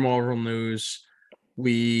to more Marvel news,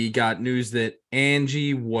 we got news that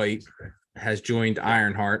Angie White has joined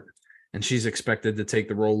Ironheart, and she's expected to take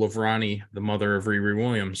the role of Ronnie, the mother of Riri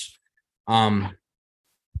Williams.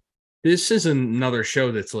 This is another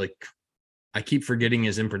show that's like, I keep forgetting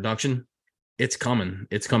is in production. It's coming.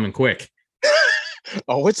 It's coming quick.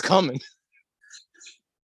 Oh, it's coming.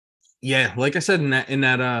 Yeah, like I said in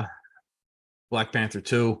that Black Panther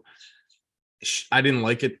 2, I didn't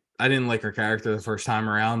like it. I didn't like her character the first time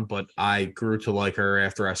around, but I grew to like her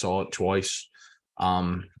after I saw it twice.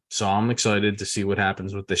 So I'm excited to see what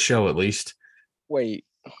happens with this show, at least. Wait,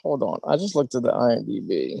 hold on. I just looked at the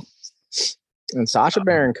IMDb. And Sacha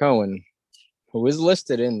Baron Cohen, who is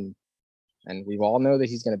listed in, and we all know that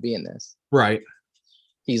he's going to be in this. Right.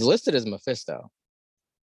 He's listed as Mephisto.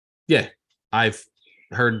 Yeah, I've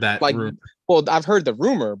heard that. Well, I've heard the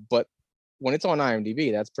rumor, but when it's on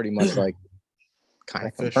IMDb, that's pretty much like kind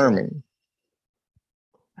of confirming.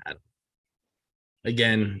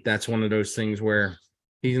 Again, that's one of those things where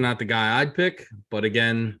he's not the guy I'd pick, but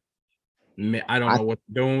again, I don't know what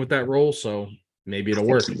they're doing with that role, so maybe it'll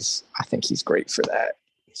work. I think he's great for that.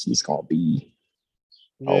 He's gonna be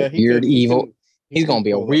weird evil. He's gonna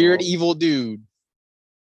be a weird evil dude.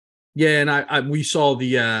 Yeah, and we saw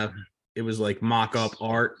the it was like mock-up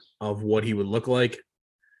art of what he would look like,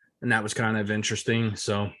 and that was kind of interesting.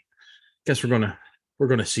 So I guess we're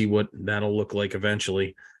gonna see what that'll look like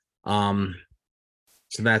eventually.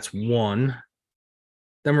 So that's one.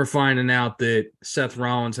 Then we're finding out that Seth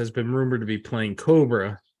Rollins has been rumored to be playing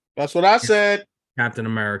Cobra. That's what I said. Captain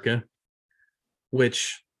America,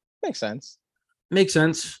 which makes sense. Makes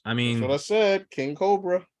sense. I mean, that's what I said. King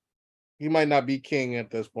Cobra. He might not be king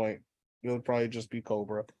at this point. He'll probably just be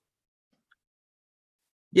Cobra.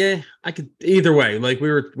 Yeah, I could either way. Like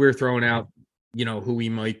we were throwing out, who he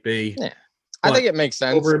might be. Yeah, I think it makes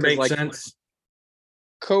sense. Cobra makes sense.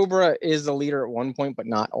 Cobra is the leader at one point, but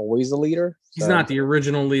not always the leader. He's not the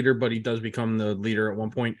original leader, but he does become the leader at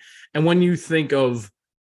one point. And when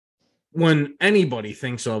anybody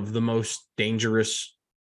thinks of the most dangerous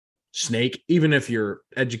snake, even if you're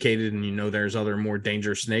educated and there's other more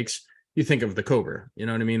dangerous snakes, you think of the Cobra. You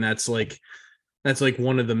know what I mean? That's like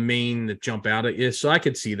one of the main that jump out at you. So I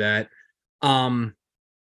could see that. I'm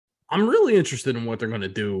really interested in what they're going to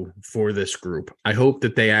do for this group. I hope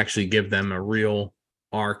that they actually give them a real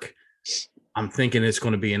arc. I'm thinking it's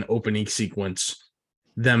going to be an opening sequence,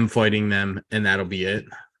 them fighting them, and that'll be it.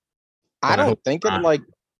 I don't think it like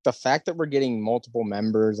the fact that we're getting multiple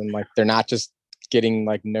members and like they're not just getting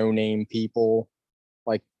like no-name people.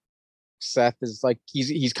 Like Seth is like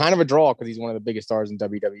he's kind of a draw because he's one of the biggest stars in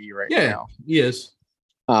WWE right now. He is.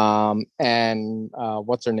 And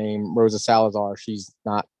what's her name? Rosa Salazar. She's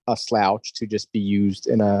not a slouch to just be used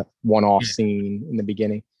in a one-off scene in the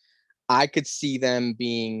beginning. I could see them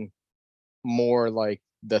being more like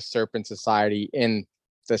the Serpent Society in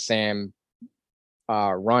the Sam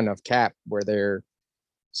run of Cap, where they're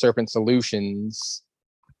Serpent Solutions,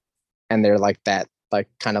 and they're like that, like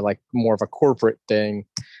kind of like more of a corporate thing,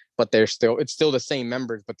 but it's still the same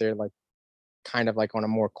members, but they're like kind of like on a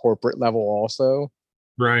more corporate level also.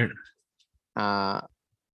 Right.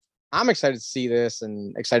 I'm excited to see this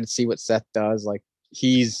and excited to see what Seth does. Like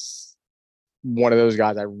he's one of those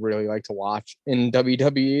guys I really like to watch in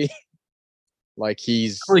WWE. Like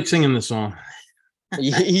I like singing the song.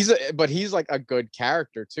 he's like a good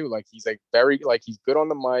character too. Like he's like very like he's good on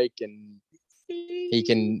the mic and he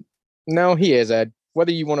can. No, he is, Ed.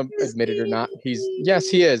 Whether you want to admit it or not, he is.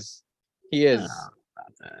 He is.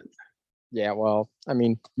 About that. Yeah, well, I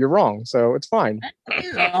mean, you're wrong, so it's fine.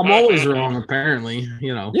 I'm always wrong, apparently.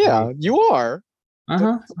 Yeah, you are.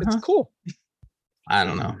 It's cool. I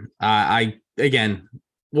don't know. I again,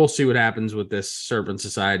 we'll see what happens with this Serpent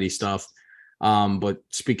Society stuff. But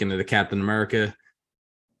speaking of the Captain America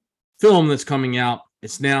film that's coming out,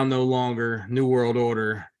 it's now no longer New World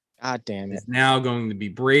Order. God damn it. It's now going to be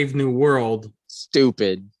Brave New World.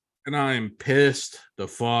 Stupid. And I am pissed the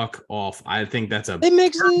fuck off. I think that's it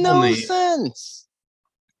makes no sense.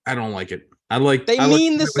 I don't like it. They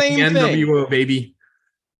mean the same thing. NWO, baby.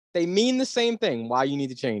 They mean the same thing. Why you need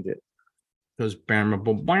to change it? Because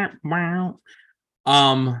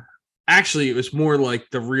actually it was more like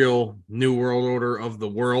the real New World Order of the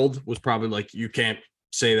world was probably like, you can't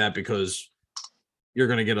say that because you're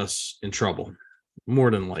going to get us in trouble,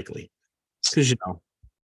 more than likely, because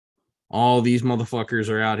all these motherfuckers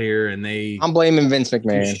are out here and I'm blaming Vince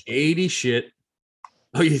McMahon. Shady shit.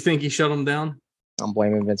 Oh, you think he shut them down? I'm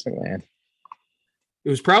blaming Vince McMahon. It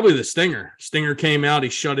was probably the Stinger. Stinger came out, he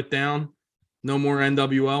shut it down. No more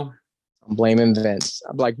NWO. I'm blaming Vince.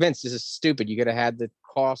 I'm like, Vince, this is stupid. You could have had the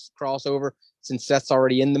crossover. Since Seth's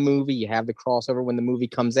already in the movie, you have the crossover when the movie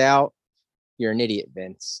comes out. You're an idiot,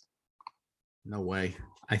 Vince. No way.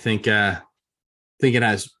 I think it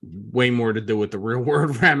has way more to do with the real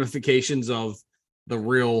world ramifications of the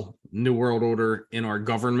real New World Order in our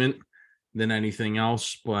government than anything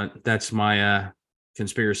else. But that's my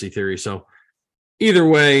conspiracy theory. So either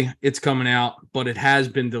way, it's coming out, but it has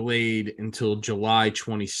been delayed until July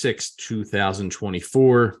 26,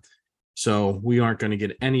 2024. So we aren't going to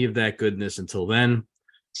get any of that goodness until then.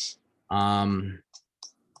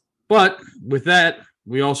 But with that,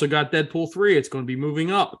 we also got Deadpool 3. It's going to be moving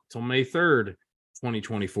up till May 3rd,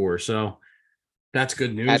 2024. So that's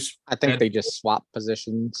good news. I think they just swapped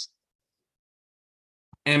positions.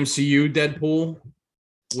 MCU Deadpool,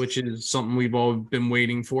 which is something we've all been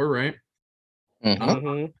waiting for, right?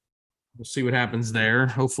 Mm-hmm. We'll see what happens there.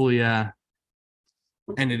 Hopefully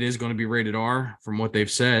And it is going to be rated R from what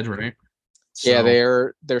they've said, right? So, yeah,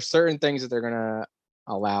 there's certain things that they're gonna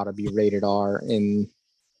allow to be rated R in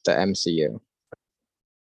the MCU.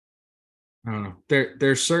 I don't know.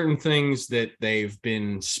 There's certain things that they've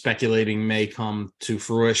been speculating may come to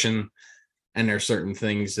fruition, and there's certain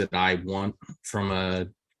things that I want from a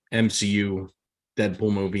MCU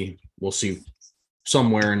Deadpool movie. We'll see.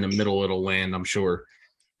 Somewhere in the middle it'll land, I'm sure.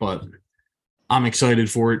 But I'm excited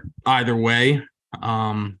for it either way.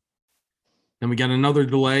 Then we got another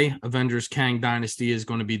delay. Avengers Kang Dynasty is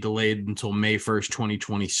going to be delayed until May 1st,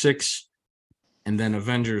 2026. And then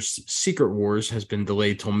Avengers Secret Wars has been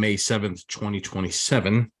delayed till May 7th,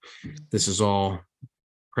 2027. This is all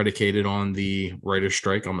predicated on the writer's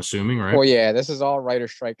strike, I'm assuming, right? Well, yeah, this is all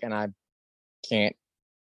writer's strike, and I can't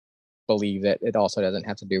believe that it also doesn't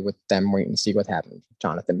have to do with them waiting to see what happens with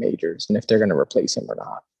Jonathan Majors and if they're going to replace him or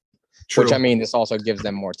not. True. Which, I mean, this also gives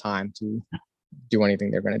them more time to do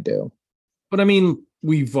anything they're going to do. But, I mean,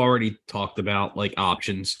 we've already talked about, like,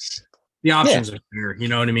 options. The options are there, you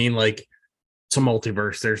know what I mean? Like, it's a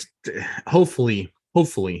multiverse. There's hopefully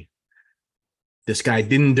this guy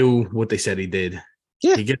didn't do what they said he did.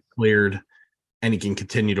 Yeah. He gets cleared and he can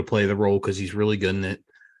continue to play the role because he's really good in it.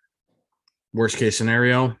 Worst case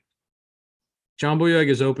scenario, John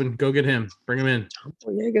Boyega's open. Go get him. Bring him in. John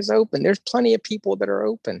Boyega's open. There's plenty of people that are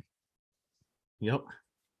open. Yep.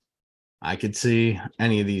 I could see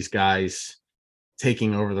any of these guys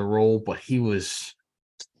taking over the role, but he's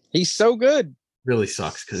so good. Really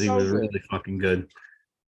sucks because he was really fucking good.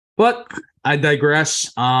 But I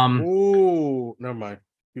digress. Ooh, never mind.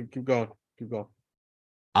 Keep going.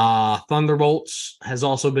 Thunderbolts has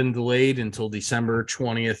also been delayed until December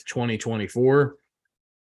 20th, 2024.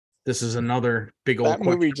 This is another big old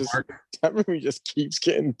that movie just keeps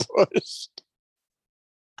getting pushed.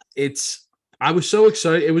 I was so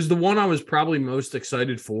excited. It was the one I was probably most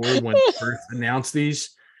excited for when they first announced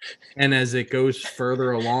these. And as it goes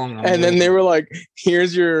further along, then they were like,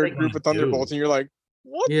 "Here's your group of Thunderbolts," and you're like,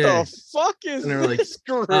 "What the fuck is and this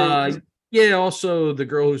group?" Yeah. Also, the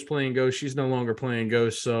girl who's playing Ghost, she's no longer playing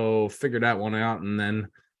Ghost, so figure that one out. And then,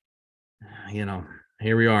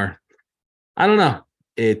 here we are. I don't know.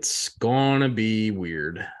 It's gonna be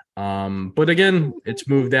weird. But again, it's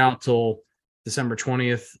moved out till December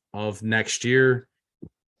 20th of next year.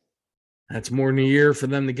 That's more than a year for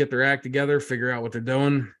them to get their act together, figure out what they're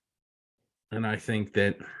doing. And I think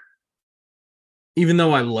that even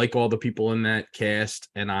though I like all the people in that cast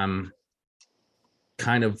and I'm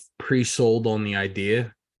kind of pre-sold on the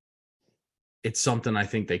idea, it's something I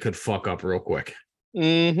think they could fuck up real quick.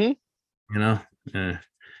 Mm-hmm.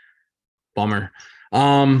 Bummer.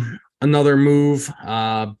 Another move,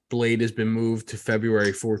 Blade has been moved to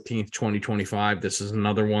February 14th, 2025. This is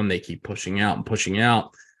another one they keep pushing out.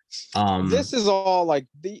 This is all like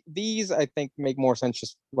these I think make more sense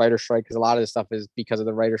just writer strike because a lot of this stuff is because of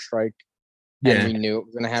the writer strike. And we knew it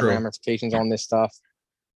was going to have ramifications on this stuff.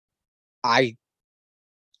 I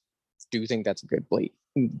do think that's a good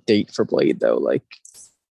date for Blade though. Like,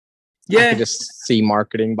 I could just see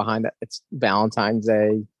marketing behind that. It's Valentine's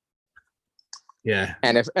Day. Yeah.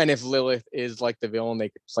 And if Lilith is like the villain, they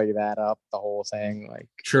could play that up, the whole thing. Like,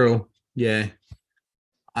 true. Yeah.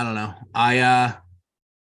 I don't know.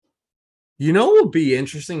 What would be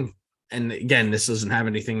interesting, and again, this doesn't have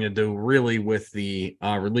anything to do really with the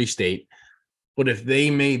release date, but if they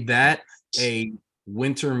made that a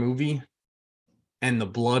winter movie and the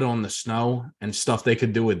blood on the snow and stuff they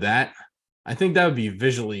could do with that, I think that would be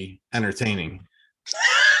visually entertaining.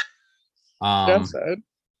 That's sad.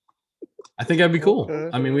 I think that'd be cool. Okay.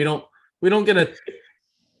 I mean, we don't get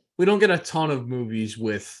a ton of movies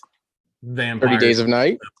with vampires. 30 Days of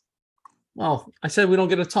Night. Well, I said we don't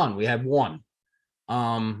get a ton. We have one.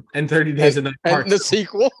 And 30 Days of Night. And the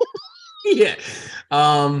sequel. Yeah.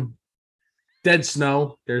 Dead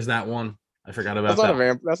Snow. There's that one. I forgot about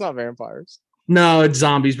that. That's not vampires. No, it's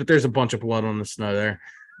zombies, but there's a bunch of blood on the snow there.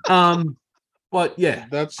 But yeah.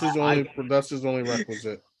 That's his only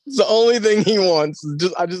requisite. It's the only thing he wants.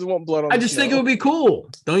 I just want blood on the snow. I just think it would be cool.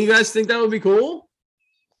 Don't you guys think that would be cool?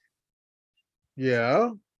 Yeah.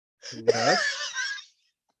 Yes.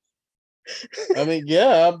 I mean,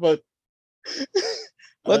 yeah, but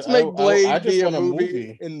let's make Blade be a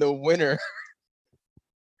movie in the winter.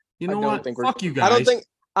 You know what? Fuck you guys.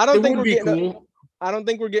 I don't think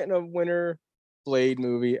we're getting a winter Blade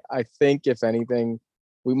movie. I think if anything,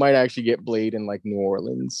 we might actually get Blade in like New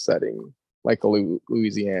Orleans setting, like a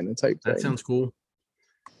Louisiana type thing. That sounds cool.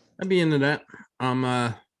 I'd be into that.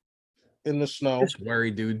 In the snow. Just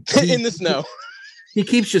worried, dude. In the snow. He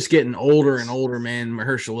keeps just getting older and older, man.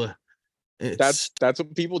 Mahershala. That's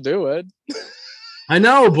what people do, Ed. I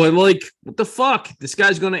know, but like, what the fuck? This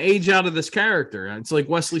guy's going to age out of this character. It's like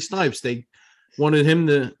Wesley Snipes. They wanted him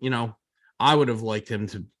to, I would have liked him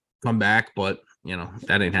to come back, but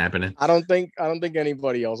that ain't happening. I don't think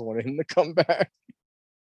anybody else wanted him to come back.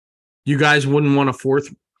 You guys wouldn't want a fourth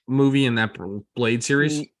movie in that Blade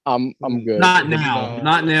series? I'm good. Not now.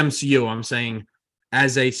 Not in the MCU. I'm saying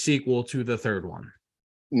as a sequel to the third one.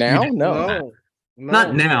 Now? No.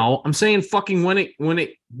 Not now. I'm saying fucking when it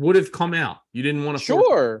would have come out. You didn't want to.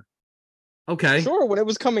 Sure. Okay. Sure. When it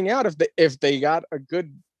was coming out, if they got a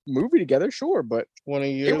good movie together, sure. But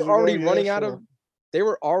they were already running out of. They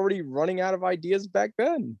were already running out of ideas back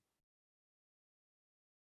then.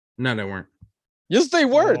 No, they weren't. Yes, they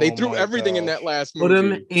were. They threw everything in that last movie. Put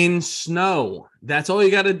him in snow. That's all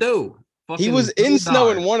you got to do. He was in snow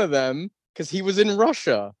in one of them because he was in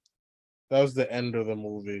Russia. That was the end of the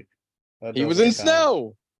movie. He was in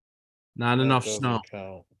snow. Not enough snow.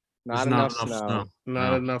 Not enough snow.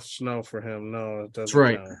 Not enough snow for him. No, it doesn't. That's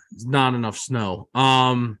right. Count. It's not enough snow.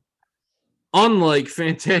 Unlike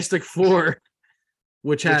Fantastic Four,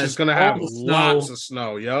 which is going to have lots of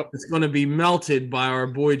snow. Yep. It's going to be melted by our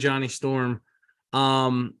boy Johnny Storm.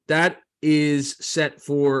 That is set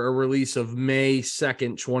for a release of May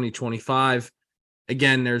 2nd, 2025.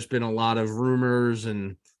 Again, there's been a lot of rumors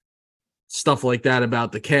and stuff like that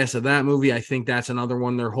about the cast of that movie. I think that's another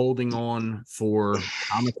one they're holding on for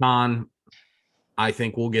Comic-Con. I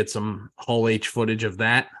think we'll get some Hall H footage of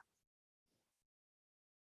that.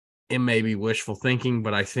 It may be wishful thinking,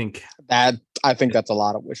 but I think that's a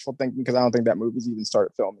lot of wishful thinking because I don't think that movie's even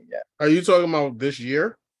started filming yet. Are you talking about this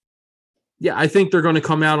year? Yeah, I think they're going to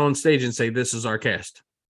come out on stage and say, "This is our cast."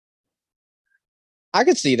 I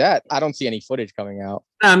could see that. I don't see any footage coming out.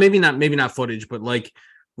 Maybe not footage, but like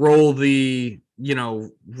roll the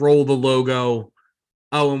logo.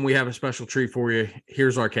 Oh, and we have a special treat for you.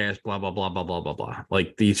 Here's our cast, blah, blah, blah, blah, blah, blah, blah.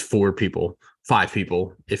 Like these 5 people,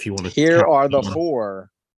 if you want to. Here are the 4.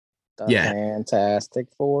 The Fantastic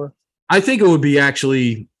Four. I think it would be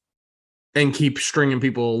actually, and keep stringing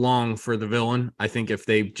people along for the villain. I think if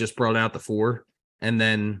they just brought out the 4 and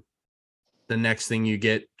then the next thing you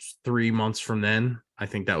get 3 months from then, I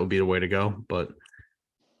think that would be the way to go. But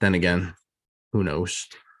then again, who knows?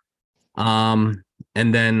 And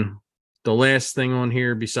then the last thing on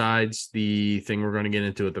here, besides the thing we're going to get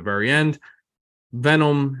into at the very end,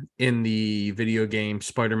 Venom in the video game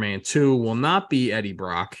Spider-Man 2 will not be Eddie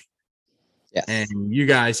Brock. Yes. And you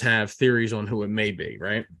guys have theories on who it may be,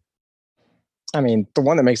 right? I mean, the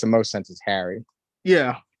one that makes the most sense is Harry.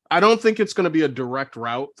 Yeah. I don't think it's going to be a direct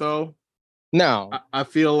route, though. No. I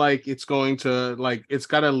feel like it's going to, it's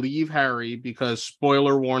got to leave Harry because,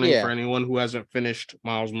 spoiler warning for anyone who hasn't finished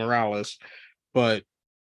Miles Morales, but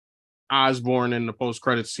Osborn in the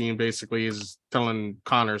post-credit scene basically is telling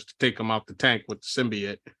Connors to take him out the tank with the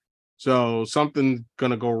symbiote. So something's going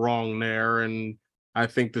to go wrong there, and I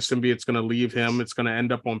think the symbiote's going to leave him. It's going to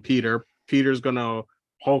end up on Peter. Peter's going to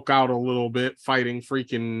Hulk out a little bit, fighting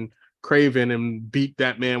freaking Craven and beat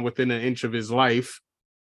that man within an inch of his life.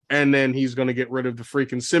 And then he's going to get rid of the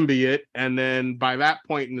freaking symbiote. And then by that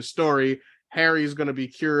point in the story, Harry's going to be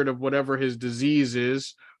cured of whatever his disease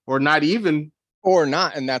is, or not even. Or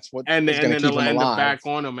not, and that's what and then it'll end up back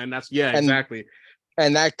on him. And that's, exactly.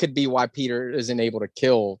 And that could be why Peter isn't able to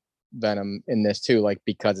kill Venom in this too,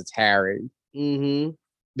 because it's Harry. Mm-hmm.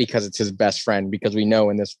 Because it's his best friend, because we know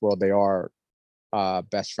in this world they are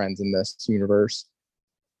best friends in this universe,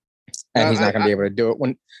 and he's not going to be able to do it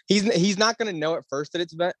when he's not going to know at first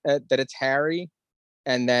that it's Harry,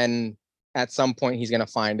 and then at some point he's going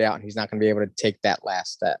to find out, and he's not going to be able to take that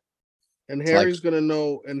last step. And Harry's going to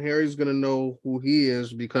know, who he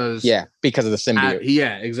is because of the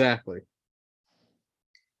symbiote. Exactly.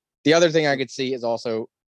 The other thing I could see is also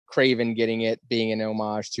Craven getting it, being an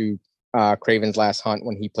homage to Craven's Last Hunt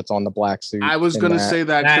when he puts on the black suit. I was going to say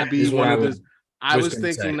that could be one of the. I was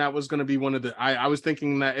thinking that was going to be one of the. I was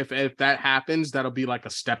thinking that if that happens, that'll be like a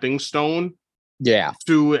stepping stone. Yeah.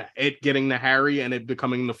 To it getting to Harry and it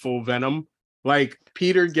becoming the full Venom. Like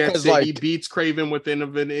Peter gets it, he beats Craven within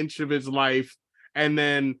an inch of his life, and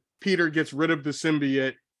then Peter gets rid of the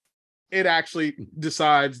symbiote. It actually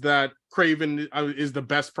decides that Craven is the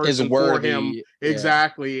best person for him. Yeah.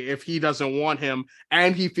 Exactly. If he doesn't want him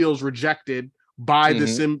and he feels rejected by the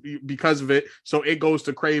symbiote because of it. So it goes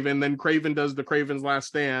to Craven. Then Craven does the Craven's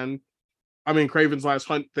Last Hunt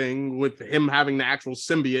thing with him having the actual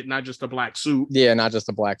symbiote, not just a black suit. Yeah, not just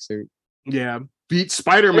a black suit. Yeah. Beats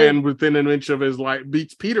Spider-Man within an inch of his life,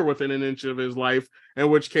 beats Peter within an inch of his life, in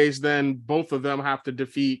which case then both of them have to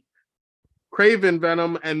defeat Craven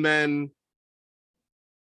Venom, and then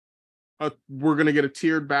we're gonna get a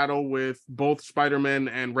tiered battle with both Spider-Man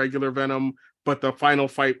and regular Venom, but the final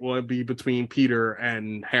fight will be between Peter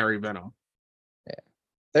and Harry Venom.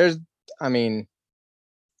 Yeah,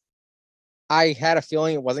 I had a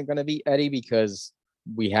feeling it wasn't going to be Eddie because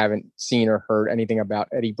we haven't seen or heard anything about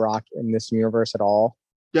Eddie Brock in this universe at all.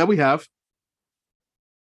 Yeah, we have.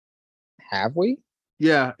 Have we?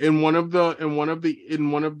 Yeah, in one of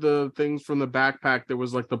the things from the backpack, there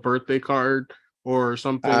was like the birthday card or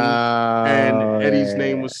something, and Eddie's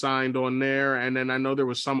name was signed on there. And then I know there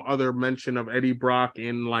was some other mention of Eddie Brock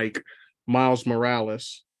in like Miles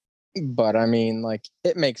Morales. But I mean, like,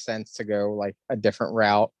 it makes sense to go like a different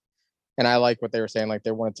route. And I like what they were saying, like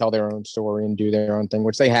they want to tell their own story and do their own thing,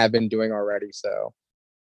 which they have been doing already. So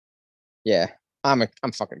yeah, I'm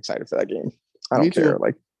fucking excited for that game. I don't care.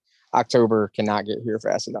 Like, October cannot get here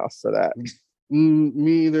fast enough for that.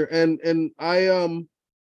 Me either. And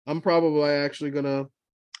I'm probably actually gonna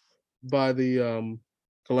buy the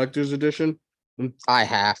collector's edition. I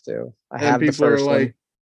have to.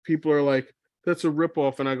 People are like, that's a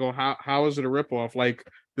ripoff, and I go, how is it a ripoff? Like,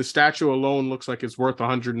 the statue alone looks like it's worth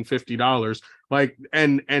 $150. Like,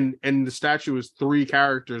 and the statue is 3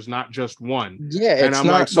 characters, not just one. Yeah, and I'm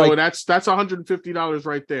like, so that's $150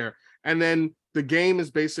 right there. And then the game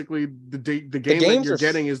is basically the game that you're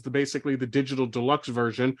getting is basically the digital deluxe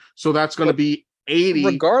version. So that's going to be $80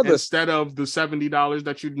 regardless instead of the $70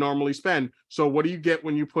 that you'd normally spend. So what do you get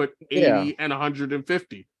when you put 80 and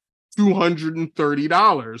 150?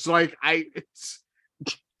 $230. Like,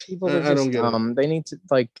 people are just dumb. They need to,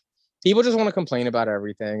 like, people just want to complain about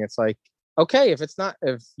everything. It's like, okay, if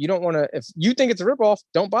you don't want to, if you think it's a ripoff,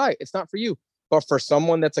 don't buy it. It's not for you. But for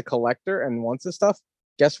someone that's a collector and wants this stuff,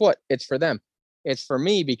 guess what? It's for them. It's for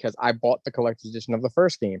me because I bought the collector's edition of the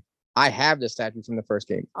first game. I have the statue from the first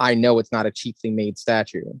game. I know it's not a cheaply made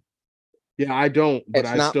statue. Yeah, I don't, but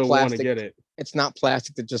I still want to get it. It's not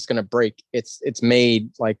plastic that's just gonna break. It's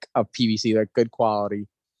made like a PVC, like good quality,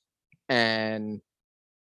 and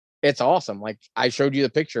it's awesome. Like, I showed you the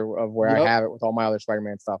picture of where I have it with all my other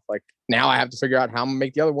Spider-Man stuff. Like, now I have to figure out how I'm gonna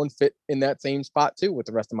make the other one fit in that same spot too with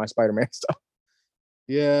the rest of my Spider-Man stuff.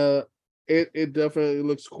 Yeah, it definitely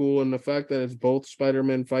looks cool, and the fact that it's both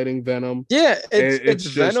Spider-Man fighting Venom. Yeah, it's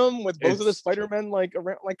Venom with both of the Spider-Men like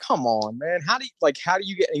around. Like, come on, man. How do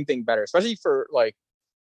you get anything better? Especially for like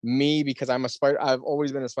me, because I've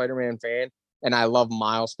always been a Spider-Man fan, and I love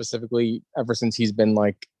Miles specifically ever since he's been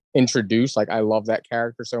like introduced. Like, I love that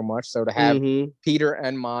character so much. So to have Peter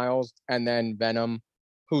and Miles and then Venom,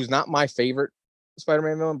 who's not my favorite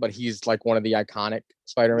Spider-Man villain, but he's like one of the iconic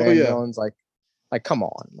Spider-Man villains. Like, come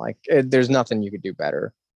on, like, there's nothing you could do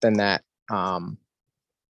better than that. The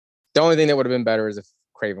only thing that would have been better is if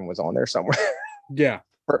Kraven was on there somewhere. Yeah,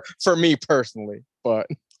 for me personally, but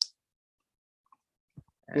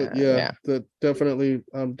yeah, definitely.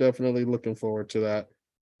 I'm definitely looking forward to that.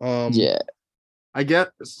 Yeah, I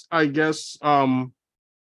guess. The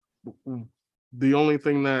only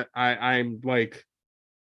thing that I'm like,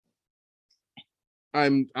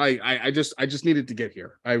 I just needed to get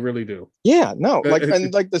here. I really do. Yeah, no, like,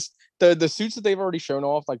 and like this, the suits that they've already shown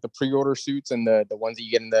off, like the pre-order suits and the ones that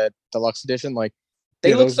you get in the deluxe edition, like,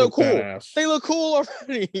 they look so cool. Badass. They look cool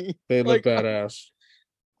already. They look badass.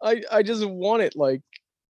 I just want it. Like,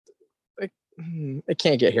 it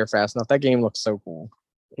can't get here fast enough. That game looks so cool.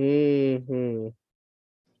 You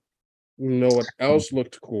know what else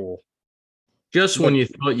looked cool? Just when you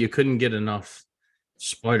thought you couldn't get enough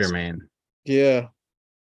Spider-Man. Yeah.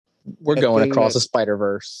 We're going across the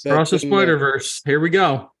Spider-Verse. Across the Spider-Verse. Here we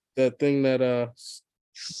go. That thing that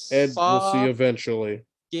Ed will see eventually.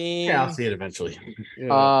 Yeah, I'll see it eventually.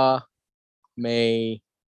 Yeah. Amazing.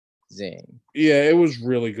 Yeah, it was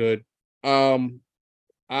really good.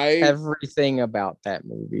 Everything about that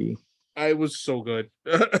movie. I was so good.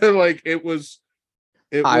 Like, it was.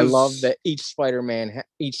 I love that each Spider-Man,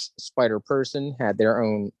 each Spider-Person had their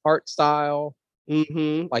own art style.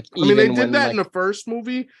 Like, I mean, they did that in the first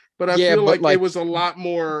movie, but I feel like it was a lot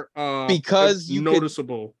more because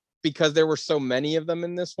noticeable. Because there were so many of them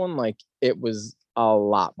in this one, like, it was a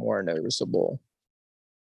lot more noticeable.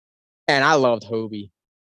 And I loved Hobie.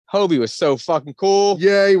 Hobie was so fucking cool.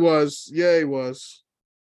 Yeah, he was.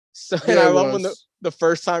 So, and I love when the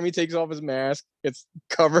first time he takes off his mask, it's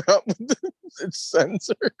covered up with it's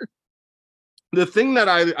censored. The thing that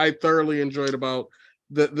I thoroughly enjoyed about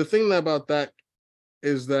the thing about that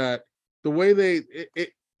is that the way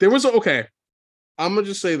there was okay. I'm gonna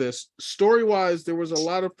just say this. Story-wise, there was a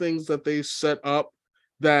lot of things that they set up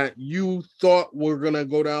that you thought were gonna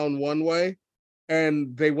go down one way,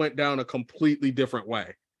 and they went down a completely different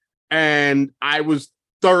way. And I was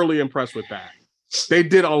thoroughly impressed with that. They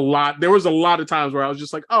did a lot. There was a lot of times where I was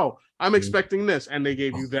just like, oh, I'm expecting this, and they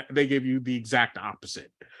gave you that. They gave you the exact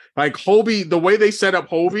opposite. Like Hobie, the way they set up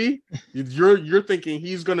Hobie, you're thinking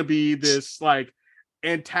he's gonna be this like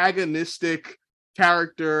antagonistic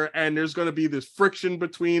character, and there's gonna be this friction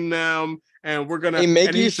between them, and we're gonna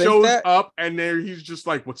and he shows up, and there he's just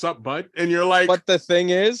like, "What's up, bud?" And you're like, but the thing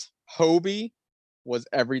is, Hobie was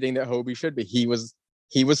everything that Hobie should be. He was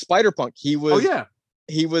Spider-Punk. He was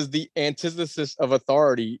he was the antithesis of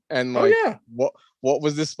authority. And like, what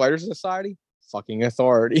was this Spider Society? Fucking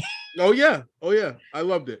authority. Oh yeah. I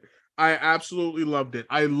loved it. I absolutely loved it.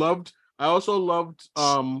 I also loved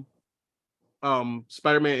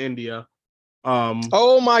Spider-Man India.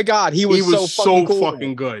 Oh my god, he was so cool.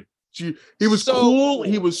 Fucking good. He was so cool.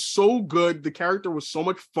 He was so good. The character was so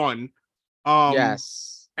much fun.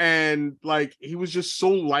 Yes. And like he was just so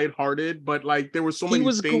lighthearted, but like there were so many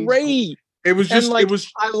things. He was great. It was just like, it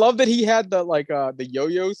was I love that he had the like the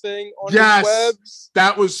yo-yo thing on his webs.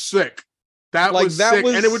 That was sick. That was sick.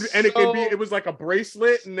 And it was like a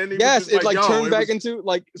bracelet, and then it like turned back into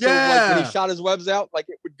like like when he shot his webs out, like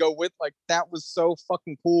it would go with like that was so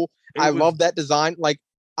fucking cool. I love that design. Like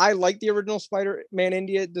I like the original Spider-Man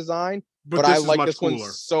India design, but I like this one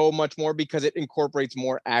so much more because it incorporates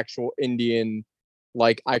more actual Indian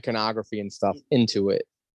like iconography and stuff into it.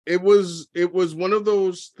 It was one of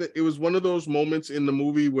those moments in the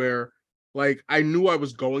movie where like I knew I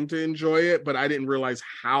was going to enjoy it, but I didn't realize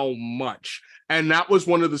how much. And that was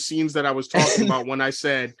one of the scenes that I was talking about when I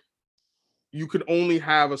said you could only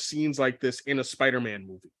have scenes like this in a Spider-Man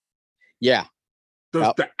movie. Yeah.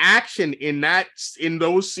 The action in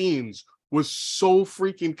those scenes was so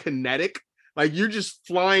freaking kinetic. Like you're just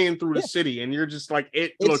flying through the city, and you're just like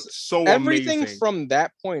it looked so everything amazing. From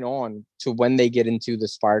that point on to when they get into the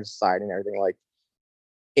Spider Society and everything, like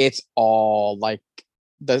it's all like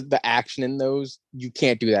the action in those. You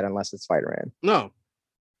can't do that unless it's Spider-Man. No,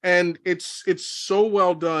 and it's so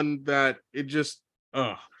well done that it just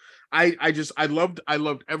I loved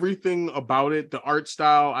everything about it. The art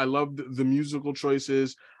style, I loved the musical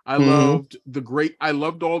choices. I loved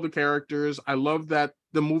all the characters. I loved that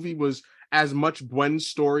the movie was as much Gwen's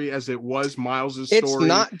story as it was Miles's story. It's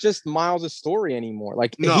not just Miles's story anymore.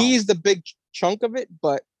 Like he's the big chunk of it,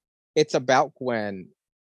 but it's about Gwen.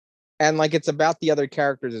 And like it's about the other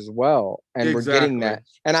characters as well. And we're getting that.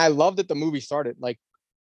 And I love that the movie started. Like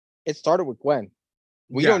it started with Gwen.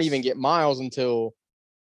 We don't even get Miles until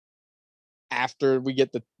after we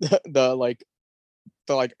get the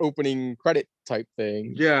opening credit type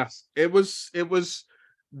thing. Yeah. It was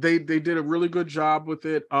they did a really good job with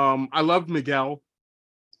it. I loved Miguel.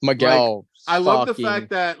 Like, I love the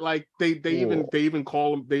fact that like they even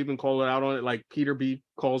call it out on it. Like Peter B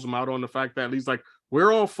calls him out on the fact that he's like,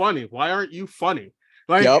 we're all funny. Why aren't you funny?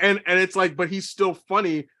 Like and it's like, but he's still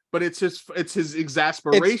funny, but it's his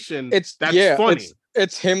exasperation. That's funny.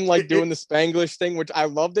 It's him like doing the Spanglish thing, which I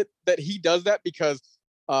loved it that he does that because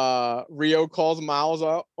Rio calls Miles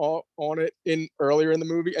out on it earlier in the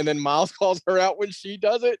movie, and then Miles calls her out when she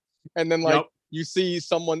does it, and then like you see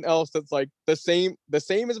someone else that's like the same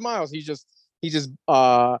as Miles. He's just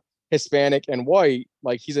Hispanic and white,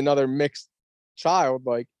 like he's another mixed child,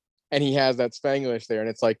 like, and he has that Spanglish there, and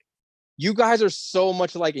it's like you guys are so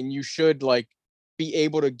much alike, and you should like be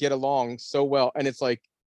able to get along so well, and it's like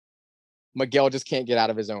Miguel just can't get out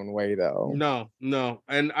of his own way though. No.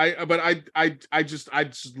 And I just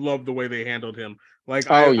love the way they handled him. Like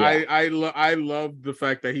I love the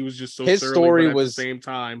fact that he was just so his surly, story but at was the same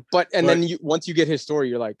time. Then once you get his story,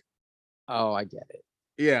 you're like, oh, I get it.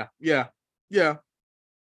 Yeah.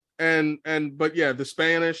 But yeah, the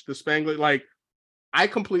Spanglish, like I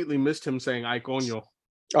completely missed him saying "Ay coño."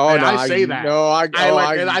 Oh no, I say that. No,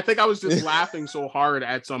 and I think I was just laughing so hard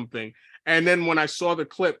at something. And then when I saw the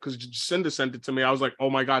clip, because Jacinda sent it to me, I was like,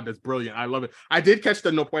 "Oh my god, that's brilliant! I love it." I did catch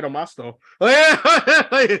the "No puedo más" though.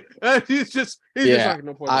 He's just like,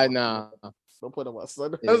 "No puedo más." I know. No puedo más.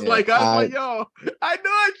 I was like, yo, I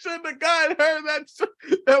know I shouldn't have gotten her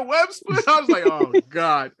that web split. I was like, oh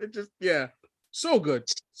god, it just so good,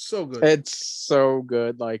 so good. It's so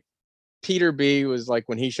good. Like Peter B was like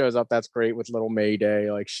when he shows up, that's great with little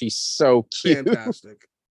Mayday. Like she's so cute. Fantastic.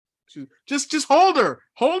 Just hold her,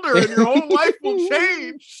 and your whole life will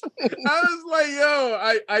change. I was like, yo,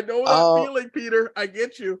 I know that feeling, Peter. I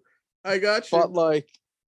get you. I got you. But like,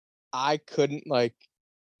 I couldn't like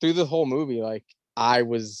through the whole movie. Like, I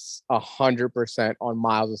was 100% on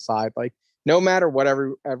Miles' side. Like, no matter what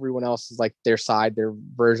everyone else is like their side, their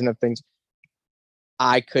version of things,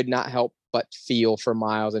 I could not help but feel for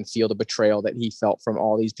Miles and feel the betrayal that he felt from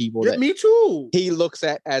all these people. Me too. He looks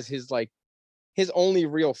at as his like his only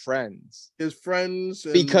real friends. His friends,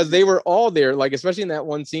 because they were all there, like especially in that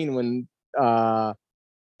one scene when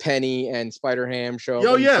Penny and Spider-Ham show up.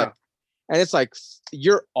 Oh yeah, it's like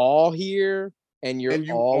you're all here, and you're and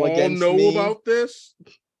you all against know me, about this,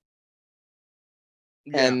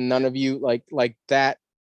 and none of you like that.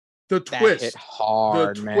 The twist, that hit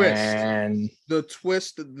hard, man. The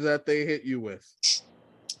twist that they hit you with,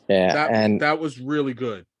 that was really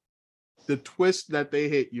good. The twist that they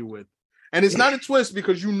hit you with, and it's not a twist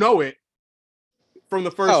because you know it from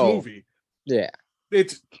the first movie. Yeah,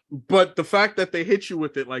 but the fact that they hit you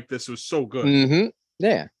with it like this was so good. Mm-hmm.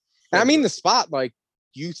 Yeah, so I mean the spot, like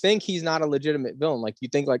you think he's not a legitimate villain, like you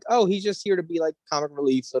think like, oh, he's just here to be like comic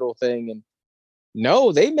relief little thing, and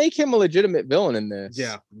no, they make him a legitimate villain in this.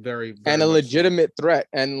 Yeah, very and a legitimate threat,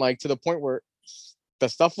 and like to the point where the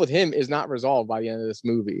stuff with him is not resolved by the end of this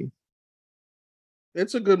movie.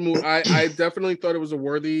 It's a good movie. I definitely thought it was a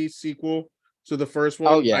worthy sequel to the first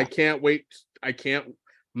one. Oh yeah, I can't wait. I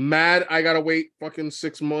gotta wait fucking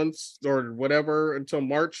 6 months or whatever until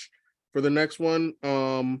March for the next one.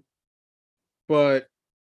 But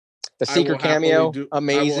the secret cameo,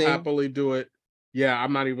 amazing. I will happily do it. Yeah,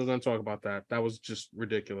 I'm not even going to talk about that. That was just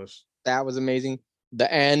ridiculous. That was amazing.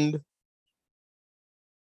 The end.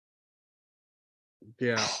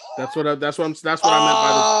 Yeah, that's what I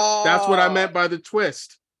meant by the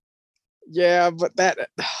twist. Yeah, but that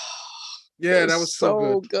was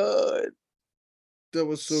so good. That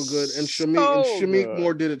was so good, and Shamik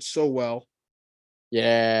Moore did it so well.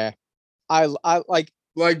 Yeah, I like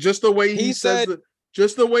just the way he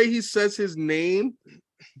says his name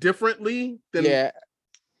differently than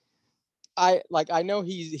I know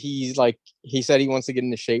he's like he said he wants to get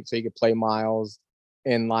into shape so he could play Miles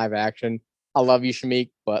in live action. I love you, Shamik,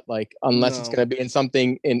 but like unless it's gonna be in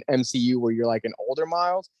something in MCU where you're like an older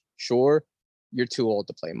Miles, sure. You're too old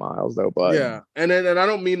to play Miles though, but yeah, and I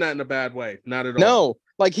don't mean that in a bad way, not at all. No,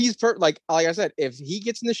 like he's like I said, if he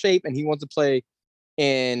gets into shape and he wants to play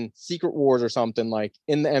in Secret Wars or something like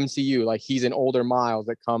in the MCU, like he's an older Miles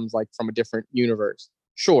that comes like from a different universe.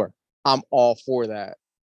 Sure, I'm all for that.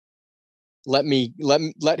 Let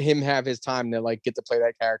him have his time to like get to play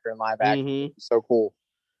that character in live action. Mm-hmm. So cool.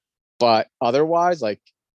 But otherwise, like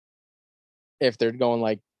if they're going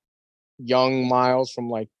like young Miles from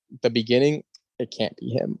like the beginning, it can't be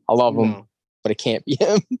him. I love him, but it can't be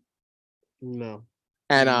him. No.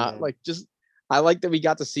 And like just I like that we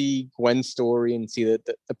got to see Gwen's story and see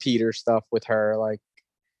the Peter stuff with her, like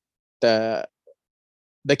the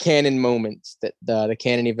canon moments that the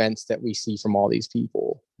canon events that we see from all these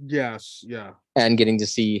people. Yes, yeah. And getting to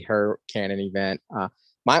see her canon event.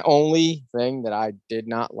 My only thing that I did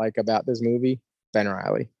not like about this movie, Ben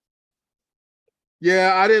Reilly.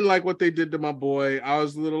 Yeah, I didn't like what they did to my boy. I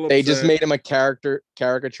was a little upset. They just made him a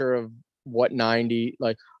caricature of what 90,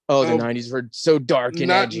 like, oh, the 90s were so dark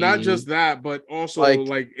and edgy. Not just that, but also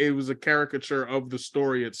like it was a caricature of the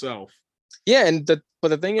story itself. Yeah, but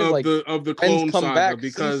the thing is, like, of the Clone come Saga back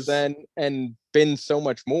because then and been so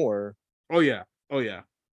much more. Oh yeah.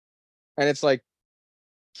 And it's like,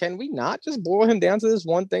 can we not just boil him down to this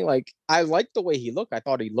one thing? Like, I liked the way he looked. I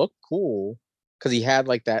thought he looked cool because he had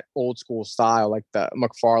like that old school style, like the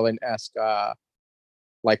McFarlane-esque,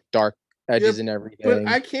 like dark edges and everything. But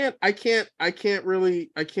I can't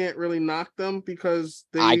really knock them because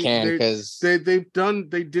they did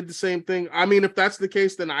the same thing. I mean, if that's the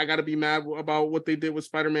case, then I got to be mad about what they did with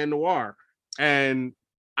Spider-Man Noir, and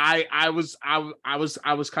I was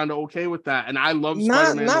kind of okay with that, and I love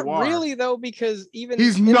Spider-Man Noir. Not really though, because even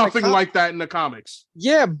he's nothing like that in the comics.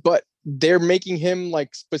 Yeah, but they're making him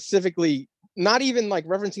like specifically, not even like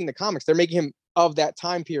referencing the comics. They're making him of that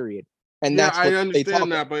time period. And that's what I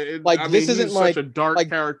understand that, but this isn't like such a dark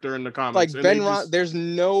character in the comics. Like there's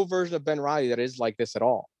no version of Ben Reilly that is like this at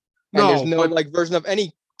all. And there's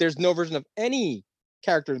no version of any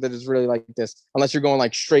character that is really like this, unless you're going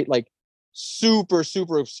like straight like super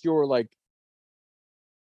super obscure like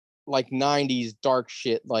 90s dark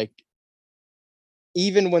shit. Like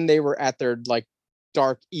even when they were at their like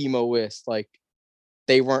dark emo-ist, like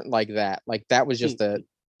they weren't like that. Like that was just a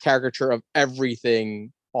caricature of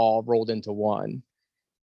everything all rolled into one.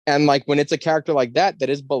 And like when it's a character like that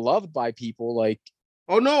is beloved by people, like,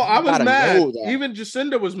 oh no, I was mad. Even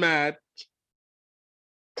Jacinda was mad.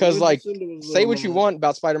 Because like, say what you want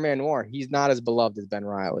about Spider-Man Noir, he's not as beloved as Ben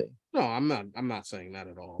Reilly. No, I'm not saying that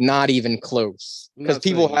at all. Not even close. Because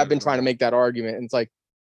people have been trying to make that argument, and it's like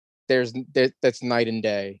that's night and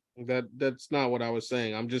day. That's not what I was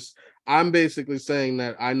saying. I'm basically saying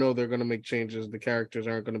that I know they're gonna make changes. The characters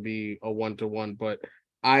aren't gonna be a 1-to-1, but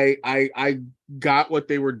I got what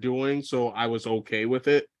they were doing, so I was okay with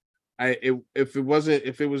it. if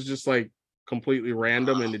it was just like completely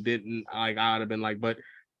random and it didn't, like, I'd have been like, but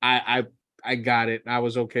I got it. I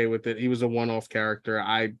was okay with it. He was a one-off character.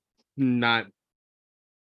 That's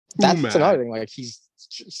another thing. Like, he's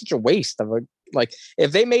such a waste of a, like,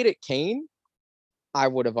 if they made it Kane, I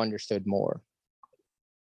would have understood more.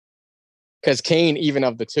 Because Kane, even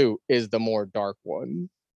of the two, is the more dark one.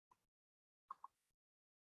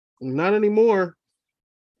 Not anymore.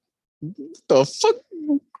 The fuck?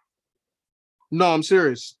 No, I'm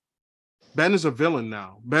serious. Ben is a villain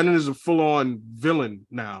now. Ben is a full-on villain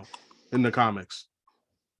now in the comics.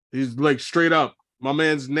 He's like straight up. My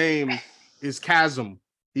man's name is Chasm.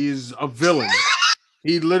 He's a villain.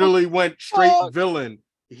 He literally went straight villain.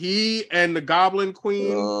 He and the Goblin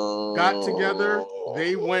Queen got together.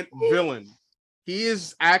 They went villain. He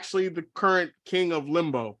is actually the current king of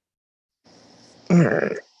Limbo.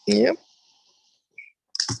 Yep.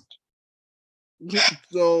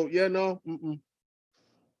 So, yeah, no. Mm-mm.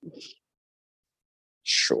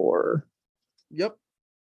 Sure. Yep.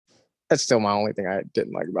 That's still my only thing I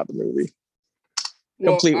didn't like about the movie.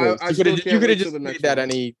 Well, Completely. You could have just made that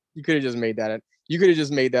you could have just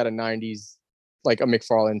made that a 90s, like a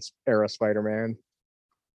McFarlane era Spider-Man.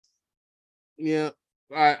 Yeah.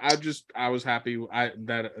 I was happy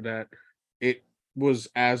that it was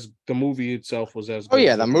as the movie itself was as good. Oh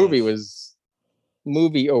yeah, the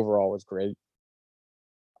movie overall was great.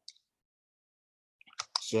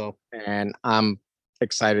 So, and I'm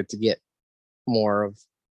excited to get more of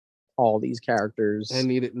all these characters. I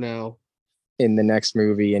need it now in the next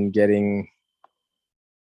movie and getting.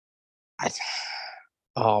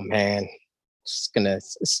 Oh man, it's gonna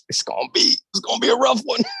be a rough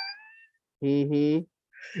one. Mm-hmm.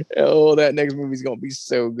 Oh, that next movie's gonna be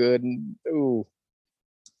so good, and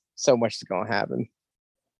so much is gonna happen.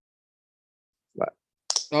 But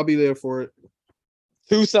I'll be there for it.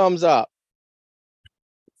 2 thumbs up.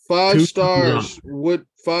 5 stars.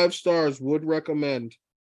 5 stars would recommend.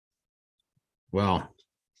 Well,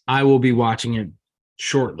 I will be watching it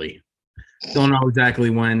shortly. Don't know exactly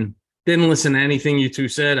when. Didn't listen to anything you two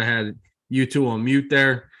said. I had you two on mute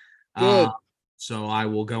there. Good. So I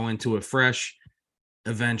will go into it fresh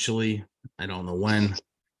eventually. I don't know when.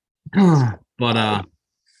 But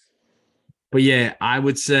yeah, I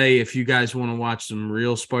would say if you guys want to watch some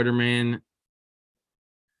real Spider-Man,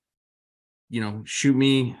 shoot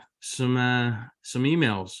me some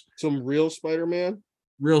emails. Some real Spider-Man?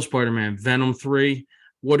 Real Spider-Man. Venom 3.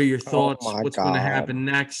 What are your thoughts? What's going to happen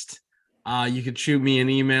next? You can shoot me an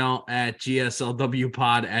email at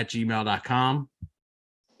gslwpod@gmail.com.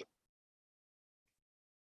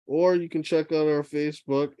 Or you can check out our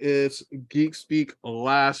Facebook. It's Geek Speak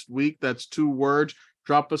Last Week. That's 2 words.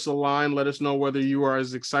 Drop us a line. Let us know whether you are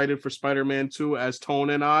as excited for Spider-Man 2 as Tone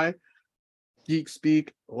and I. Geek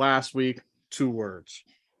Speak Last Week, 2 words.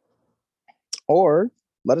 Or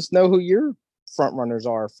let us know who your front runners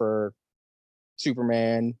are for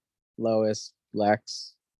Superman, Lois,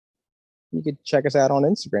 Lex. You could check us out on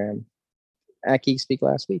Instagram at Geek Speak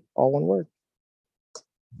Last Week, all one word.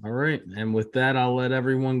 All right. And with that, I'll let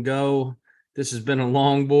everyone go. This has been a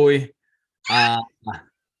long boy.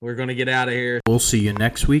 We're going to get out of here. We'll see you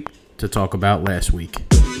next week to talk about last week.